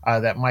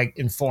that might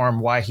inform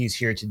why he's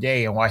here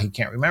today and why he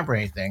can't remember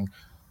anything,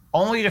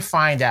 only to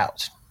find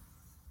out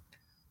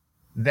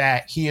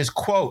that he is,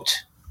 quote,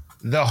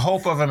 the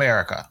hope of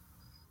America,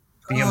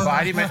 the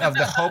embodiment of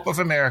the hope of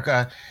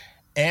America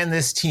and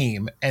this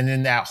team. And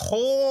in that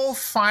whole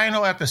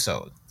final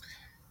episode,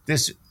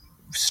 this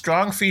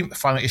strong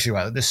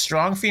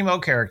female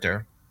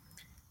character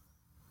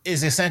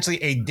is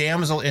essentially a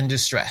damsel in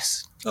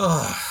distress.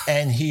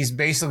 And he's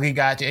basically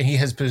he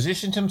has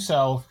positioned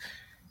himself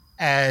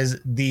as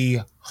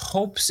the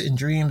hopes and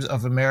dreams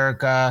of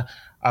America,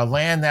 a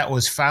land that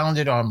was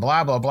founded on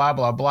blah, blah, blah,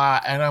 blah,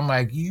 blah. And I'm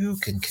like, you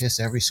can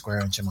kiss every square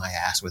inch of my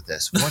ass with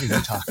this. What are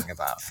you talking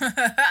about?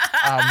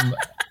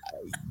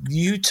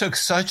 You took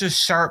such a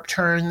sharp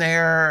turn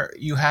there.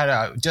 You had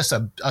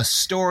a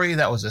story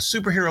that was a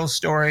superhero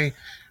story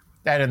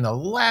that in the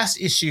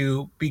last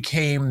issue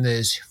became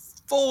this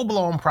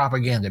full-blown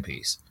propaganda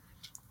piece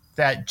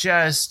that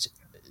just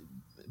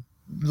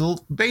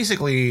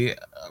basically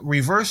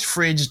reverse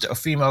fridged a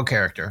female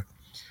character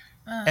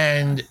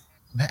and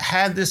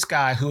had this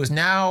guy who is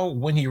now,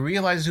 when he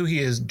realizes who he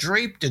is,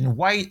 draped in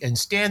white and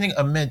standing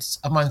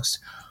amongst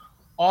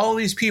all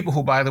these people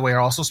who, by the way, are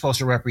also supposed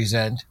to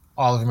represent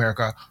all of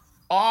America,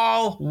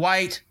 all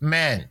white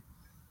men.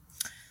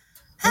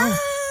 I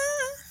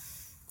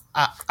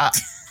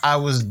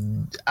was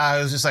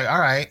just like, all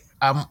right,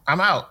 I'm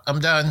out. I'm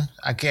done.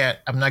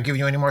 I'm not giving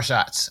you any more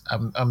shots.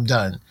 I'm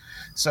done.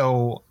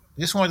 So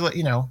just wanted to let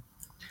you know,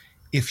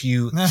 if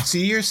you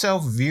see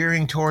yourself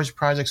veering towards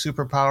Project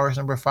Superpowers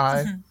number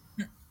 5,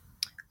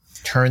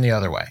 turn the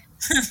other way.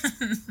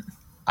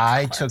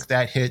 I took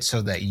that hit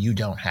so that you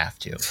don't have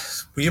to.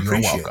 We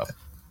appreciate You're welcome.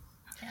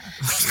 Yeah.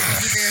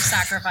 Thank you for your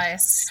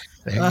sacrifice.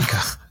 There you go.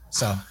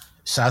 So,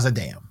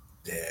 Shazadam.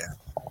 Yeah.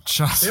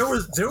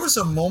 There was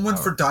a moment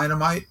for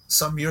Dynamite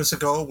some years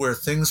ago where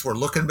things were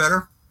looking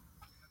better,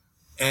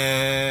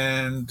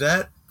 and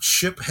that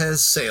ship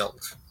has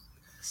sailed.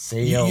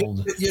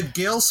 You had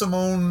Gail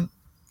Simone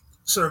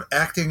sort of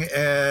acting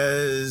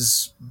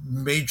as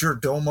major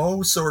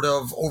domo, sort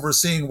of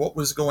overseeing what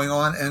was going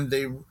on, and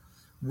they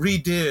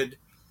redid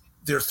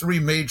their 3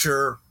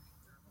 major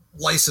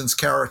licensed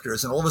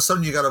characters, and all of a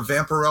sudden you got a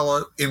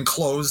Vampirella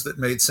enclosed that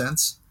made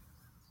sense.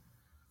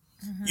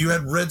 Mm-hmm. You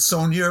had Red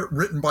Sonja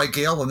written by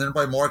Gail and then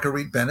by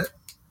Marguerite Bennett.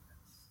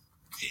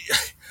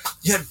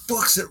 You had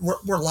books that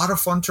were a lot of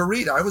fun to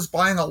read. I was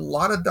buying a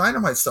lot of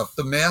Dynamite stuff.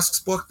 The Masks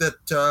book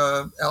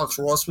that Alex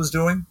Ross was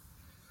doing.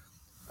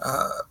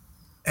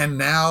 And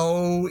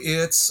now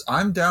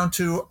I'm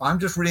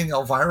just reading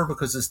Elvira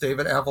because it's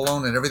David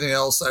Avalon, and everything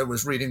else I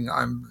was reading,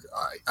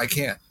 I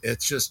can't.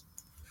 It's just,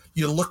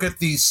 you look at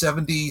these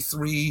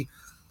 73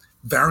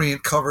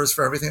 variant covers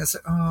for everything and say,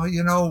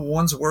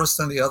 one's worse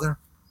than the other.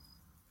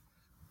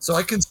 So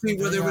I can see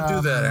where they would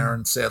do that,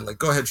 Aaron, sadly.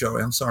 Go ahead,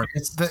 Joey. I'm sorry.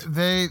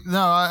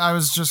 I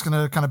was just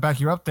going to kind of back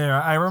you up there.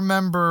 I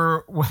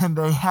remember when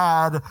they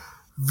had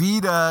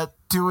Vita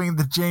doing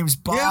the James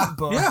Bond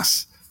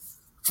books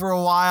for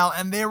a while,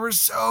 and they were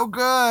so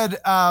good.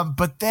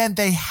 But then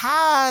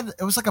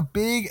it was like a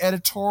big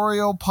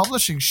editorial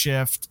publishing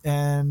shift,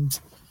 and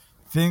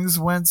things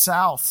went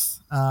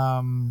south.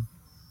 And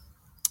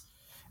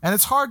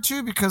it's hard,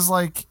 too, because,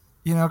 like,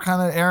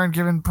 kind of Aaron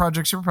giving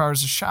Project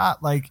Superpowers a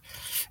shot. Like,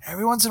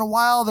 every once in a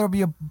while, there'll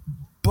be a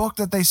book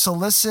that they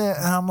solicit,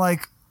 and I'm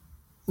like,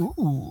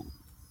 ooh.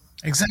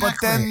 Exactly. But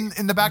then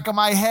in the back of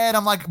my head,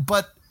 I'm like,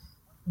 but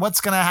what's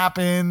going to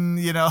happen?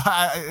 It's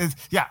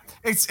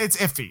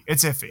iffy.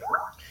 It's iffy.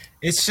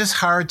 It's just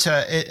hard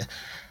to...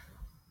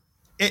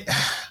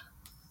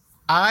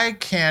 I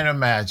can't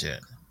imagine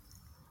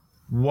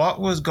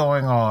what was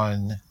going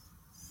on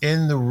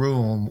in the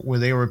room where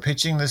they were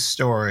pitching this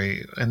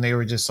story, and they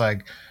were just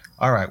like,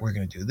 all right, we're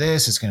going to do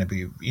this. It's going to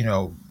be,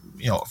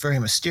 very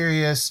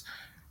mysterious.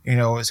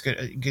 It's going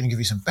to give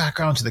you some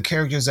background to the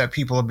characters that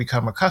people have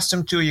become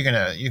accustomed to. You're going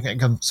to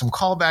get some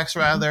callbacks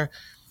rather.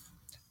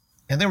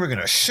 And then we're going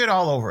to shit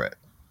all over it,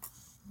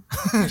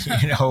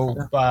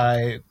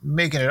 by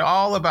making it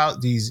all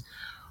about these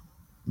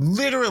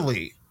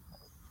literally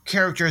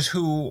characters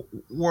who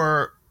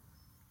were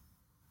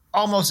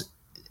almost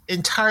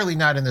entirely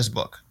not in this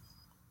book.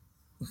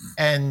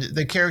 And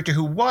the character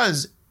who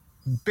was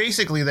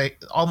basically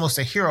almost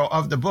a hero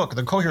of the book,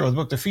 the co-hero of the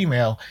book, the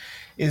female,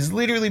 is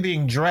literally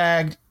being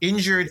dragged,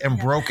 injured, and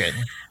broken.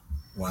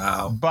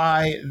 Wow.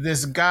 By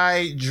this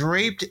guy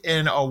draped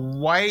in a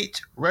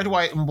red,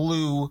 white, and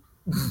blue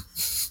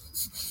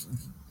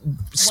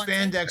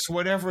spandex,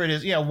 whatever it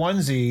is. Yeah,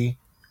 onesie.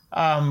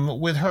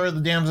 With her,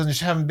 the damsel,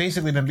 having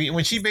basically been beaten,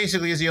 when she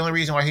basically is the only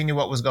reason why he knew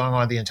what was going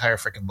on the entire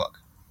freaking book.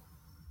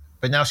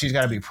 But now she's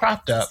got to be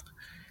propped up,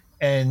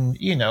 and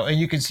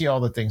you can see all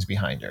the things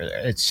behind her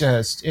there. It's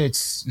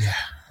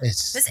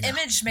this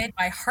image made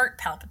my heart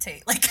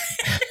palpitate. Like,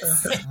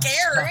 it's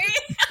scary.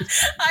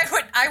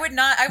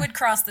 I would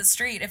cross the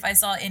street if I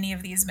saw any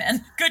of these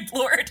men. Good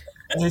Lord.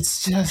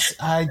 It's just,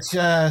 they look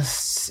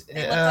like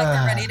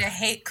they're ready to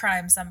hate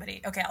crime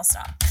somebody. Okay, I'll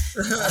stop.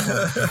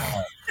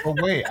 Well,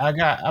 wait,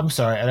 I'm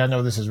sorry, and I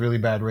know this is really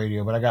bad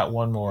radio, but I got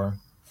one more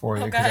for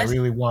you, because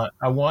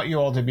I want you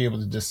all to be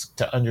able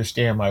to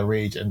understand my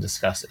rage and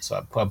discuss it.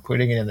 So I'm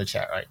putting it in the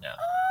chat right now.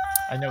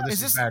 I know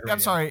this is bad radio. I'm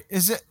sorry.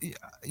 Is it?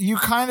 You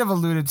kind of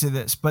alluded to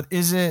this, but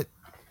is it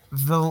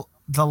the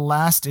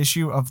last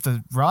issue of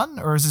the run,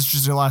 or is this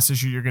just the last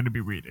issue you're going to be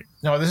reading?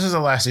 No, this is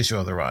the last issue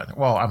of the run.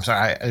 Well, I'm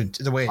sorry.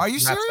 The way are you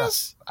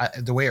serious?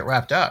 The way it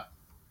wrapped up.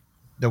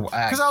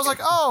 Because I was like,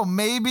 oh,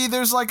 maybe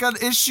there's like an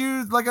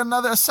issue, like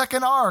a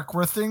second arc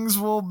where things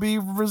will be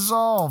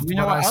resolved. You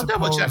know what? I'll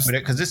double check with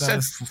it, because it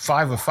said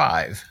 5 of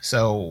 5.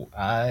 So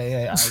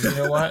I you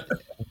know what?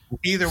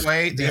 Either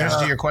way, the answer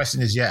to your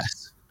question is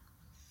yes.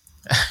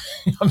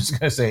 I'm just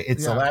gonna say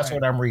it's the last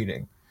one I'm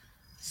reading.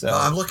 So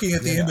I'm looking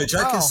at the image.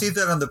 I can see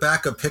that on the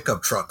back of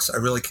pickup trucks. I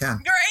really can.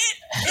 Right?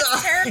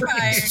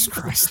 It's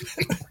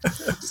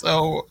terrifying.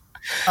 So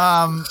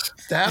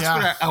that's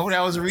when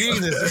I was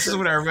reading this. This is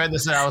when I read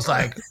this, and I was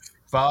like,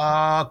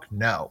 "Fuck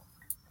no!"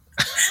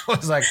 I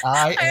was like,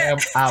 "I am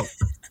out."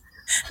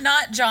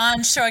 Not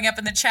John showing up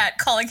in the chat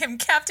calling him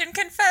Captain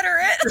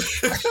Confederate.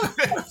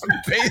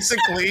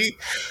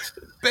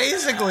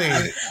 Basically,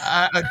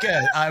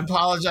 again, I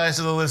apologize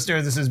to the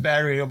listener. This is bad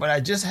radio, but I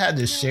just had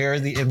to share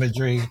the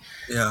imagery.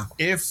 Yeah.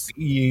 If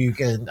you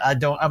can, I'm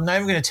not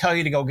even going to tell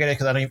you to go get it,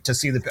 because I don't need to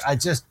see I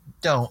just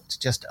don't.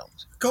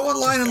 Go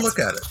online and look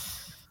at it.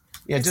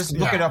 Yeah, just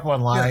look it up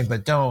online,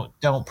 but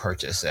don't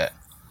purchase it.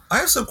 I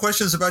have some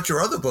questions about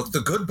your other book, The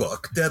Good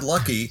Book, Dead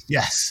Lucky.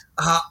 Yes.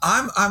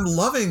 I'm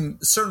loving,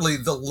 certainly,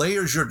 the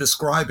layers you're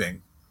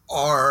describing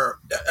are,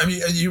 I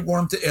mean, you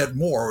want them to add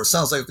more, or it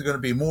sounds like they're going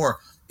to be more.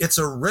 It's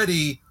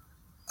already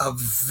a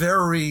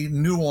very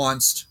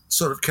nuanced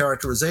sort of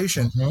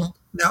characterization. Mm-hmm.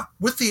 Now,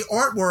 with the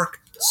artwork,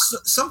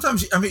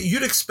 sometimes, I mean,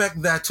 you'd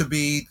expect that to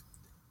be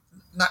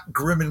not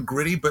grim and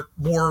gritty, but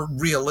more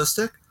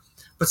realistic.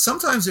 But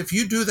sometimes if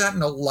you do that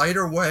in a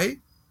lighter way,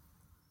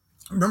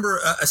 remember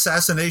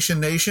Assassination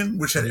Nation,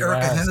 which had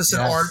Erica Henderson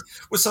art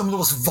with some of the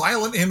most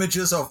violent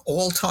images of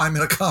all time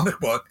in a comic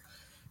book.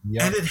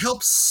 Yep. And it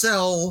helps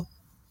sell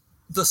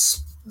the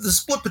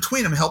split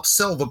between them helps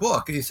sell the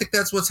book. And you think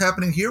that's what's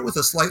happening here with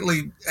a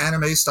slightly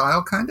anime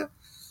style, kind of?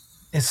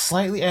 It's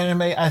slightly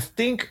anime, I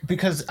think,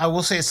 because I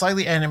will say it's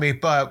slightly anime,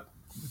 but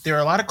there are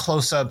a lot of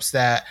close-ups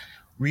that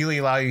really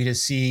allow you to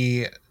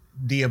see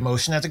the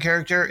emotion that the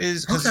character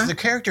is, because the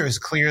character is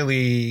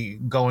clearly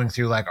going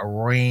through like a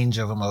range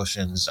of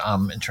emotions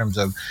in terms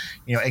of,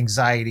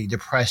 anxiety,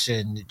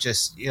 depression,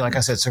 just like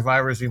I said,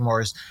 survivor's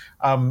remorse.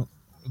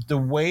 The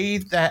way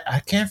that I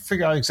can't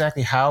figure out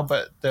exactly how,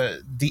 but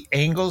the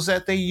angles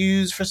that they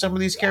use for some of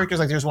these characters,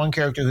 like there's one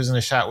character who's in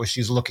a shot where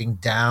she's looking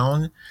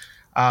down,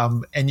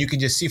 and you can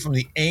just see from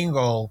the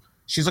angle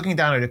she's looking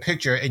down at a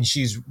picture and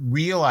she's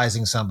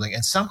realizing something,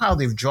 and somehow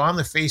they've drawn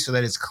the face so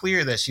that it's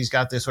clear that she's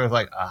got this sort of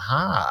like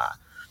aha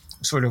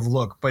sort of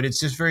look, but it's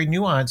just very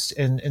nuanced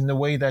in the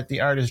way that the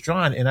art is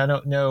drawn. And I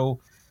don't know,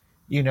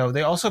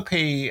 they also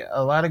pay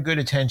a lot of good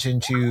attention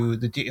to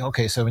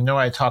so we know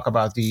I talk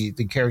about the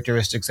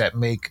characteristics that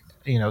make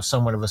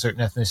someone of a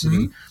certain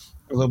ethnicity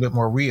a little bit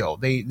more real.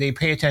 They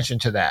pay attention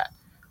to that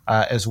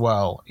as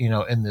well,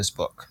 in this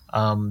book.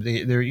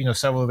 They're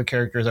several of the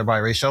characters are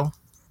biracial,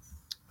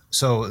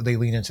 so they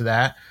lean into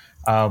that.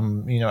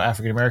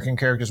 African American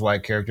characters,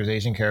 white characters,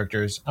 Asian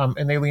characters,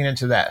 and they lean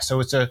into that. So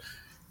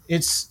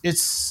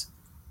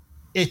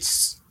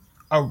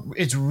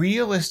it's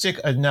realistic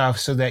enough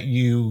so that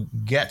you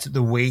get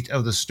the weight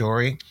of the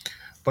story,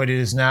 but it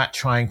is not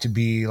trying to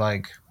be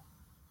like,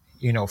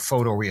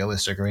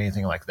 photorealistic or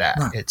anything like that.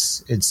 Right.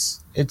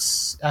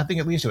 It's I think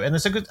it leads to it.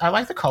 And I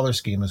like the color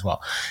scheme as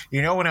well.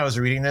 When I was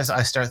reading this,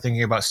 I start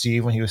thinking about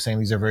Steve when he was saying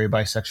these are very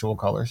bisexual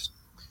colors.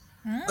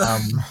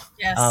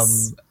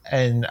 Yes.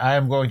 And I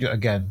am going to,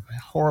 again,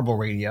 horrible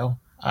radio.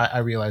 I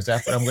realize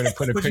that, but I'm going to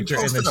put a picture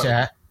in the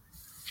chat.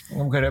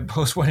 I'm going to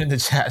post one in the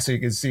chat so you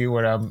can see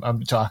what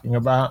I'm talking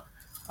about,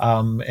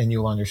 and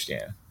you'll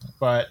understand.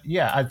 But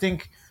yeah, I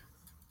think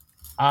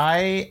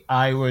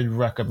I would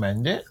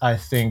recommend it. I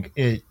think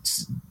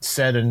it's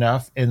said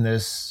enough in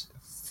this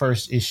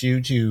first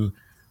issue to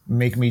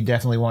make me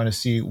definitely want to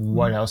see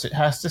what else it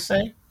has to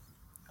say.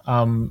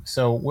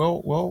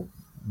 So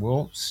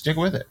we'll stick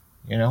with it.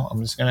 I'm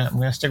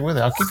gonna stick with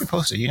it. I'll keep you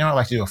posted. I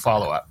like to do a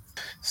follow up.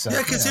 So, yeah,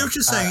 because see what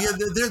you're saying.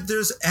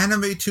 There's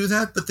anime to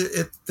that, but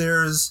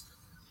there's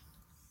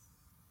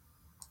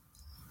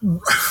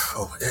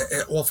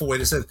awful way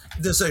to say it.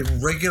 There's a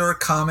regular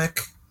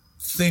comic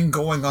thing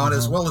going on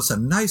as well. It's a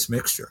nice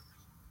mixture.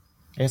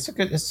 It's a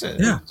good start.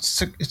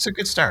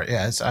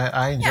 Yeah,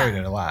 I enjoyed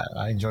it a lot.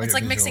 I enjoyed it. It's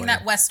like mixing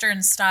that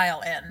Western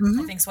style in.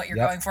 I think is what you're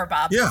going for,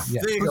 Bob. Yeah,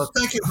 there you go.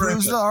 Thank you.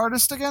 Who's the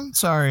artist again?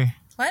 Sorry.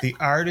 What? The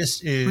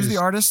artist is Who's the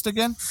artist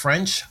again?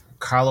 French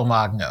Carlo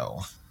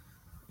Magno.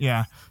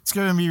 Yeah, it's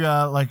gonna be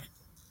like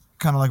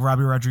kind of like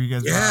Robbie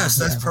Rodriguez. Yes,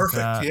 that's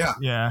perfect.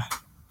 Yeah,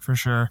 for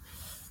sure.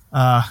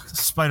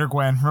 Spider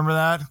Gwen, remember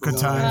that? Good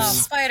times. Oh,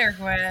 Spider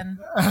Gwen.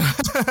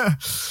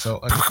 So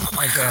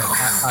again,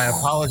 I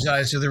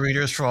apologize to the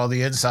readers for all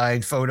the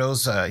inside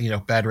photos.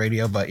 Bad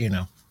radio, but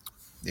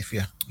if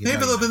you maybe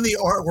they'll have been the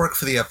artwork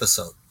for the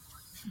episode.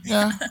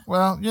 Yeah,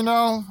 well,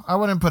 I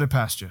wouldn't put it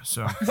past you.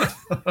 So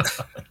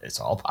it's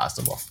all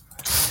possible.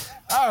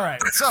 All right,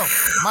 so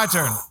my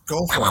turn.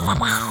 Go for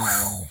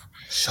it.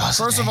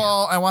 First of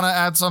all, I want to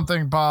add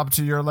something, Bob,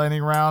 to your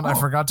lightning round. I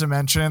forgot to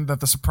mention that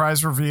the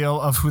surprise reveal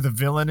of who the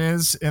villain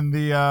is in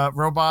the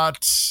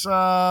robot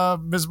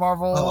Ms.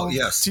 Marvel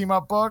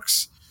team-up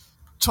books,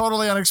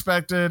 totally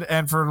unexpected.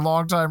 And for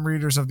longtime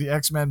readers of the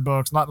X-Men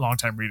books, not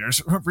longtime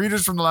readers,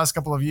 readers from the last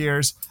couple of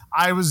years,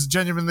 I was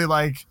genuinely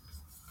like,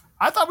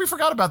 I thought we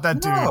forgot about that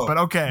dude, but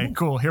okay,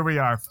 cool. Here we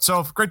are.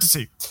 So great to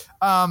see.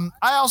 I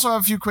also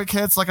have a few quick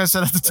hits. Like I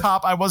said at the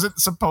top, I wasn't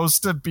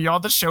supposed to be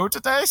on the show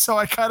today, so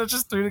I kind of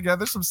just threw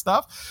together some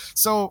stuff.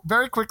 So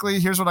very quickly,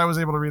 here's what I was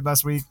able to read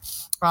last week.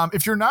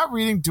 If you're not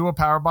reading Do a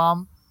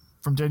Powerbomb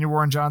from Daniel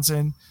Warren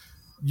Johnson,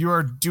 you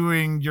are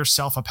doing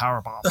yourself a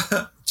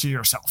powerbomb to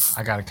yourself.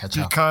 I got to catch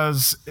up.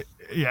 Because,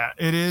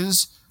 it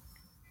is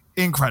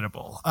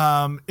incredible.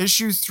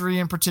 Issue 3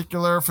 in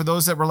particular, for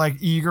those that were like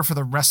eager for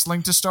the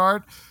wrestling to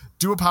start,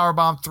 Do a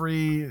Powerbomb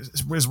 3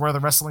 is where the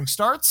wrestling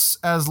starts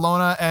as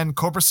Lona and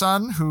Cobra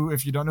Sun, who,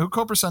 if you don't know who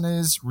Cobra Sun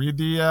is, read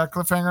the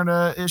cliffhanger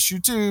to issue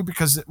 2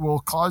 because it will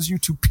cause you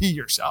to pee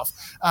yourself.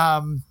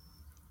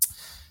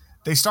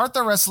 They start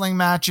their wrestling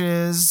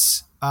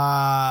matches,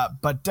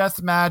 but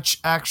Deathmatch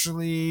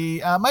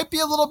actually might be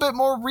a little bit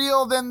more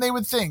real than they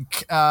would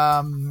think,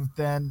 than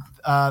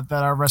that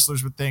our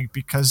wrestlers would think,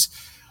 because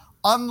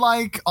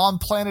unlike on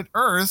planet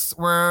Earth,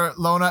 where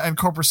Lona and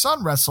Cobra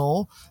Sun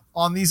wrestle,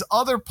 on these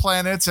other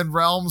planets and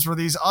realms where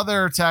these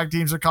other tag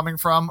teams are coming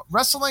from,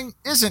 wrestling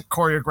isn't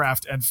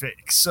choreographed and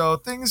fake. So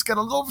things get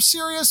a little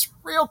serious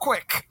real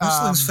quick.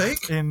 Wrestling's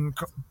fake? In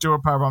Do a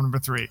Powerbomb number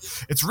 3.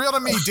 It's real to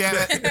me, damn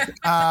it.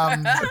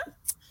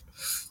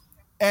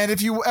 And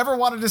if you ever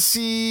wanted to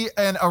see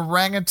an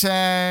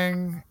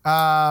orangutan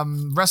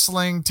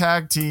wrestling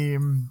tag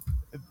team,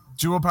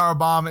 Do a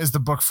Powerbomb is the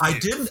book for you.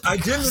 I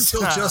didn't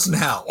until just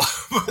now.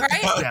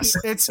 Right?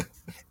 Yes,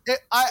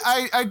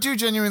 I do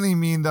genuinely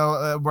mean,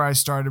 though, where I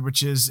started,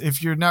 which is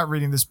if you're not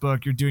reading this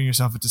book, you're doing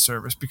yourself a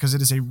disservice, because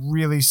it is a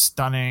really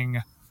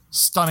stunning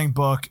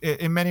book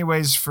in many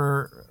ways.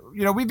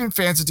 We've been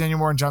fans of Daniel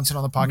Warren Johnson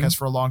on the podcast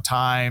for a long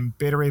time.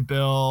 Beta Ray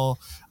Bill.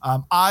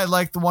 I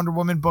like the Wonder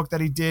Woman book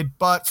that he did,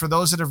 but for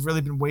those that have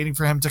really been waiting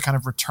for him to kind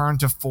of return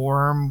to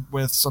form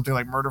with something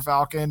like Murder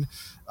Falcon,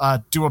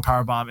 Do a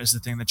Powerbomb is the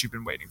thing that you've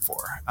been waiting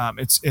for.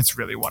 It's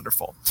really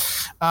wonderful.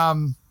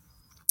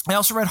 I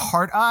also read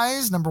Heart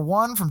Eyes, number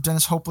 1, from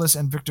Dennis Hopeless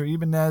and Victor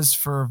Ibanez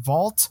for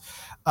Vault.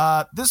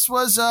 This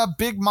was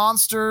big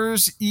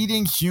monsters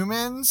eating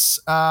humans.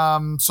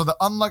 So the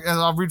unlucky, as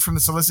I'll read from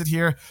the solicit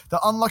here, the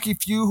unlucky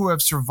few who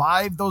have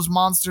survived those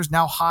monsters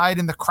now hide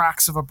in the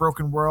cracks of a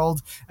broken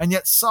world. And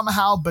yet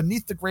somehow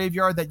beneath the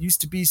graveyard that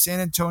used to be San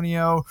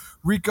Antonio,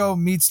 Rico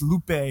meets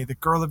Lupe, the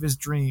girl of his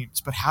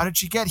dreams. But how did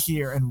she get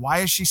here? And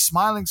why is she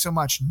smiling so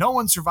much? No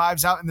one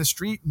survives out in the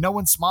street. No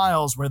one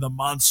smiles where the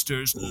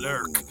monsters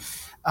lurk.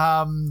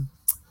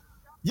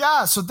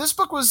 So this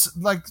book was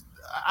like,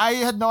 I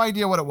had no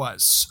idea what it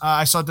was.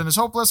 I saw Dennis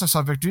Hopeless, I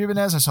saw Victor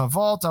Ibanez, I saw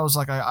Vault. I was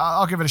like,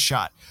 I'll give it a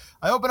shot.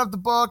 I open up the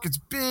book. It's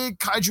big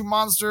kaiju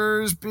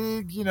monsters,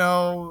 big,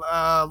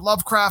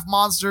 Lovecraft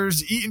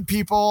monsters eating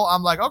people.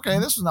 I'm like, okay,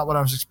 this was not what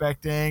I was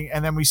expecting.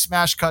 And then we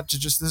smash cut to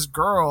just this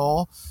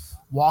girl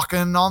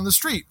walking on the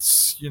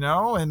streets,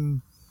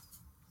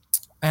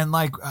 and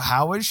like,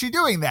 how is she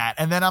doing that?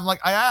 And then I'm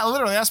like, I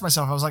literally asked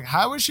myself, I was like,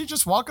 how is she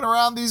just walking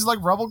around these like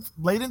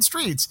rubble-laden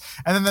streets?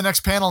 And then the next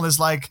panel is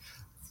like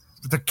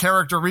the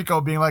character Rico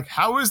being like,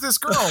 how is this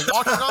girl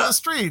walking on the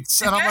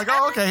streets? And I'm like,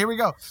 oh, okay, here we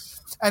go.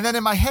 And then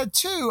in my head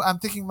too, I'm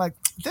thinking like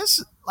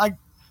this, like,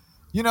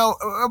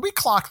 we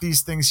clock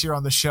these things here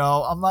on the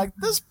show. I'm like,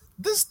 the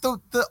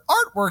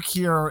artwork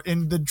here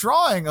in the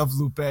drawing of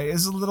Lupe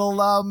is a little,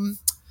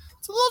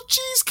 it's a little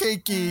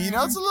cheesecakey,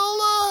 it's a little,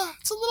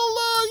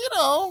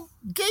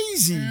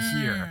 gazy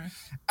here.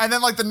 And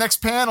then like the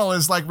next panel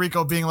is like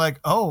Rico being like,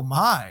 oh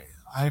my,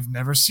 I've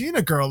never seen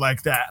a girl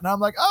like that. And I'm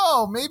like,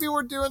 oh, maybe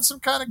we're doing some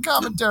kind of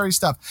commentary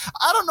stuff.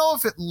 I don't know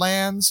if it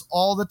lands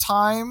all the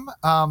time,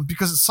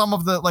 because some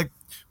of the, like,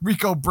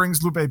 Rico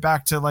brings Lupe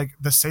back to like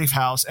the safe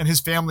house, and his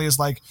family is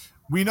like,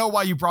 we know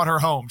why you brought her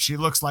home. She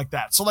looks like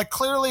that. So like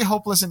clearly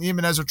Hopeless and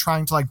Ibanez are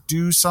trying to like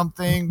do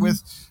something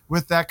with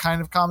that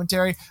kind of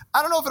commentary.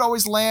 I don't know if it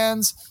always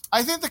lands.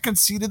 I think the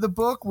conceit of the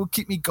book will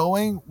keep me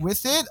going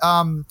with it.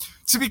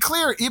 To be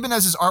clear,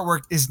 Ibanez's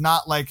artwork is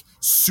not like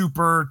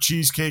super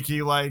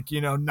cheesecakey, like,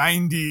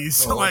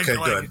 90s.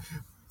 Good.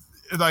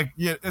 Like,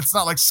 yeah, it's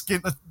not like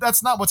skin.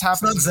 That's not what's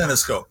happening. It's not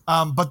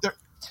Zenescope. But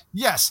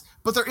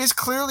there is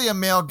clearly a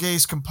male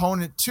gaze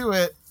component to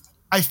it.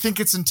 I think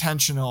it's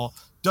intentional.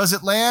 Does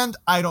it land?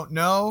 I don't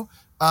know.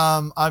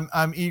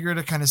 I'm eager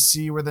to kind of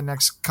see where the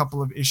next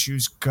couple of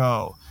issues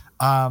go.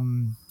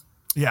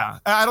 Yeah,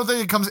 I don't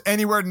think it comes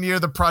anywhere near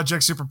the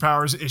Project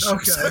Superpowers issues.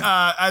 Okay.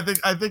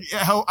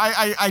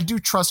 I do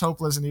trust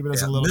Hopeless and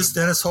Ibanez a little. Miss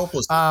Dennis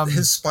Hopeless,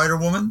 his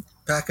Spider-Woman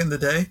back in the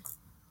day.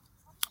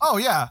 Oh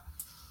yeah.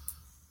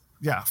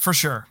 Yeah, for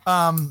sure.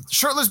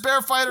 Shirtless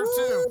Bear Fighter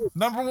 2,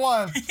 number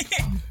 1.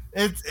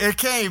 It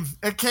came,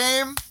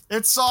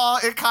 it saw,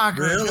 it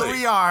conquered. Really? Here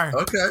we are.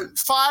 Okay.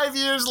 5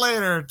 years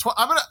later,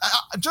 I'm gonna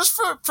just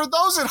for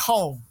those at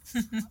home,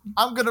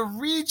 I'm gonna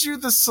read you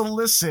the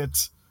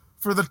solicit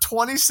for the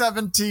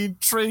 2017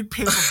 trade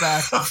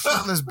paperback of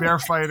Shirtless Bear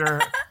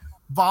Fighter,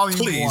 Volume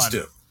 1. Please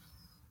do.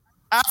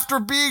 After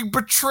being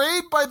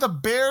betrayed by the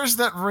bears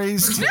that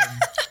raised him,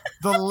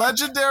 the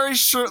legendary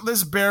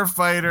shirtless bear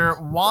fighter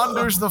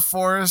wanders the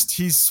forest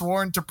he's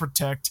sworn to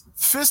protect,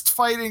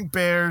 fist-fighting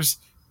bears,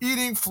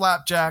 eating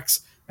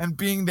flapjacks, and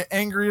being the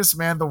angriest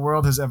man the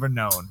world has ever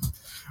known.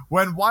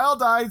 When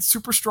wild-eyed,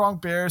 super-strong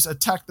bears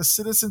attack the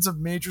citizens of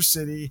Major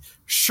City,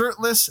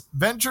 Shirtless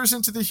ventures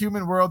into the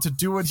human world to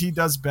do what he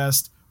does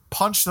best,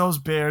 punch those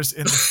bears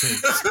in the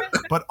face.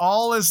 But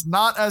all is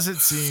not as it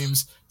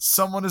seems.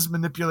 Someone is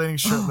manipulating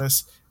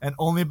Shirtless, and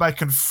only by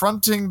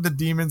confronting the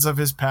demons of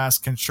his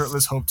past can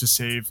Shirtless hope to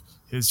save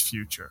his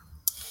future.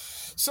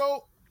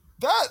 So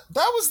that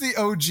was the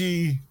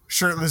OG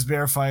Shirtless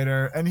Bear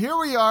Fighter, and here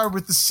we are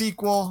with the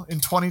sequel in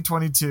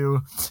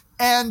 2022.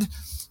 And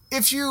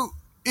if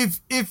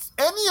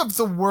any of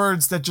the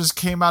words that just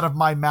came out of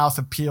my mouth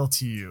appeal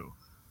to you,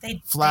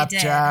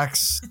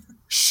 flapjacks,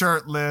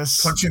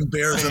 shirtless, punching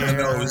bears in the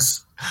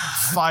nose,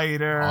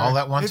 fighter, all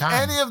at one time. If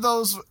any of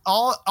those,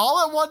 all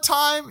at one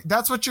time,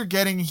 that's what you're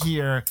getting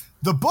here.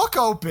 The book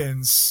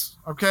opens,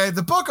 okay?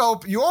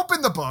 You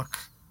open the book,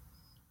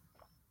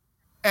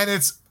 and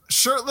it's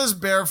Shirtless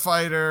Bear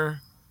Fighter.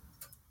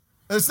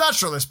 It's not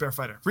Shirtless Bear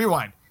Fighter.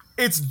 Rewind.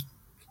 It's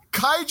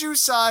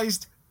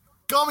kaiju-sized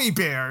gummy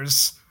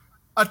bears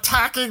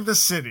attacking the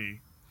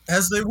city.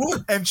 As they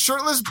would. And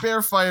Shirtless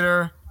Bear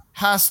Fighter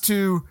has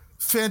to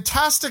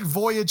fantastic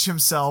voyage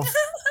himself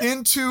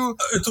into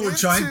a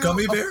giant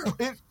gummy bear?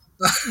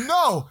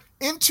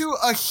 Into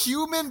a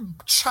human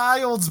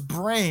child's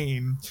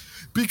brain,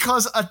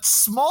 because a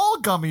small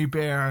gummy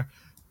bear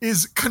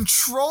is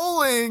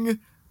controlling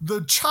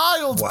the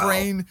child's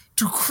brain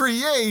to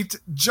create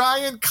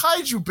giant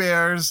kaiju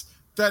bears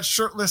that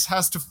Shirtless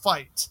has to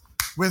fight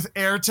with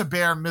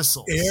air-to-bear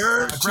missiles.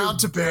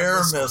 Ground-to-bear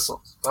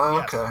missiles.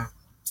 Oh, okay. Yeah.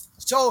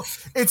 So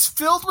it's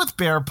filled with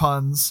bear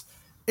puns.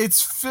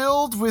 It's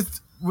filled with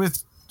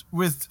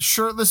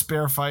shirtless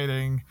bear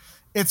fighting.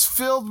 It's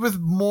filled with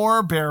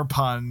more bear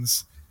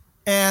puns.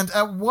 And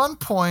at one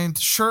point,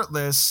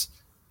 Shirtless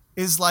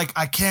is like,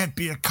 I can't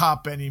be a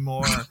cop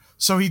anymore.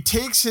 So he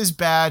takes his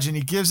badge and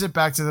he gives it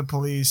back to the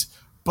police,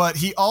 but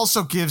he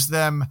also gives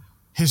them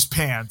his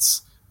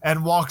pants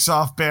and walks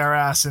off bare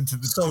ass into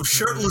the... So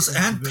shirtless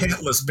and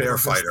pantless bear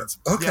fighter.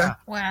 Okay. Yeah.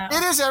 Wow.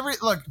 It is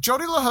look,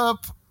 Jody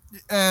LaHoop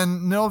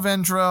and Nil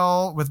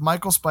Vendrell with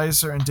Michael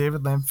Spicer and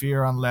David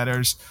Lamphere on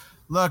letters.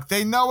 Look,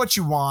 they know what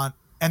you want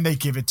and they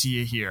give it to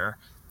you here.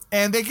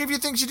 And they give you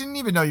things you didn't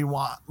even know you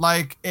want,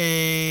 like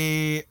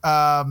a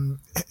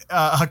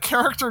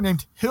character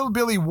named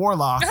Hillbilly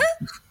Warlock,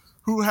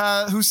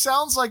 who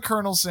sounds like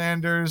Colonel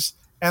Sanders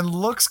and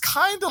looks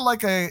kind of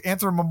like an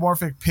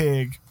anthropomorphic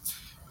pig,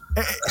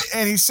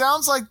 and he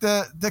sounds like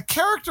the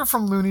character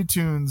from Looney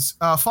Tunes,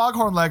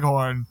 Foghorn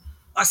Leghorn.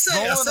 I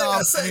say,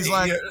 he's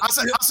like, I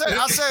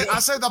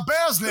say, the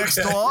bears next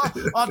door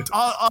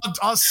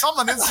are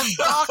summoning some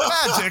dark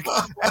magic,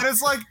 and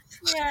it's like,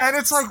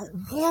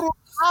 what is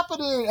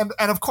happening?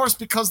 And of course,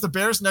 because the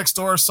bears next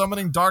door are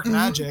summoning dark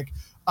magic,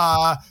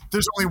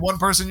 there's only one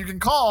person you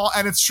can call,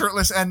 and it's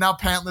Shirtless and now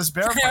Pantless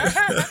Bear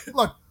Fighter.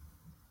 Look,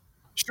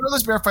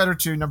 Shirtless Bear Fighter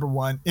 2, number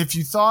 1. If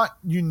you thought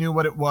you knew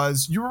what it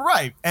was, you were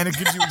right, and it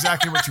gives you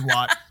exactly what you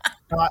want.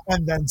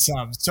 And then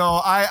some. So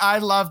I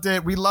loved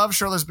it. We love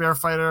Shirtless Bear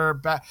Fighter.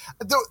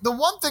 The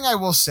one thing I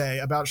will say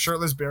about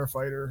Shirtless Bear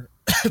Fighter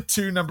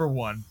 2, number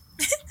 1,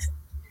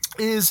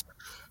 is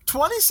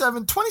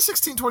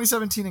 2016,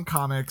 2017 in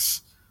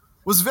comics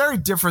was very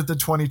different than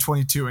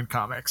 2022 in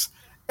comics.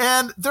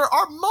 And there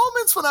are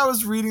moments when I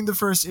was reading the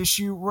first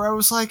issue where I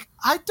was like,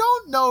 I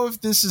don't know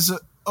if this is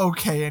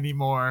okay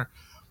anymore.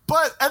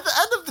 But at the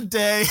end of the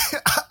day,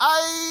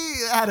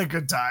 I had a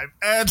good time,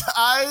 and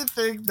I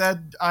think that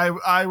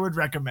I would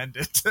recommend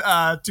it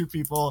to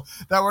people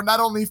that were not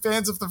only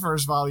fans of the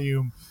first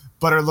volume,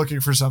 but are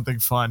looking for something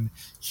fun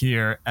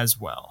here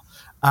as well.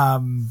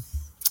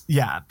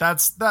 Yeah,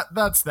 that's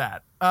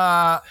that.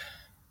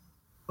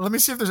 Let me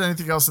see if there's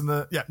anything else in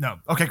the... Yeah, no.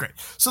 Okay, great.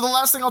 So the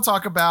last thing I'll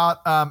talk about,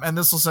 and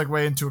this will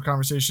segue into a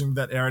conversation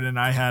that Aaron and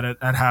I had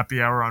at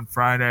Happy Hour on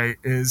Friday,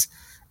 is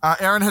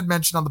Aaron had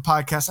mentioned on the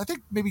podcast, I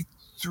think maybe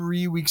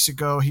 3 weeks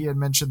ago, he had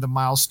mentioned the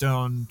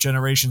Milestone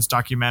Generations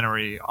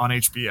documentary on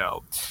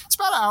HBO. It's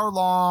about an hour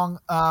long,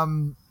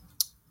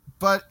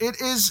 but it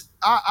is...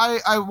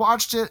 I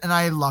watched it and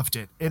I loved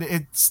it.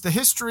 It's the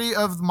history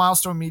of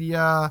Milestone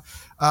Media,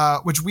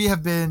 which we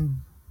have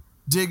been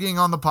digging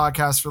on the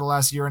podcast for the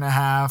last year and a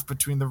half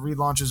between the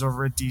relaunches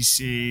over at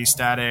DC,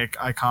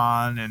 Static,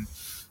 Icon, and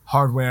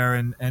Hardware,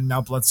 and now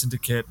Blood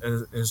Syndicate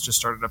has just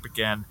started up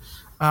again.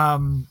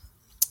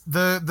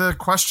 The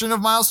question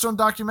of Milestone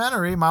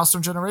documentary,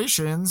 Milestone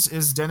Generations,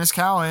 is Dennis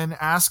Cowan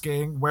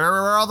asking, where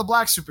are all the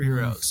black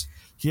superheroes?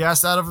 He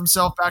asked that of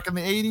himself back in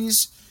the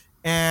 80s,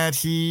 and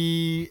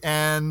he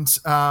and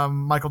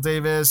Michael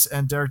Davis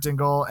and Derek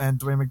Dingle and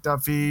Dwayne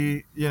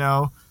McDuffie,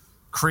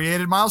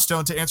 created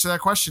Milestone to answer that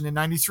question in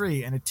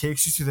 93. And it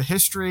takes you through the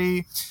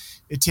history.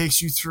 It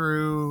takes you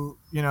through,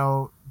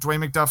 Dwayne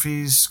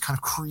McDuffie's kind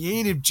of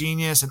creative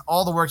genius and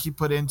all the work he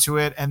put into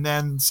it. And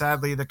then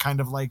sadly, the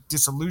kind of like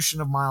dissolution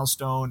of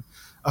Milestone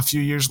a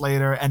few years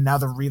later, and now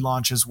the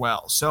relaunch as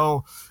well.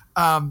 So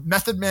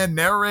Method Man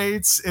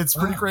narrates. It's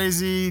pretty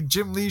crazy.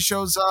 Jim Lee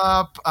shows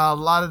up. A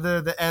lot of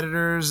the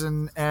editors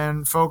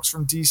and folks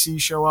from DC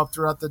show up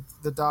throughout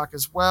the doc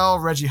as well.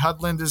 Reggie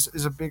Hudland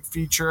is a big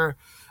feature.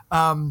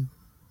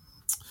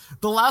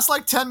 The last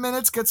 10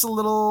 minutes gets a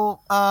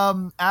little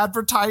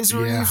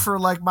advertisery for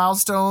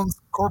Milestone's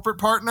corporate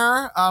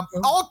partner.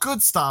 All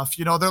good stuff.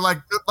 They're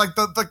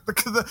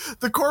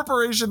the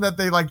corporation that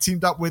they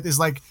teamed up with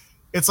is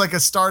it's a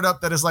startup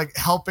that is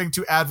helping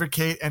to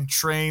advocate and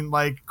train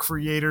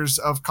creators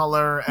of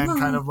color and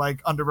kind of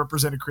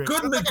underrepresented creators.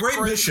 Good, great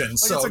mission.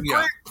 It's a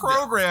great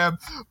program,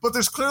 but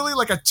there's clearly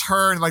a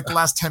turn the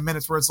last 10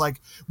 minutes where it's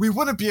we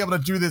wouldn't be able to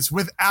do this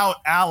without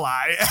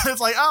Ally. And it's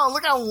oh,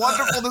 look how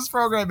wonderful this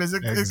program is.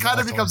 It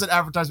kind of becomes an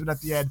advertisement at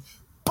the end.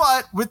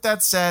 But with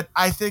that said,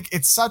 I think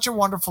it's such a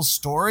wonderful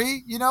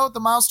story, the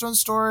Milestone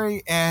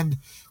story, and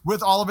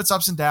with all of its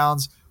ups and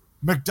downs,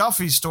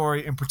 McDuffie's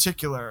story in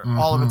particular,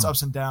 all of its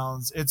ups and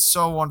downs. It's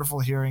so wonderful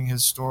hearing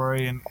his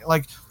story. And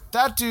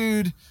that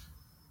dude,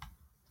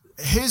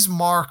 his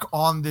mark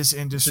on this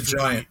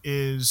industry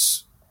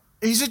he's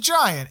a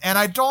giant. And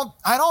I don't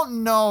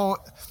know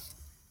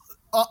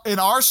in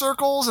our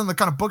circles and the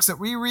kind of books that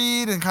we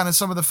read and kind of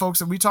some of the folks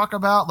that we talk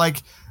about,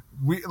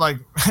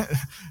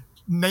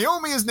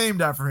 Naomi is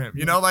named after him,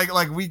 we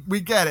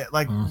get it.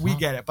 We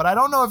get it, but I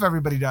don't know if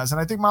everybody does. And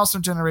I think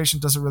Milestone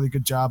Generation does a really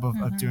good job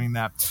of doing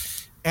that.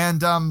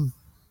 And I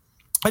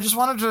just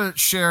wanted to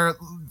share,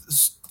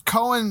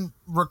 Cohen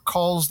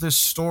recalls this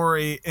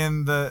story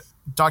in the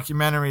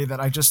documentary that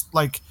I just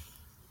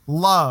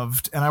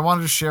loved, and I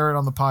wanted to share it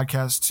on the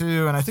podcast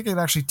too. And I think it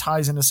actually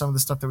ties into some of the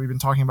stuff that we've been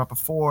talking about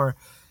before.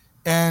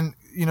 And,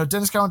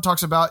 Dennis Cowan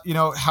talks about,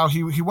 how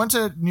he went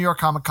to New York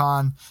Comic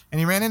Con and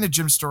he ran into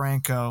Jim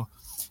Steranko,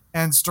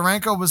 and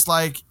Steranko was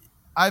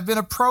I've been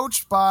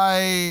approached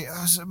by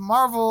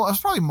Marvel. It was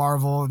probably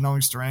Marvel,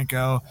 knowing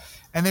Steranko,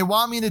 and they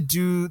want me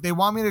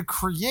to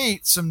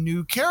create some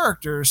new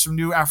characters, some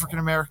new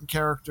African-American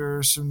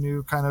characters, some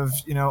new kind of,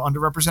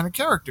 underrepresented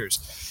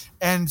characters.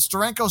 And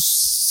Steranko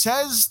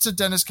says to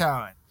Dennis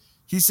Cowan,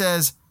 he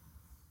says,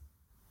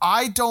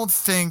 I don't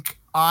think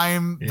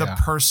I'm the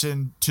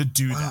person to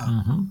do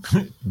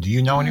that. Do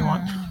you know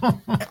anyone?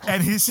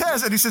 and he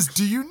says,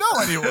 do you know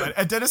anyone?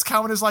 And Dennis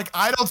Cowan is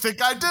I don't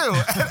think I do.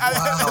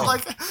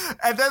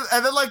 And then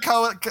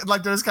Cowan,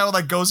 Dennis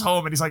Cowan goes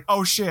home and he's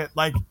oh shit,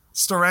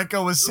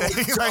 Steranko was saying,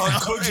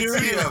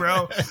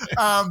 bro.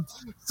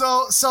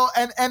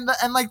 And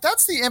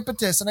that's the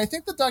impetus. And I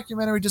think the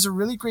documentary does a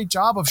really great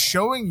job of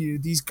showing you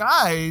these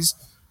guys.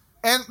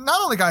 And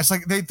not only guys,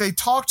 they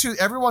talk to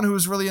everyone who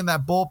was really in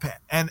that bullpen,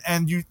 and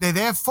they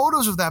have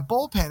photos of that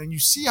bullpen, and you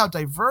see how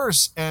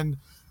diverse and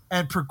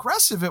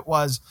progressive it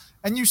was,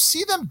 and you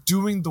see them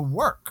doing the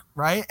work,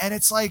 right? And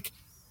it's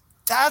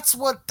that's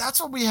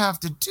what we have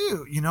to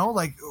do,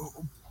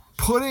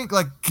 putting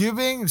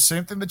giving the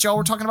same thing that y'all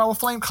were talking about with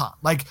FlameCon,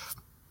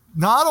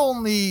 not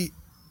only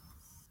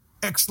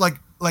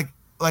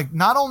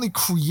not only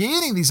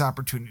creating these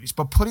opportunities,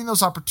 but putting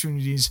those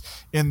opportunities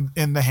in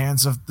the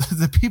hands of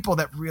the people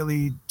that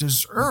really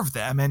deserve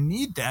them and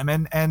need them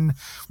and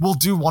will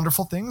do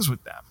wonderful things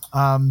with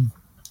them.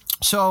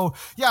 So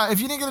yeah, if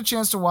you didn't get a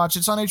chance to watch it,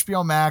 it's on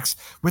HBO Max.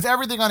 With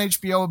everything on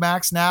HBO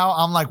Max now,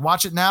 I'm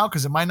watch it now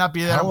because it might not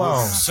be there.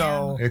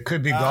 So it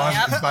could be gone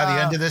by the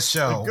end of this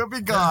show. It could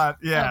be gone.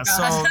 Yeah.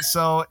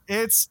 So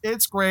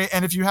it's great.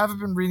 And if you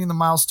haven't been reading the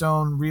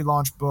Milestone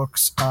relaunch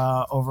books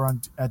over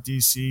at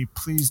DC,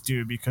 please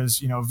do, because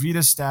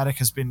Vita Static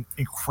has been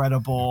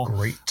incredible.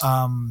 Great.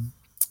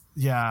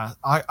 Yeah,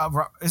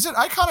 is it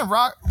Icon and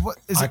Rock? What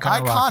is it?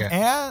 Icon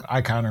and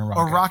Icon and Rocket,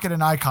 or Rocket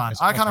and Icon?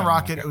 It's Icon and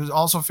Rocket. Rocket. It was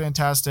also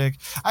fantastic.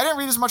 I didn't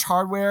read as much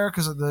Hardware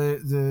because of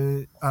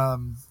the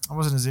I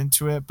wasn't as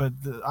into it, but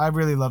I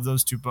really love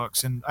those two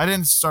books, and I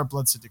didn't start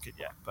Blood Syndicate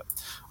yet, but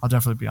I'll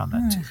definitely be on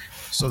that too.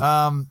 So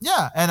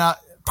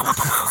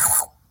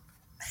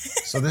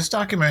So this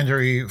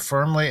documentary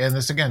firmly, and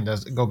this again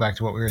does go back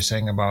to what we were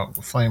saying about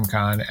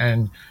FlameCon,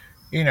 and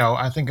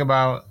I think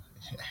about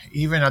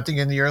even I think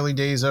in the early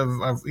days of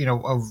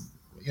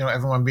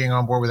everyone being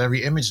on board with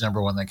every Image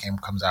 #1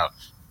 that comes out.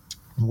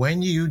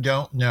 When you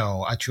don't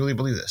know, I truly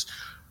believe this.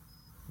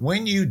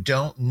 When you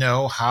don't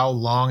know how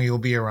long you'll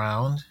be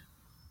around,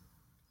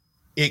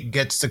 it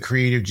gets the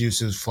creative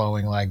juices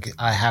flowing. Like,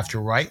 I have to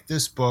write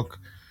this book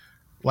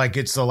like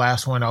it's the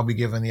last one I'll be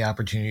given the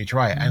opportunity to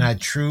write, and I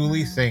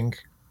truly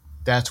think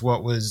that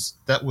was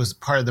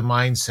part of the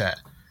mindset.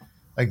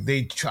 Like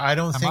I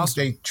don't think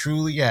they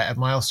truly, at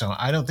Milestone,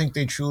 I don't think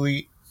they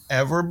truly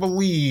ever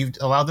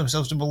allowed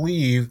themselves to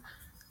believe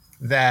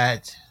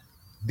that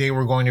they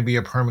were going to be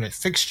a permanent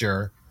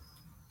fixture,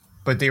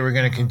 but they were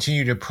going to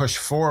continue to push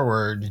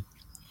forward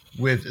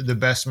with the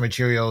best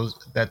materials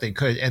that they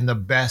could and the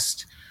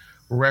best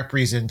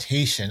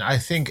representation. I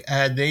think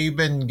had they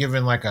been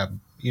given like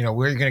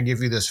we're going to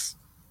give you this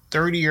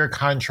 30-year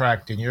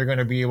contract and you're going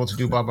to be able to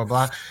do blah, blah,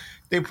 blah,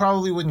 they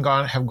probably wouldn't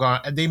have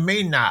gone. They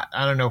may not.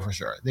 I don't know for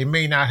sure. They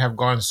may not have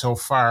gone so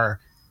far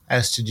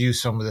as to do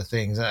some of the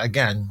things.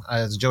 Again,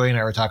 as Joey and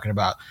I were talking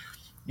about,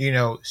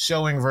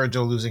 showing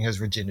Virgil losing his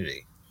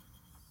virginity,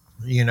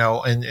 in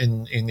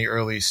the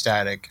early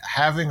Static,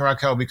 having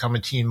Raquel become a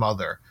teen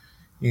mother,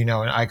 in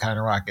Icon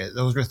and Rocket.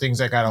 Those were things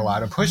that got a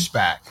lot of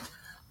pushback.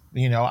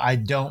 I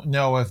don't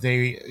know if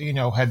they,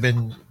 had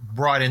been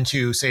brought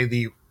into, say,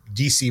 the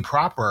DC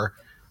proper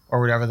or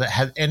whatever, that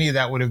had any of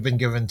that would have been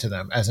given to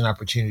them as an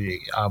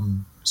opportunity.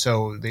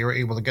 So they were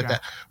able to get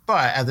that.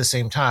 But at the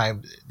same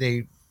time,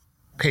 they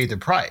paid the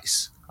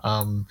price.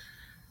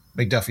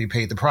 McDuffie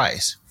paid the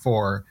price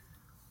for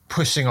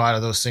pushing a lot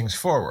of those things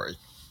forward,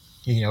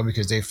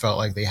 because they felt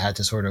like they had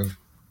to sort of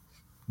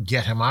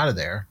get him out of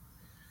there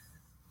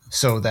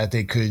so that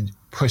they could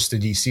push the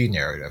DC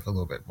narrative a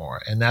little bit more.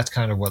 And that's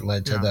kind of what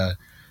led to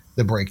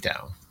the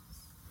breakdown.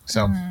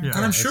 So, and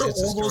I'm sure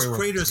all those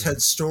creators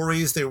had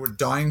stories they were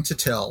dying to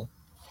tell,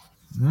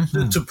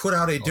 to put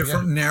out a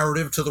different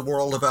narrative to the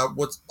world about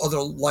what other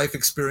life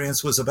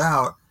experience was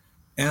about.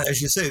 And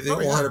as you say, they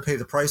all had to pay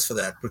the price for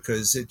that,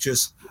 because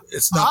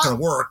it's not going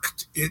to work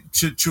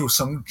to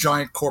some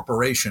giant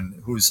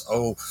corporation who's,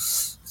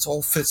 it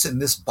all fits in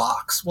this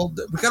box. Well,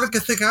 we got to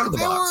think out of the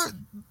box.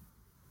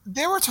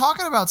 They were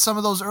talking about some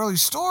of those early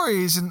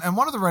stories, and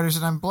one of the writers,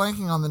 and I'm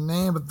blanking on the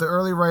name, but the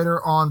early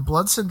writer on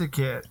Blood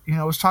Syndicate,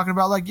 was talking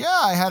about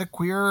I had a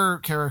queer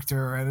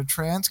character and a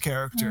trans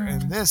character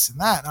and this and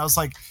that. And I was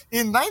like,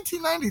 in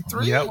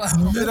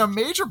 1993, in a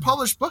major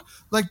published book,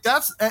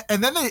 that's,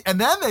 and then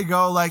they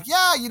go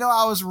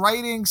I was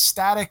writing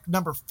Static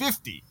number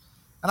 50,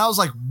 and I was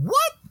like,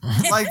 what?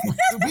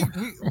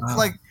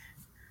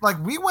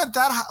 We went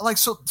that high,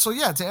 so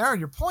yeah, to Aaron,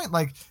 your point,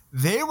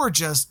 they were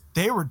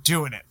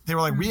doing it. They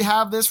were like, we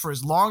have this for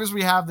as long as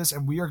we have this,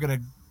 and we're gonna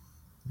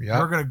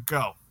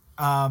go.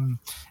 And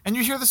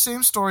you hear the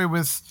same story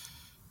with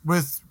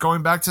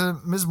going back to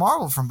Ms.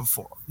 Marvel from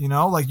before.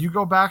 You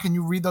go back and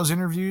you read those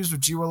interviews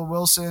with G. Willow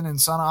Wilson and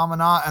Sana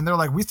Amanat, and they're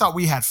like, we thought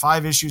we had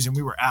 5 issues and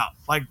we were out.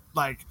 We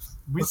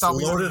thought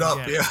we loaded up,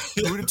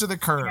 booted to the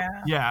curb,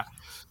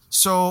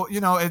 So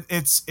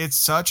it's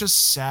such a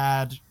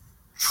sad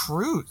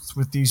truth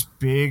with these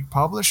big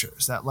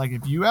publishers that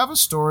if you have a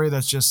story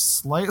that's just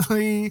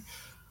slightly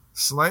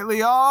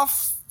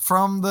off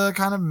from the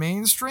kind of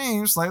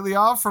mainstream, slightly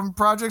off from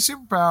Project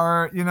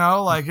Superpower,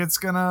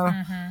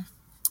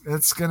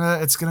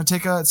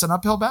 it's an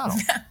uphill battle.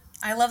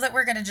 I love that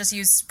we're going to just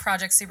use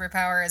Project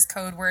Superpower as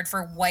code word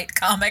for white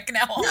comic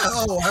now on.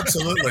 Oh,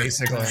 absolutely.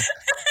 Basically.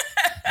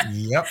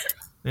 Yep.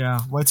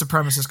 Yeah, white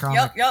supremacist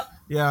comic. Yep.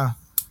 Yeah.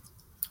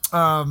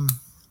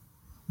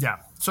 Yeah.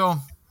 So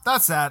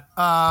that's that.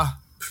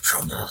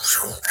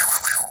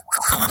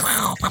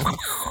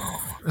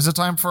 Is it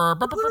time for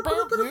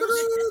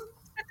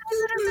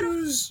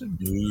news?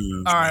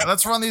 All right,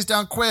 let's run these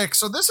down quick.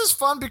 So this is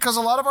fun because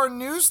a lot of our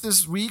news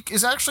this week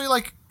is actually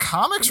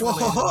comics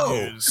related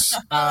news.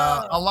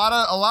 A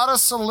lot of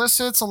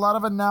solicits, a lot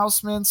of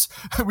announcements.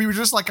 We were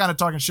just kind of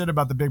talking shit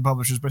about the big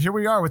publishers, but here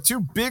we are with 2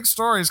 big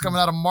stories coming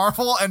out of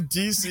Marvel and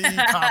DC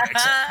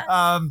Comics.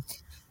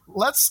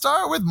 Let's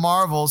start with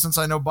Marvel, since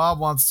I know Bob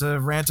wants to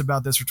rant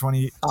about this for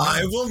 20.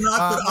 I will not,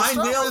 but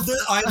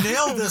I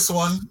nailed this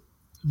one.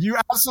 You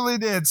absolutely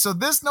did. So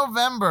this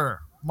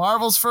November,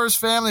 Marvel's First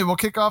Family will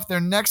kick off their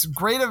next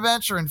great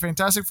adventure in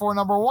Fantastic Four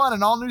 #1,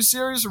 an all-new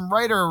series from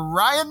writer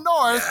Ryan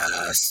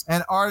North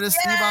and artist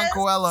Ivan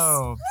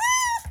Coelho.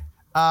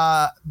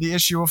 The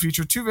issue will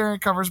feature 2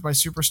 variant covers by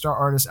superstar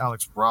artist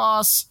Alex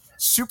Ross.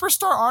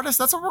 superstar artist.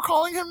 That's what we're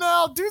calling him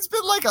now. Dude's been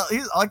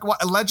he's like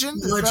what, a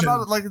legend.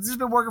 He's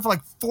been working for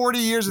like 40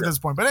 years at this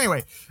point. But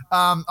anyway,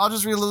 I'll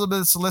just read a little bit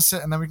of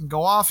solicit and then we can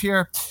go off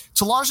here.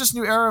 To launch this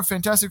new era of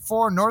Fantastic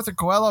Four, North and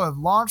Coelho have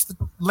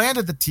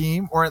landed the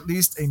team, or at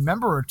least a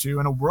member or two,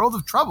 in a world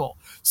of trouble.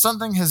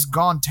 Something has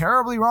gone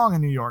terribly wrong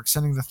in New York,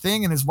 sending the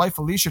Thing and his wife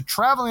Alicia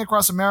traveling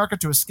across America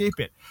to escape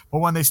it. But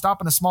when they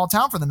stop in a small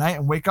town for the night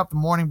and wake up the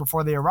morning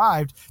before they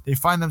arrived, they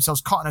find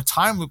themselves caught in a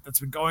time loop that's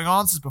been going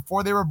on since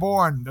before they were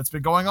born. That's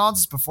been going on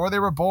since before they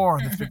were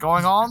born. That's been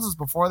going on since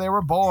before they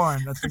were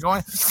born. That's been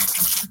going...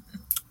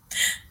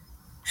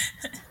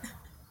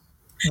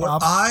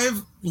 What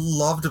I've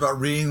loved about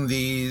reading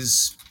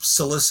these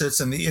solicits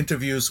and the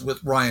interviews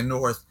with Ryan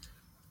North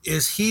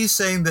is he's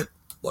saying that,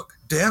 look,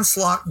 Dan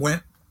Slott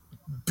went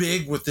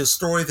big with this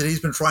story that he's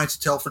been trying to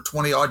tell for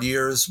 20 odd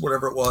years,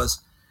 whatever it was.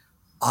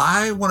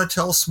 I want to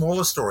tell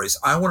smaller stories.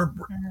 I want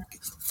to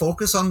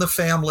focus on the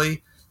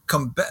family,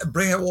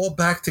 bring it all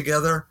back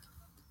together.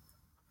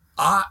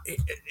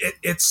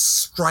 It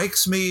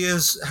strikes me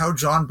as how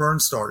John Byrne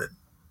started.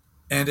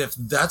 And if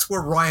that's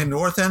where Ryan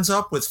North ends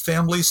up with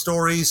family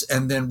stories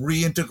and then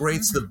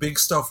reintegrates the big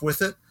stuff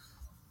with it,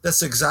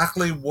 that's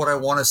exactly what I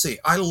want to see.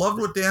 I loved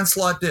what Dan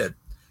Slott did.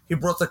 He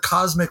brought the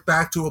cosmic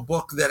back to a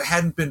book that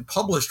hadn't been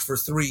published for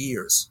 3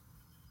 years.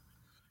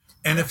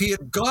 And if he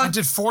had gone... I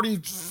did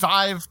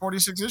 45,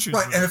 46 issues.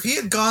 Right, and if he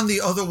had gone the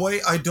other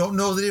way, I don't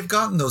know that he'd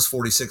gotten those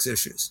 46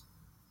 issues.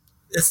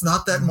 It's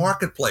not that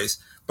marketplace.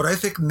 But I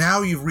think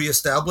now you've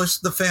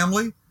reestablished the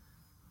family,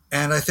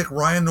 and I think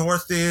Ryan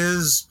North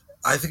is...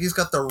 I think he's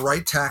got the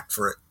right tact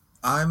for it.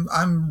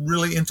 I'm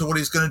really into what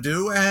he's going to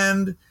do,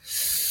 and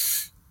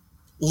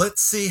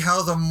let's see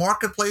how the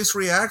marketplace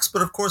reacts.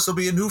 But of course, there'll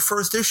be a new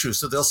first issue,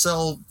 so they'll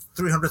sell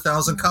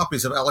 300,000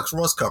 copies of Alex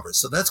Ross covers.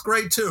 So that's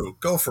great too.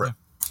 Go for it.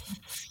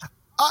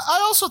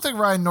 I also think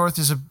Ryan North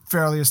is a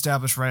fairly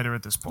established writer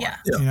at this point.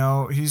 Yeah. You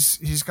know,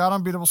 he's got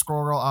Unbeatable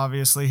Squirrel Girl.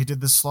 Obviously, he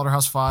did this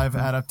Slaughterhouse-5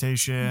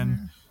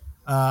 adaptation.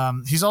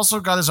 He's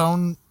also got his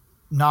own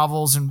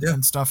novels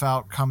and stuff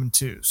out coming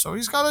too. So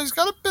he's got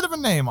a bit of a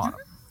name on him.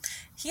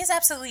 He is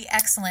absolutely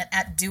excellent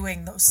at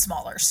doing those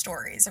smaller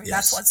stories. I mean,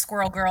 that's what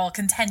Squirrel Girl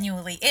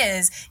continually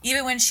is.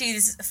 Even when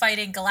she's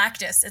fighting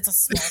Galactus, it's a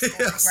small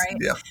story, right?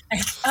 Yeah.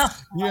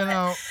 Like,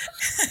 know,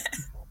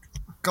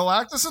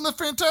 Galactus and the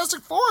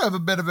Fantastic Four have a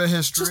bit of a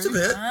history. Just a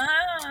bit.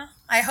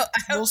 I hope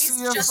we'll he's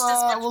see just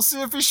as good. we'll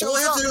see if he shows All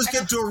they have up. to do is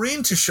get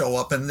Doreen to show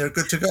up, and they're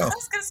good to go. I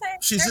was going to say.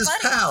 She's his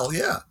buddies. pal,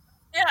 yeah.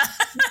 Yeah.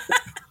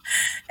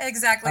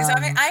 Exactly. So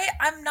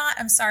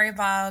I'm sorry,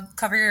 Bob,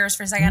 cover your ears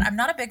for a second. I'm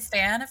not a big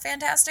fan of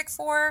Fantastic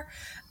Four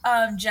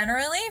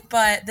generally,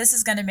 but this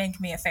is going to make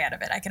me a fan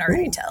of it. I can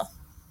already tell.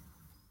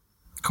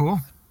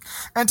 Cool.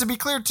 And to be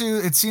clear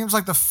too, it seems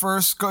like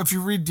if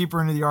you read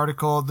deeper into the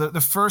article, the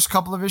first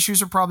couple of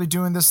issues are probably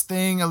doing this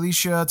thing,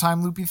 Alicia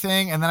time loopy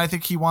thing, and then I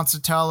think he wants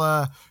to tell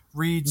a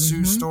Reed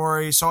Sue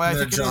story. So I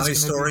think Johnny it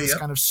is going to be this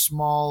kind of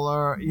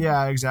smaller.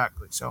 Yeah,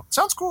 exactly. So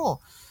sounds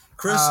cool.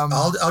 Chris,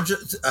 I'll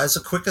just, as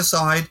a quick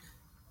aside,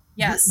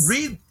 yes,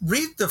 read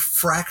the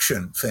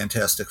Fraction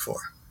Fantastic Four.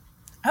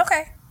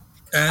 Okay.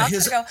 And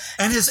his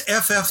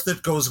FF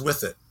that goes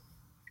with it.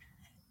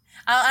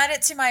 I'll add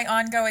it to my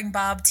ongoing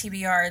Bob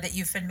TBR that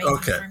you've been making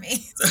for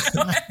me.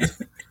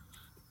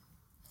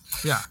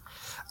 Yeah.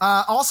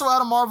 Also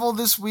out of Marvel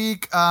this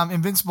week,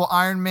 Invincible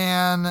Iron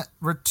Man,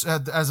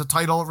 as a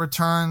title,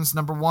 returns.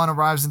 #1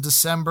 arrives in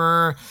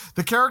December.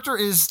 The character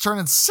is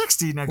turning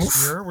 60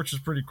 next year, which is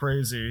pretty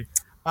crazy.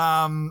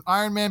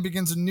 Iron Man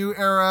begins a new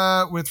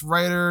era with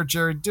writer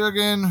Jerry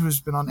Duggan,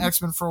 who's been on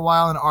X-Men for a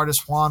while, and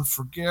artist Juan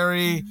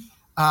Frigeri.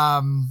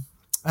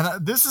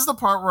 And this is the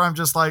part where I'm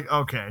just like,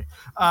 okay,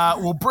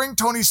 we'll bring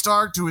Tony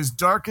Stark to his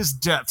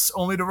darkest depths,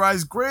 only to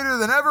rise greater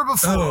than ever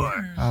before.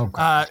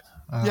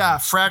 Yeah,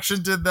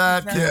 Fraction did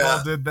that.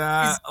 Kimball did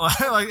that.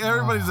 Like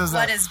everybody does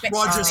that.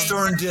 Roger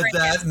Stern did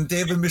that, and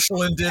David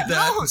Michelin did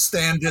that, and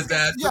Stan did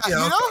that. Yeah, you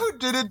know who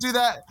didn't do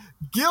that?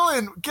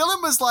 Gillen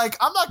was like,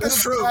 I'm not going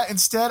to do that.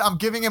 Instead, I'm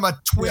giving him a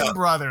twin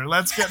brother.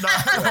 Let's get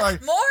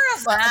like more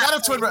of that. Not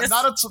a twin brother.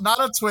 Not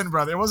a twin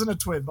brother. It wasn't a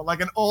twin, but like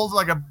an old,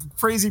 like a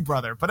crazy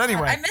brother. But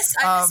anyway, I miss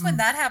when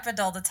that happened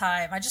all the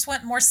time. I just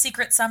want more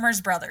Secret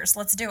Summers brothers.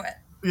 Let's do it.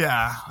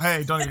 Yeah.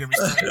 Hey, don't even get me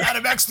started.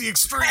 Adam X the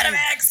Extreme. Adam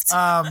X.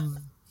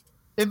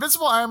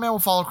 Invincible Iron Man will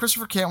follow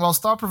Christopher Cantwell's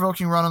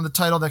thought-provoking run on the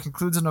title that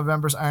concludes in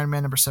November's Iron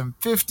Man number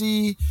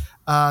 750.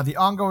 The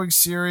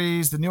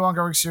new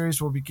ongoing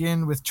series will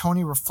begin with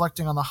Tony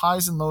reflecting on the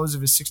highs and lows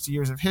of his 60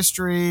 years of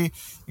history,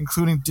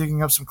 including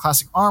digging up some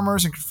classic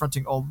armors and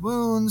confronting old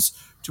wounds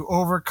to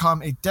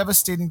overcome a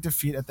devastating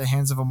defeat at the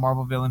hands of a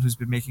Marvel villain who's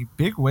been making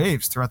big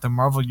waves throughout the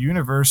Marvel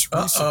universe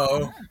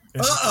recently.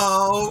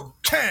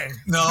 Kang!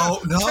 No.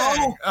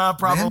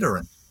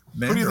 Mandarin.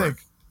 Who do you think?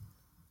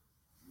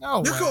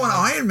 No, you're going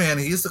Iron Man.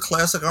 He's the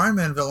classic Iron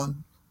Man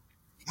villain.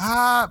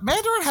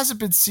 Mandarin hasn't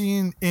been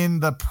seen in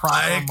the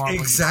proper Marvel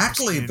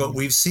exactly, but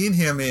we've seen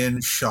him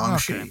in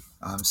Shang-Chi. Okay.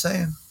 I'm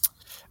saying.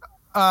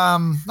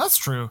 That's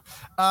true.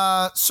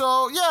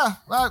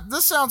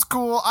 This sounds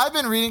cool. I've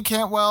been reading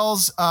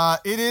Cantwell's.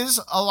 It is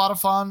a lot of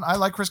fun. I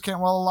like Chris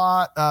Cantwell a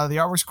lot. The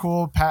artwork's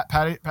cool.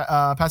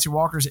 Patsy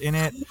Walker's in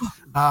it.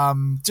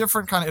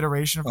 Different kind of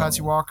iteration of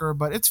Patsy Walker,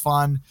 but it's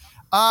fun.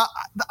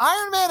 The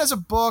Iron Man as a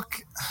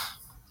book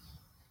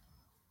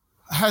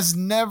has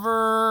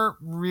never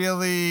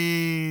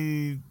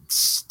really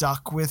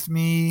stuck with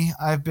me.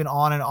 I've been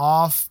on and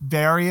off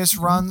various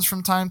runs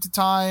from time to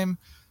time.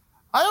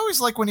 I always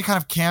like when he kind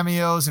of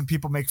cameos and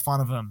people make fun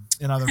of him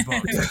in other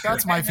books.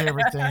 That's my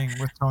favorite thing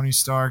with Tony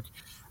Stark.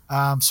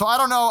 So I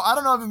don't know. I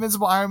don't know if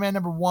Invincible Iron Man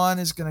 #1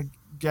 is going to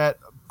get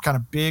kind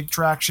of big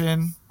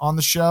traction on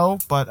the show,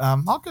 but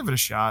I'll give it a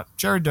shot.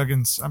 Jerry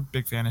Duggins, I'm a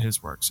big fan of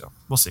his work, so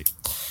we'll see.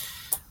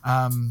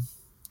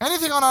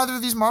 Anything on either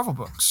of these Marvel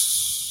books?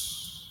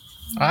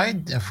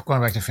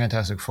 Going back to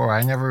Fantastic Four,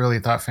 I never really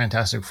thought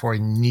Fantastic Four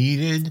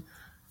needed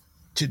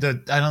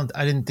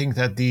I didn't think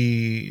that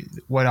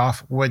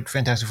what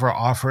Fantastic Four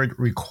offered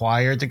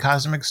required the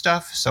cosmic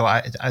stuff. So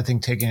I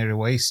think taking it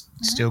away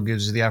still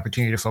gives you the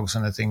opportunity to focus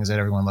on the things that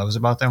everyone loves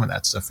about them, and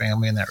that's the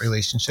family and that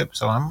relationship.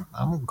 So I'm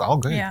all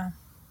good. Yeah.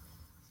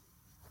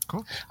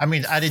 Cool. I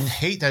mean, I didn't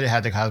hate that it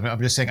had the cosmic. I'm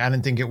just saying I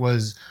didn't think it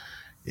was,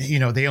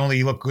 they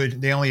only look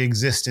good. They only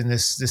exist in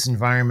this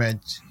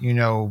environment,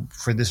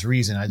 for this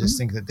reason. I just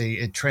think that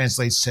it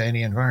translates to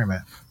any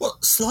environment. Well,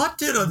 Slott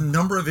did a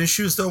number of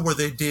issues, though, where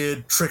they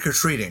did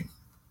trick-or-treating.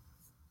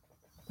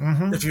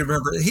 Mm-hmm. If you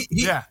remember.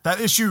 That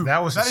issue.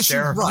 That was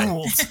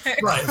hysterical.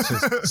 Right.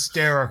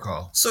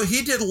 Hysterical. So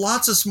he did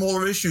lots of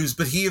smaller issues,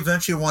 but he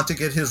eventually wanted to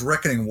get his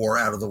Reckoning War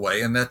out of the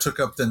way, and that took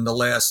up then the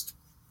last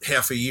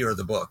half a year of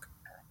the book.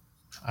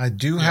 I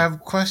do have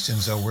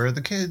questions, though. Where are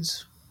the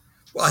kids?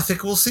 Well, I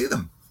think we'll see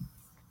them.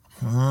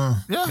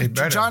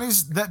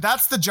 Johnny's.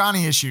 That's the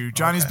Johnny issue.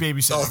 Johnny's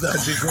babysitting. Oh,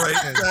 that'd be great.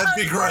 That'd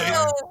be great.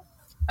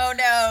 Oh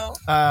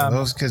no.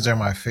 Those kids are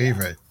my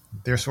favorite.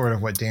 They're sort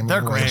of what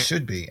Damon Wayans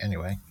should be,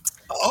 anyway.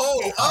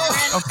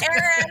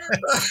 Aaron,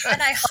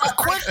 and I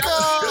helped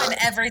you in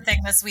everything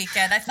this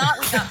weekend. I thought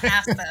we got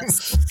past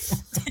this.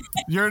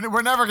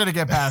 We're never gonna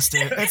get past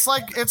it. It's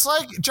like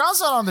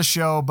John's not on the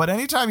show, but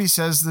anytime he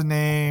says the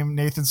name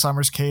Nathan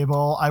Summers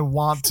Cable, I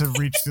want to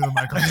reach through the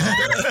microphone.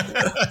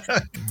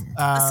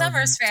 The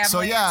Summers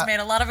family has made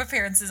a lot of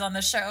appearances on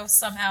the show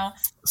somehow.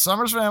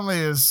 Summers family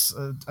is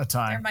a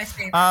time.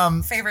 They're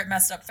my favorite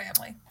messed up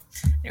family.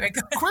 Anyway,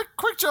 go ahead.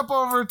 Quick jump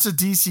over to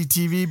DC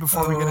TV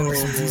before we get into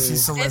some DC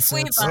solicits.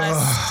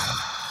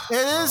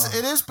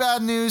 It is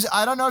bad news.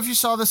 I don't know if you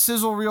saw the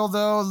sizzle reel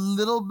though. A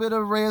little bit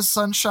of ray of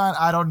sunshine.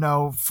 I don't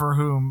know for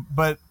whom,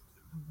 but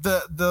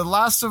the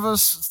Last of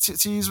Us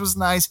tease was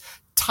nice.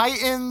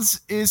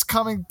 Titans is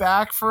coming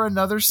back for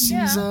another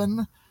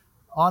season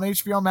on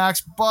HBO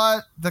Max,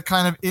 but the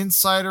kind of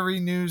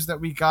insidery news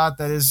that we got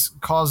that is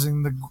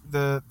causing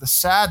the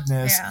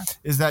sadness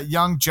is that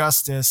Young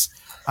Justice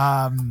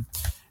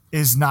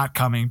is not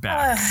coming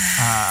back.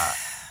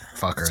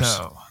 Fuckers.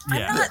 So,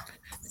 yeah.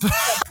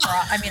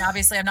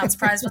 Obviously I'm not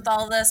surprised with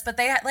all this, but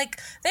they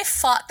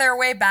fought their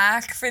way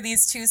back for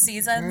these 2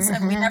 seasons,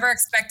 and we never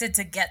expected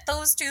to get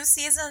those 2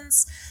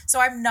 seasons. So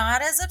I'm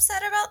not as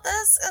upset about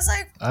this as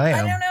I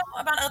don't know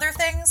about other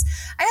things.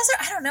 I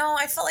don't know.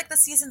 I felt like the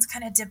seasons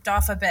kind of dipped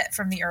off a bit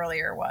from the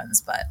earlier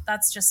ones, but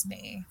that's just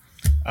me.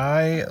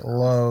 I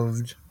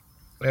loved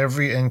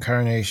every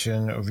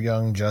incarnation of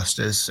Young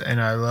Justice,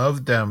 and I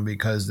loved them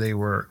because they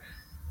were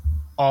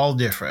all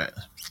different.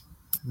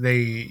 They,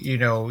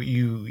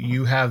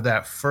 you have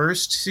that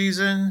first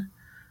season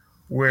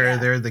where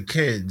they're the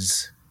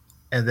kids,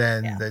 and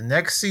then the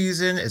next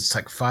season it's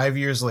like 5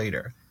 years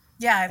later.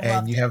 Yeah, I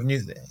love you have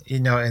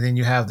and then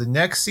you have the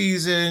next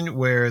season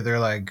where they're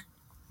like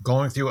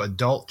going through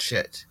adult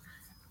shit,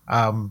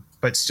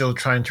 but still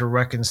trying to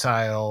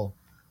reconcile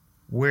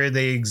where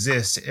they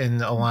exist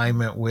in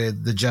alignment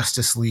with the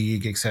Justice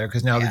League, et cetera.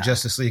 Because now the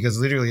Justice League has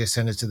literally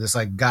ascended to this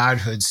like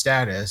godhood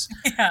status,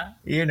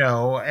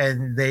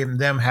 and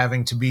them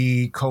having to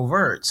be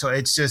covert. So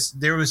it's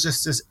just, there was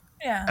just this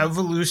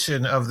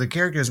evolution of the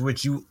characters,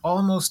 which you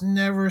almost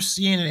never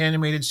see in an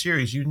animated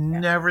series. You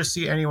never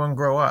see anyone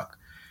grow up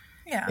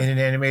in an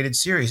animated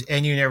series,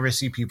 and you never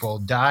see people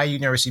die. You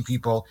never see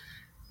people.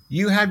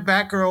 You had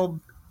Batgirl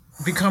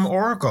become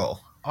Oracle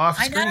off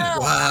screen. I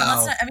know.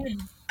 Wow.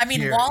 I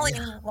mean,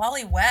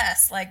 Wally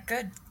West, like,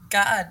 good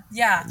God,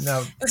 yeah.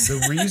 Now,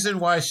 the reason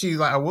why she,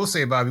 I will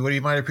say, Bobby, what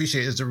you might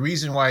appreciate is the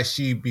reason why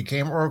she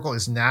became Oracle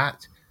is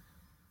not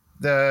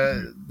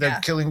the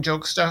Killing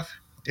Joke stuff.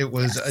 It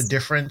was a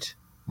different,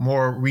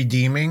 more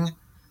redeeming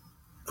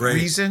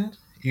reason.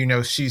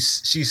 She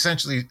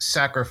essentially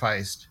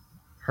sacrificed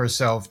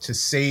herself to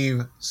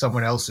save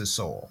someone else's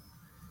soul.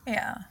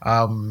 Yeah.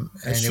 And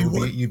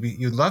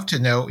you'd love to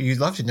know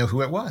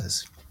who it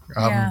was.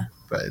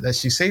 But that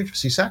she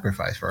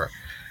sacrificed for her.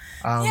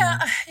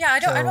 I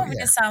don't mean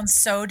to sound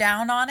so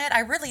down on it.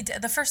 I really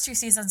did. The first 2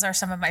 seasons are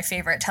some of my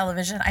favorite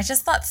television. I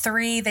just thought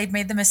 3, they'd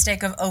made the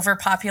mistake of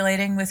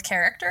overpopulating with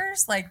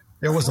characters. Like,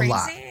 There was crazy. a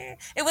lot.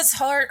 It was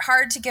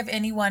hard to give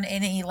anyone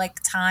any like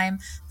time.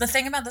 The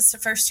thing about the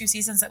first 2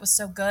 seasons that was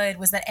so good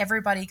was that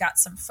everybody got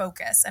some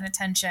focus and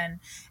attention.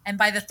 And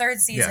by the third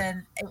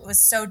season, it was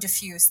so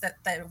diffuse that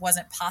it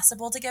wasn't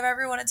possible to give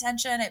everyone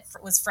attention. It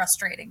was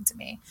frustrating to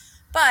me.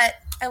 But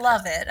I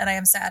love it, and I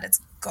am sad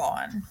it's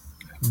gone.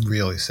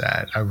 Really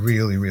sad. I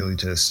really, really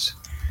just...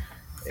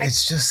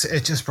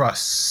 it just brought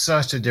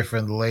such a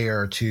different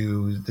layer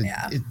to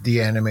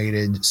the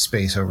animated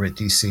space over at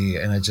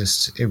DC, and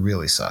it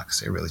really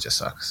sucks. It really just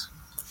sucks.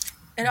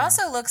 It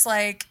also looks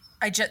like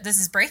this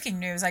is breaking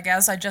news, I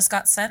guess. I just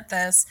got sent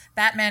this.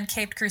 Batman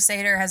Caped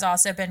Crusader has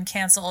also been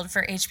canceled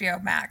for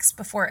HBO Max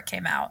before it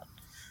came out.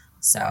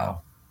 So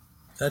wow.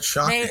 That's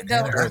shocking.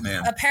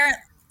 Apparently,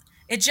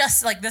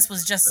 this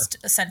was just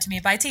sent to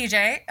me by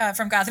TJ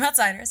from Gotham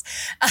Outsiders.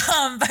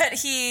 But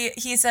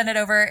he sent it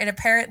over, and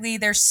apparently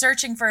they're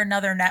searching for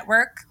another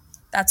network.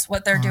 That's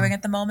what they're doing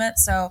at the moment.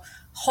 So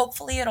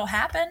hopefully it'll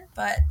happen,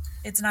 but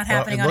it's not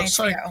happening on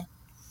HBO.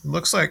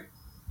 Looks like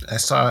I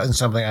saw in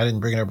something, I didn't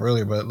bring it up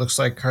earlier, but it looks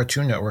like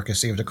Cartoon Network has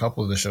saved a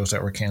couple of the shows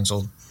that were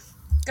canceled.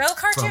 Go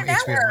Cartoon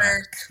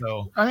Network.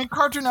 So, I mean,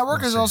 Cartoon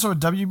Network is also a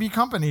WB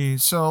company,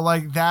 so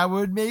like that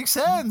would make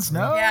sense,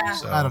 no? Yeah.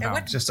 So, I don't know.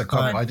 Just a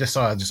couple. I just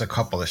saw just a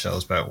couple of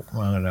shows, but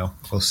I don't know.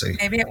 We'll see.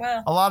 Maybe it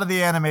will. A lot of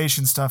the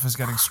animation stuff is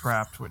getting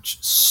scrapped, which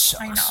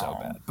sucks so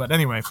bad. But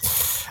anyway,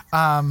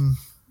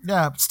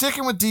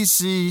 sticking with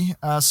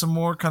DC, some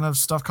more kind of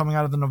stuff coming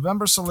out of the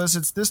November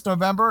solicits. This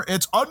November,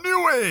 it's A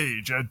New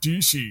Age at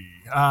DC.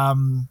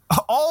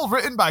 All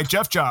written by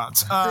Jeff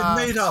Johns.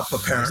 Made up,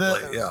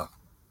 apparently,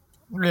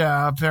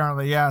 Yeah,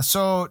 apparently, yeah.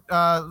 So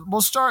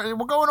we'll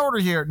go in order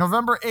here.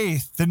 November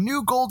 8th, The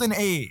New Golden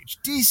Age,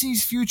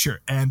 DC's future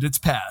and its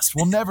past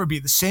will never be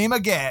the same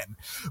again.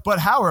 But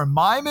how are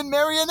Mime and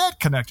Marionette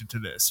connected to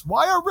this?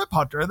 Why are Rip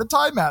Hunter and the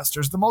Time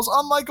Masters the most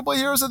unlikable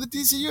heroes of the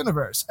DC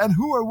universe? And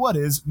who or what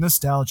is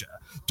nostalgia?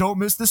 Don't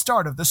miss the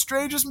start of the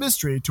strangest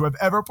mystery to have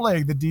ever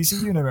plagued the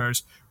DC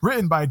universe.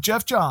 Written by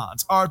Jeff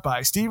Johns, art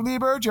by Steve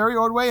Lieber, Jerry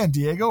Ordway, and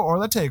Diego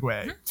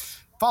Orlategui.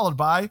 Followed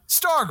by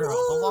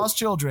Stargirl, The Lost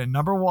Children,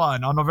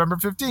 #1 on November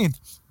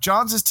 15th.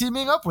 Johns is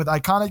teaming up with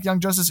iconic Young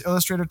Justice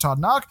illustrator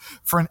Todd Nauck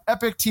for an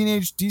epic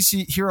teenage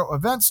DC hero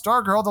event,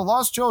 Stargirl, The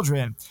Lost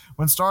Children.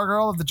 When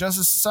Stargirl of the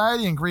Justice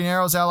Society and Green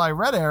Arrow's ally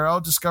Red Arrow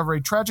discover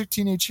a tragic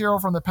teenage hero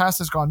from the past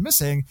has gone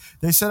missing,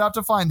 they set out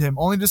to find him,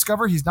 only to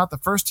discover he's not the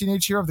first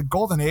teenage hero of the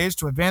Golden Age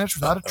to have vanished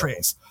without a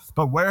trace.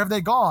 But where have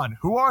they gone?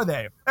 Who are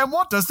they? And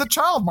what does the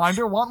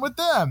childminder want with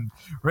them?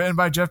 Written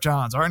by Jeff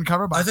Johns, art and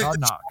cover by Todd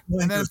Nauck.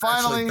 And then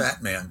finally,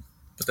 Batman.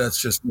 But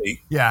that's just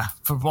me. Yeah.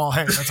 Well,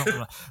 hey, that's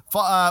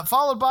all.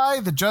 Followed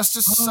by the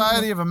Justice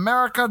Society of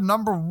America,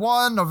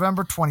 #1,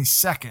 November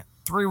 22nd.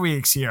 3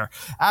 weeks here.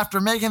 After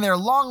making their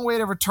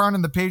long-awaited return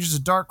in the pages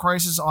of Dark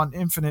Crisis on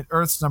Infinite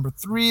Earths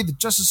 #3, the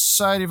Justice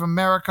Society of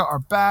America are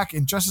back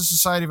in Justice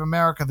Society of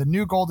America, The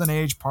New Golden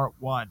Age, Part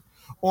 1.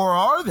 Or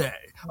are they?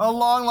 A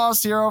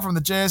long-lost hero from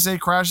the JSA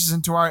crashes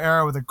into our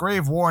era with a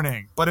grave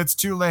warning, but it's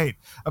too late.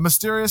 A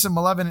mysterious and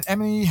malevolent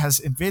enemy has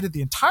invaded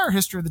the entire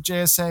history of the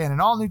JSA, and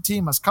an all-new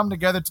team must come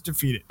together to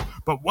defeat it.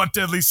 But what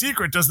deadly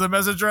secret does the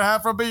messenger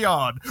have from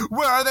beyond?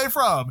 Where are they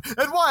from?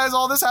 And why is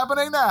all this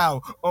happening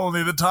now?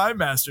 Only the Time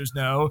Masters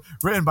know.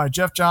 Written by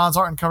Jeff Johns,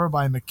 art and cover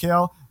by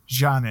Mikhail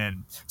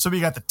Janin. So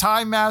we got the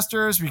Time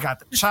Masters, we got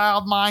the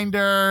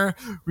Childminder,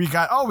 we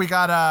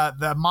got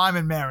the Mime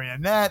and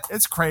Marionette.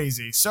 It's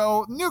crazy.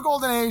 So New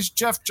Golden Age,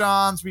 Jeff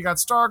Johns, we got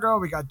Stargirl,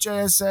 we got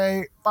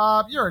JSA.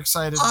 Bob, you're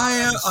excited.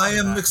 I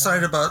am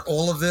excited about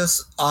all of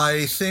this.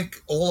 I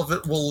think all of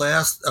it will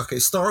last. Okay,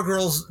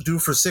 Stargirl's due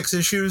for 6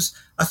 issues.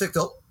 I think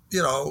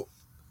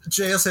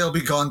JSA will be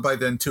gone by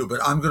then too,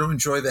 but I'm going to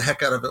enjoy the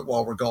heck out of it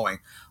while we're going.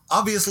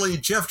 Obviously,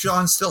 Jeff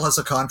Johns still has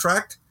a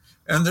contract,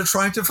 and they're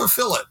trying to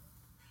fulfill it.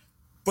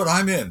 But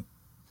I'm in.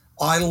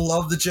 I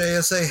love the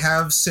JSA,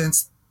 have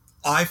since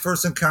I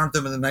first encountered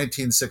them in the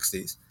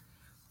 1960s.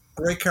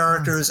 Great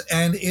characters.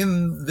 And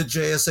in the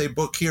JSA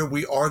book here,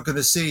 we are going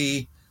to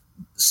see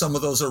some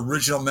of those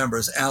original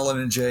members, Alan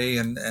and Jay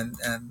and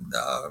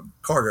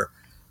Carter.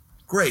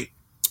 Great.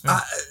 Yeah.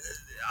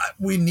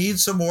 We need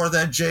some more of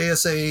that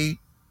JSA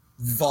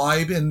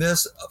vibe in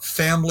this,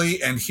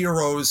 family and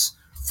heroes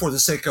for the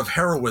sake of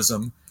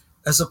heroism,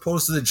 as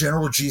opposed to the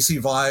general DC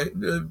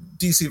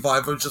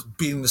vibe of just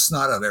beating the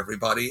snot out of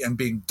everybody and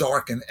being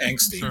dark and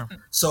angsty. Sure.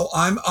 So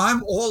I'm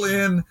all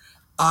in.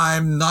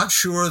 I'm not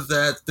sure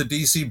that the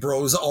DC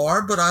bros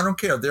are, but I don't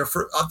care. They're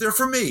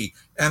for me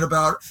and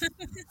about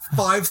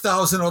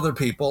 5,000 other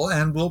people,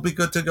 and we'll be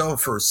good to go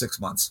for 6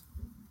 months.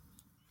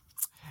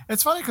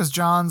 It's funny because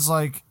John's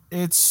like,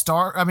 it's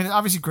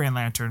obviously Green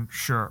Lantern,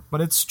 sure,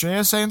 but it's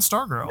JSA and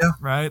Stargirl,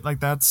 right? Like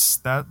that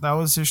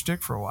was his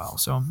shtick for a while.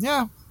 So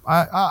yeah.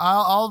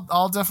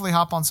 I'll definitely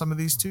hop on some of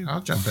these too.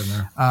 I'll jump in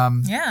there.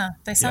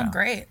 They sound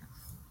great.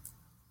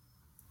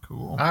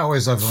 Cool. I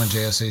always love when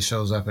JSA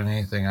shows up in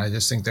anything. I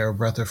just think they're a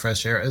breath of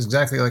fresh air.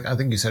 Exactly like I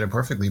think you said it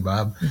perfectly,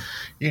 Bob.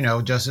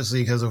 Justice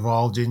League has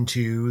evolved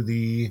into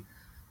the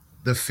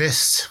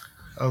fist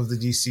of the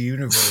DC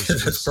universe.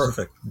 It's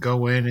perfect.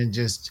 Go in and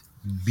just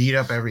beat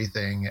up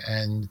everything,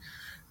 and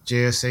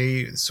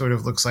JSA sort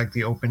of looks like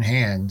the open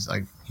hand.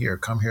 Like, here,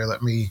 come here,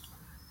 let me,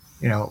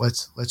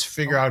 let's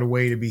figure out a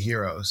way to be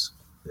heroes.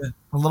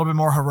 A little bit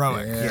more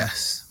heroic. Yeah.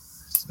 Yes.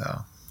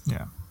 So.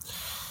 Yeah.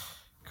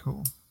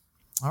 Cool.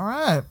 All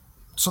right.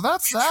 So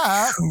that's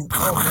that.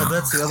 Oh, no,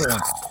 that's the other one.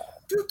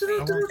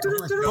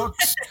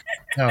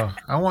 No,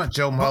 I want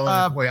Joe Mullen.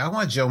 I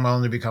want Joe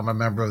Mullen to become a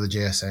member of the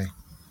JSA.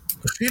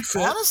 She'd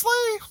fit. Honestly,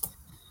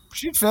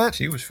 she'd fit.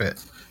 She was fit.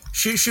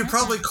 She should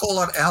probably call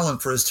out Alan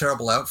for his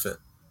terrible outfit.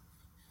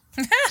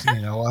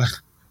 You know what?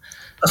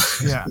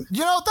 Yeah.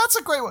 That's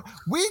a great one.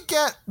 We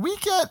get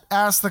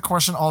asked the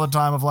question all the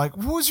time of like,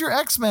 who's your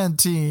X-Men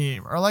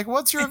team? Or like,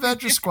 what's your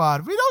Avenger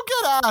squad? We don't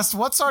get asked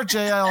what's our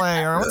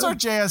JLA or what's our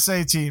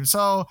JSA team.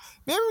 So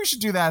maybe we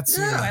should do that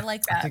soon. Yeah, I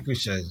like that. I think we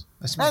should.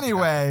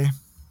 Anyway,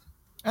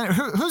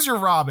 who's your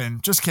Robin?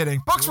 Just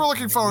kidding. Books we're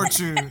looking forward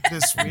to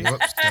this week.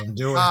 Whoops, don't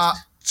do it.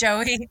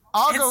 Joey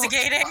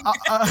instigating.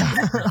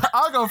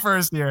 I'll go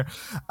first here.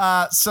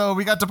 So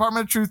we got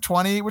Department of Truth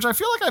 20, which I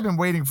feel like I've been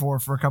waiting for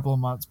a couple of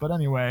months. But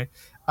anyway,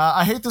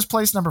 I Hate This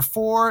Place number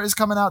 4 is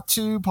coming out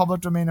too. Public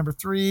Domain number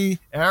 3.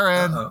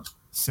 Aaron,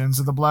 Sins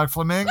of the Black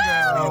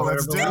Flamingo.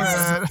 Let's do it.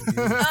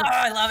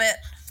 I love it.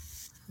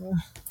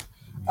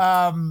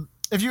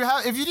 If you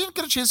didn't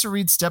get a chance to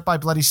read Step by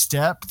Bloody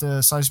Step,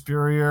 the Cy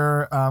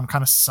Spurrier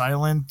kind of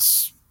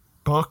silent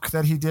book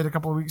that he did a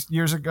couple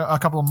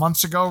of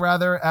months ago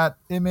rather at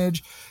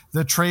Image,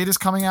 the trade is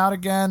coming out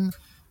again.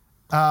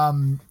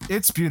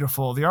 It's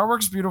beautiful. The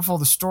artwork's beautiful.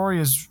 The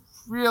story is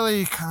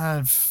really kind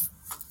of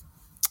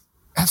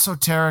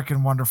esoteric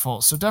and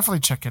wonderful. So definitely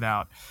check it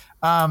out.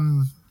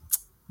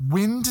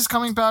 Wind is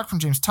coming back from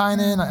James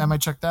Tynion. I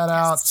might check that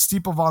out.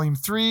 Steeple Volume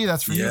 3.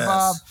 That's for you,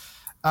 Bob.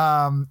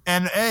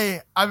 And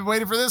hey, I've been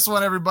waiting for this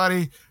one,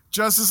 everybody.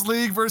 Justice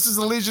League versus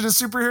the Legion of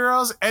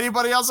Superheroes.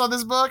 Anybody else on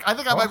this book? I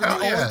think I might be the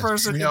only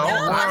person in the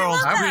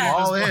world. I'm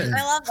all in.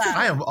 I love that.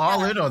 I am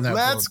all in on that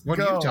book. What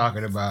are you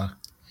talking about?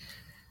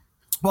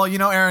 Well,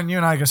 Aaron, you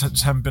and I guess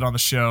just haven't been on the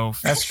show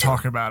to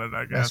talk about it,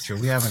 I guess. That's true.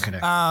 We haven't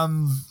connected.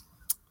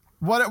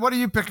 What are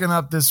you picking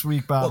up this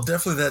week, Bob? Well,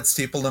 definitely that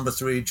Steeple number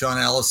 3. John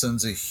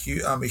Allison's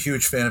I'm a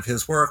huge fan of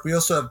his work. We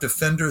also have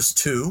Defenders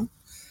 2.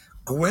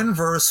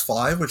 Gwenverse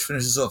 5, which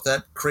finishes off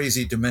that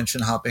crazy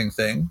dimension hopping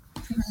thing.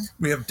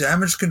 We have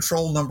Damage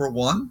Control number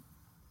 1.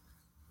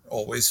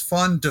 Always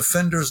fun.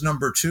 Defenders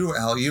number 2,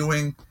 Al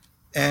Ewing.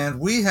 And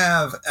we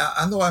have,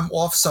 I know I'm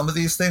off some of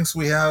these things,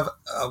 we have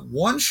a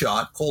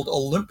one-shot called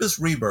Olympus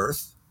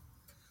Rebirth,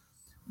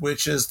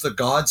 which is The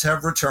Gods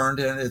Have Returned,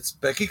 and it's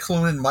Becky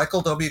Cloonan,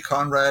 Michael W.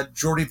 Conrad,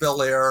 Jordi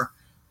Belair,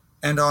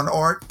 and on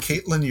art,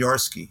 Caitlin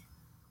Yarsky.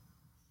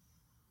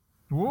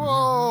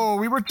 Whoa,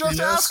 we were just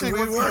asking.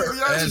 We were.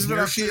 And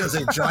here she is,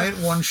 a giant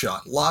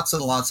one-shot. Lots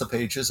and lots of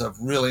pages of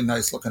really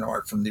nice-looking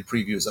art from the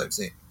previews I've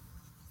seen.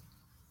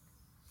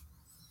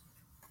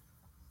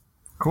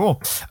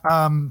 Cool.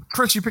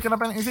 Chris, you picking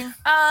up anything?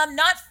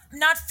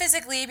 Not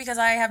physically because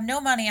I have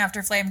no money after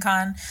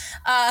FlameCon.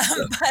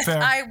 But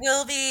fair. I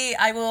will be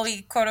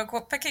quote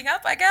unquote picking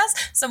up, I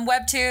guess, some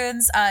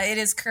webtoons. It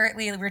is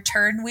currently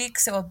return week,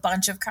 so a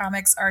bunch of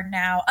comics are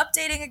now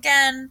updating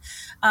again,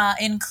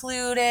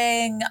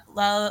 including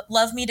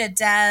Love Me to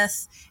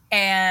Death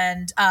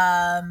and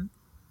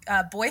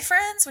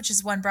Boyfriends, which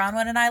is one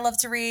Bronwyn and I love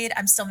to read.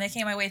 I'm still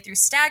making my way through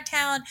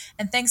Stagtown,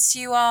 and thanks to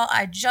you all,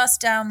 I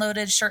just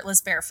downloaded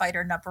Shirtless Bear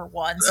Fighter number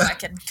 1 so I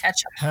can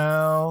catch up.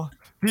 Hell,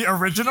 the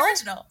original?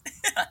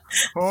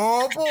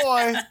 Oh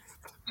boy.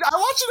 I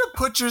want you to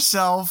put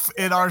yourself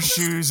in our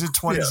shoes in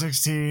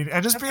 2016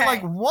 and just be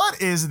like, what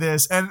is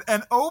this? And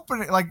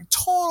open it, like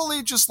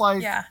totally just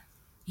like,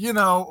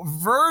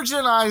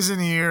 virgin eyes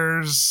and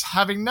ears,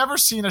 having never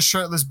seen a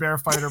shirtless bear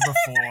fighter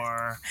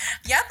before.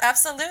 Yep,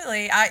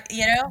 absolutely.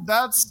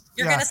 That's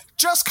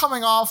just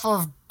coming off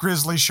of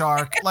Grizzly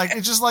Shark. Like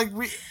it's just like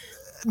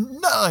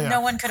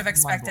no one could have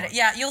expected it.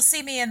 Yeah, you'll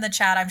see me in the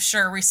chat, I'm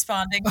sure,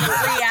 responding,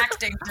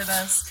 reacting to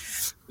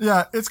this.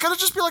 Yeah, it's gonna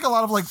just be like a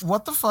lot of like,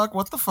 what the fuck?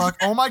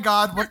 Oh my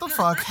god, what the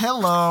fuck?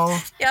 Hello.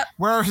 Yep.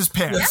 Where are his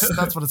pants? Yep.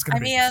 That's what it's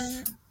gonna be. I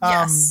mean,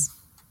 yes.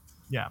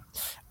 Yeah.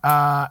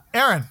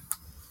 Aaron.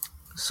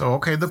 So,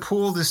 the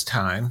pool this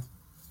time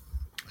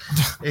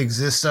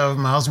exists of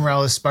Miles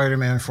Morales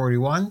Spider-Man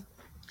 41,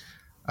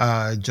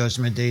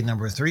 Judgment Day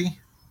number 3,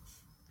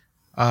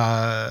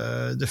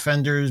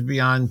 Defenders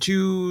Beyond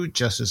 2,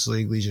 Justice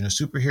League Legion of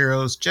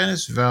Superheroes,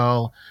 Genis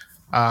Vell,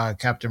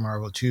 Captain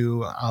Marvel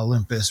 2,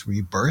 Olympus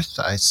Rebirth.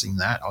 I've seen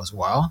that as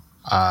well.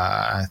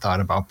 I thought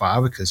about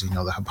Bob because,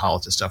 the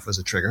Hippolyta stuff was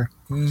a trigger.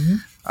 Mm-hmm.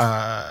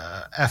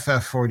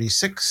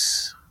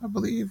 FF46, I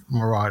believe,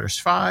 Marauders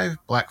 5,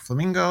 Black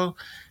Flamingo,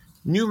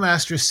 New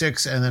Master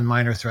 6, and then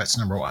Minor Threats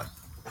number 1.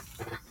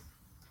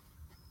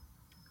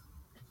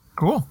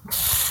 Cool.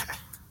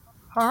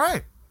 All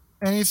right.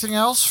 Anything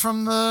else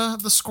from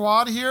the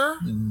squad here?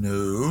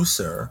 No,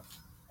 sir.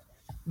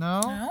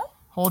 No?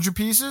 Hold your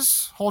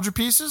pieces. Hold your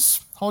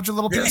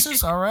little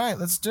pieces. All right,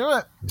 let's do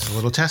it. It's a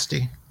little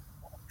testy.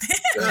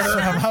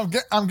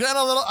 I'm getting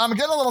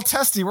a little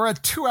testy. We're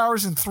at 2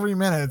 hours and 3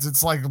 minutes.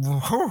 It's like,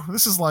 whew,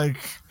 this is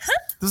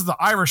the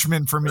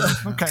Irishman for me.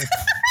 Okay.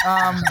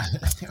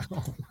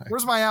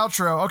 Where's my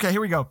outro? Okay,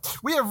 here we go.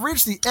 We have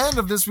reached the end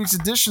of this week's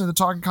edition of the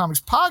Talking Comics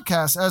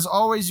podcast. As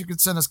always, you can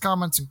send us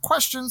comments and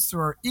questions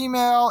through our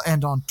email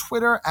and on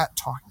Twitter at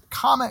Talking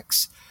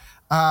Comics.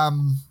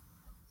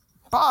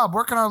 Bob,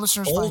 where can our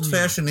listeners find you?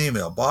 Old-fashioned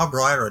email, Bob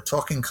Ryder at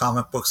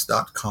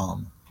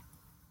talkingcomicbooks.com.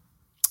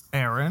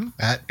 Aaron.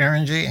 At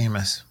Aaron G.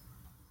 Amos.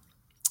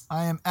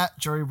 I am at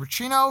Joey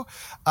Braccino.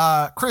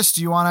 Chris,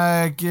 do you want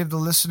to give the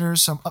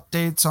listeners some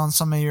updates on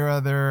some of your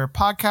other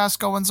podcast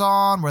goings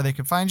on, where they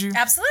can find you?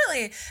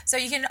 Absolutely. So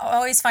you can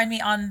always find me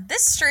on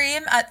this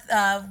stream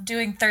at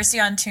doing Thirsty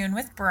on Tune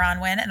with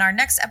Bronwyn. And our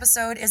next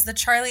episode is the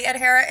Charlie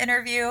Adhara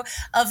interview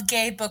of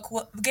Gay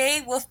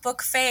Wolf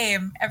Book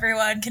fame.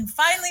 Everyone can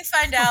finally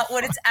find out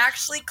what it's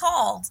actually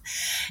called.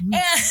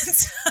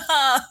 And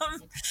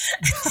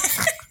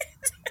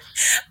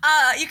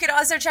you can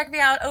also check me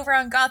out over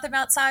on Gotham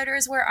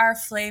Outsiders, where our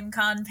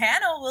FlameCon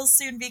panel will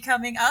soon be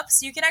coming up,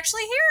 so you can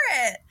actually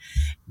hear it.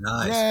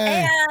 Nice.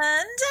 Yay.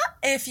 And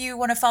if you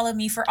want to follow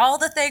me for all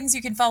the things,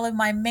 you can follow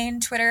my main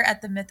Twitter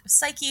at The Myth of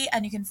Psyche,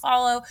 and you can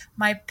follow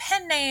my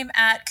pen name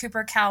at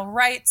Cooper Cal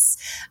Writes.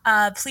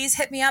 Please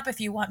hit me up if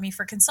you want me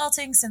for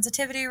consulting,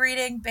 sensitivity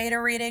reading,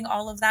 beta reading,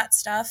 all of that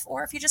stuff,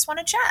 or if you just want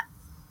to chat.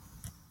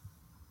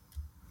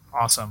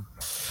 Awesome.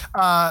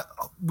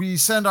 We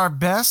send our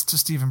best to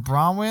Stephen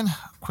Bronwyn.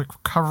 Quick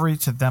recovery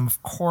to them,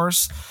 of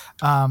course.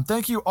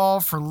 Thank you all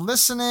for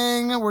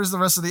listening. Where's the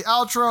rest of the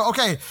outro?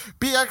 Okay,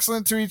 be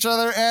excellent to each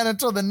other. And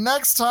until the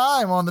next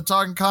time on the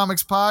Talking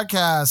Comics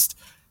podcast,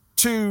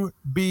 to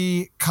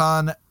be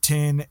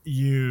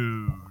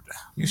continued.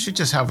 You should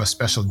just have a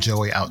special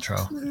Joey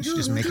outro. You should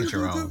just make it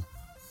your own.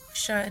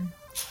 Should.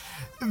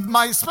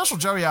 My special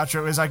Joey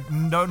outro is I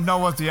don't know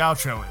what the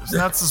outro is.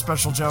 That's the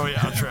special Joey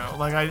outro.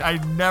 Like I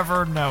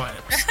never know it.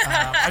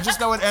 I just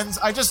know it ends.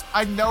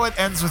 I know it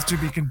ends with to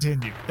be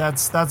continued.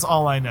 That's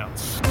all I know.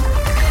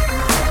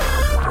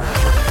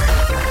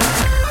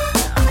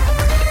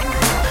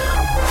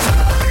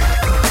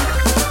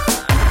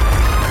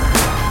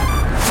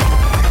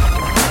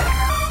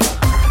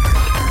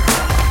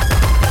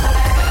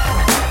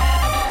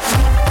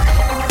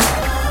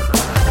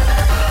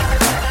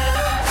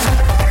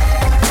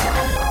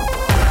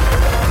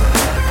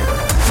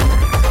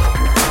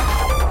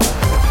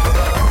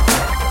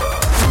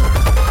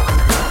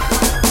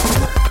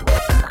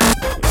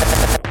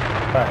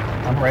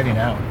 I'm ready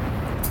now.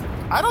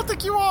 I don't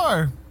think you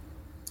are.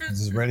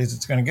 It's as ready as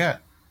it's going to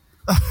get.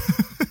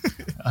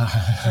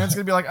 And it's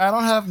gonna be like, I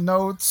don't have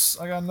notes.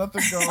 I got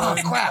nothing going. Oh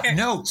crap!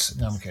 Notes.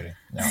 No, I'm kidding.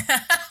 No.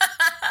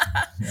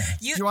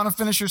 Do you want to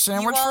finish your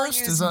sandwich you all first?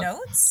 use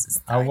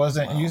notes? I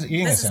wasn't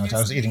eating a sandwich. I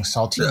was eating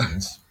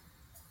saltines.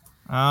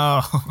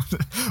 Oh,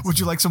 would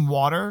you like some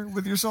water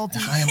with your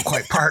saltines? I am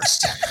quite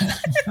parched.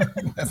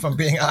 If I'm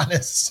being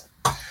honest,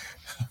 I'm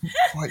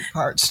quite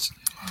parched.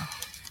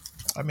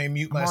 I may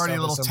mute I'm myself. already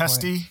a little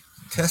testy.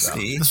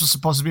 Testy. This was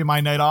supposed to be my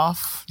night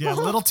off. Yeah,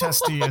 little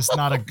testy is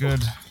not a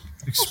good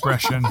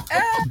expression.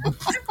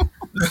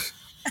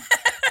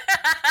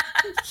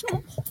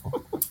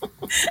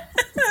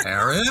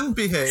 Aaron,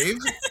 behave.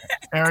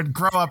 Aaron,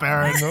 grow up,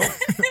 Aaron.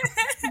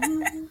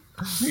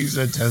 He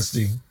said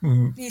testy.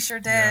 He sure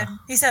did.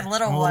 He said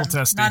little I'm a one. little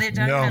testy. Not a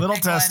No, little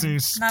big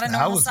testes. one. Not a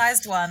normal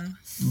sized one.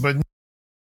 But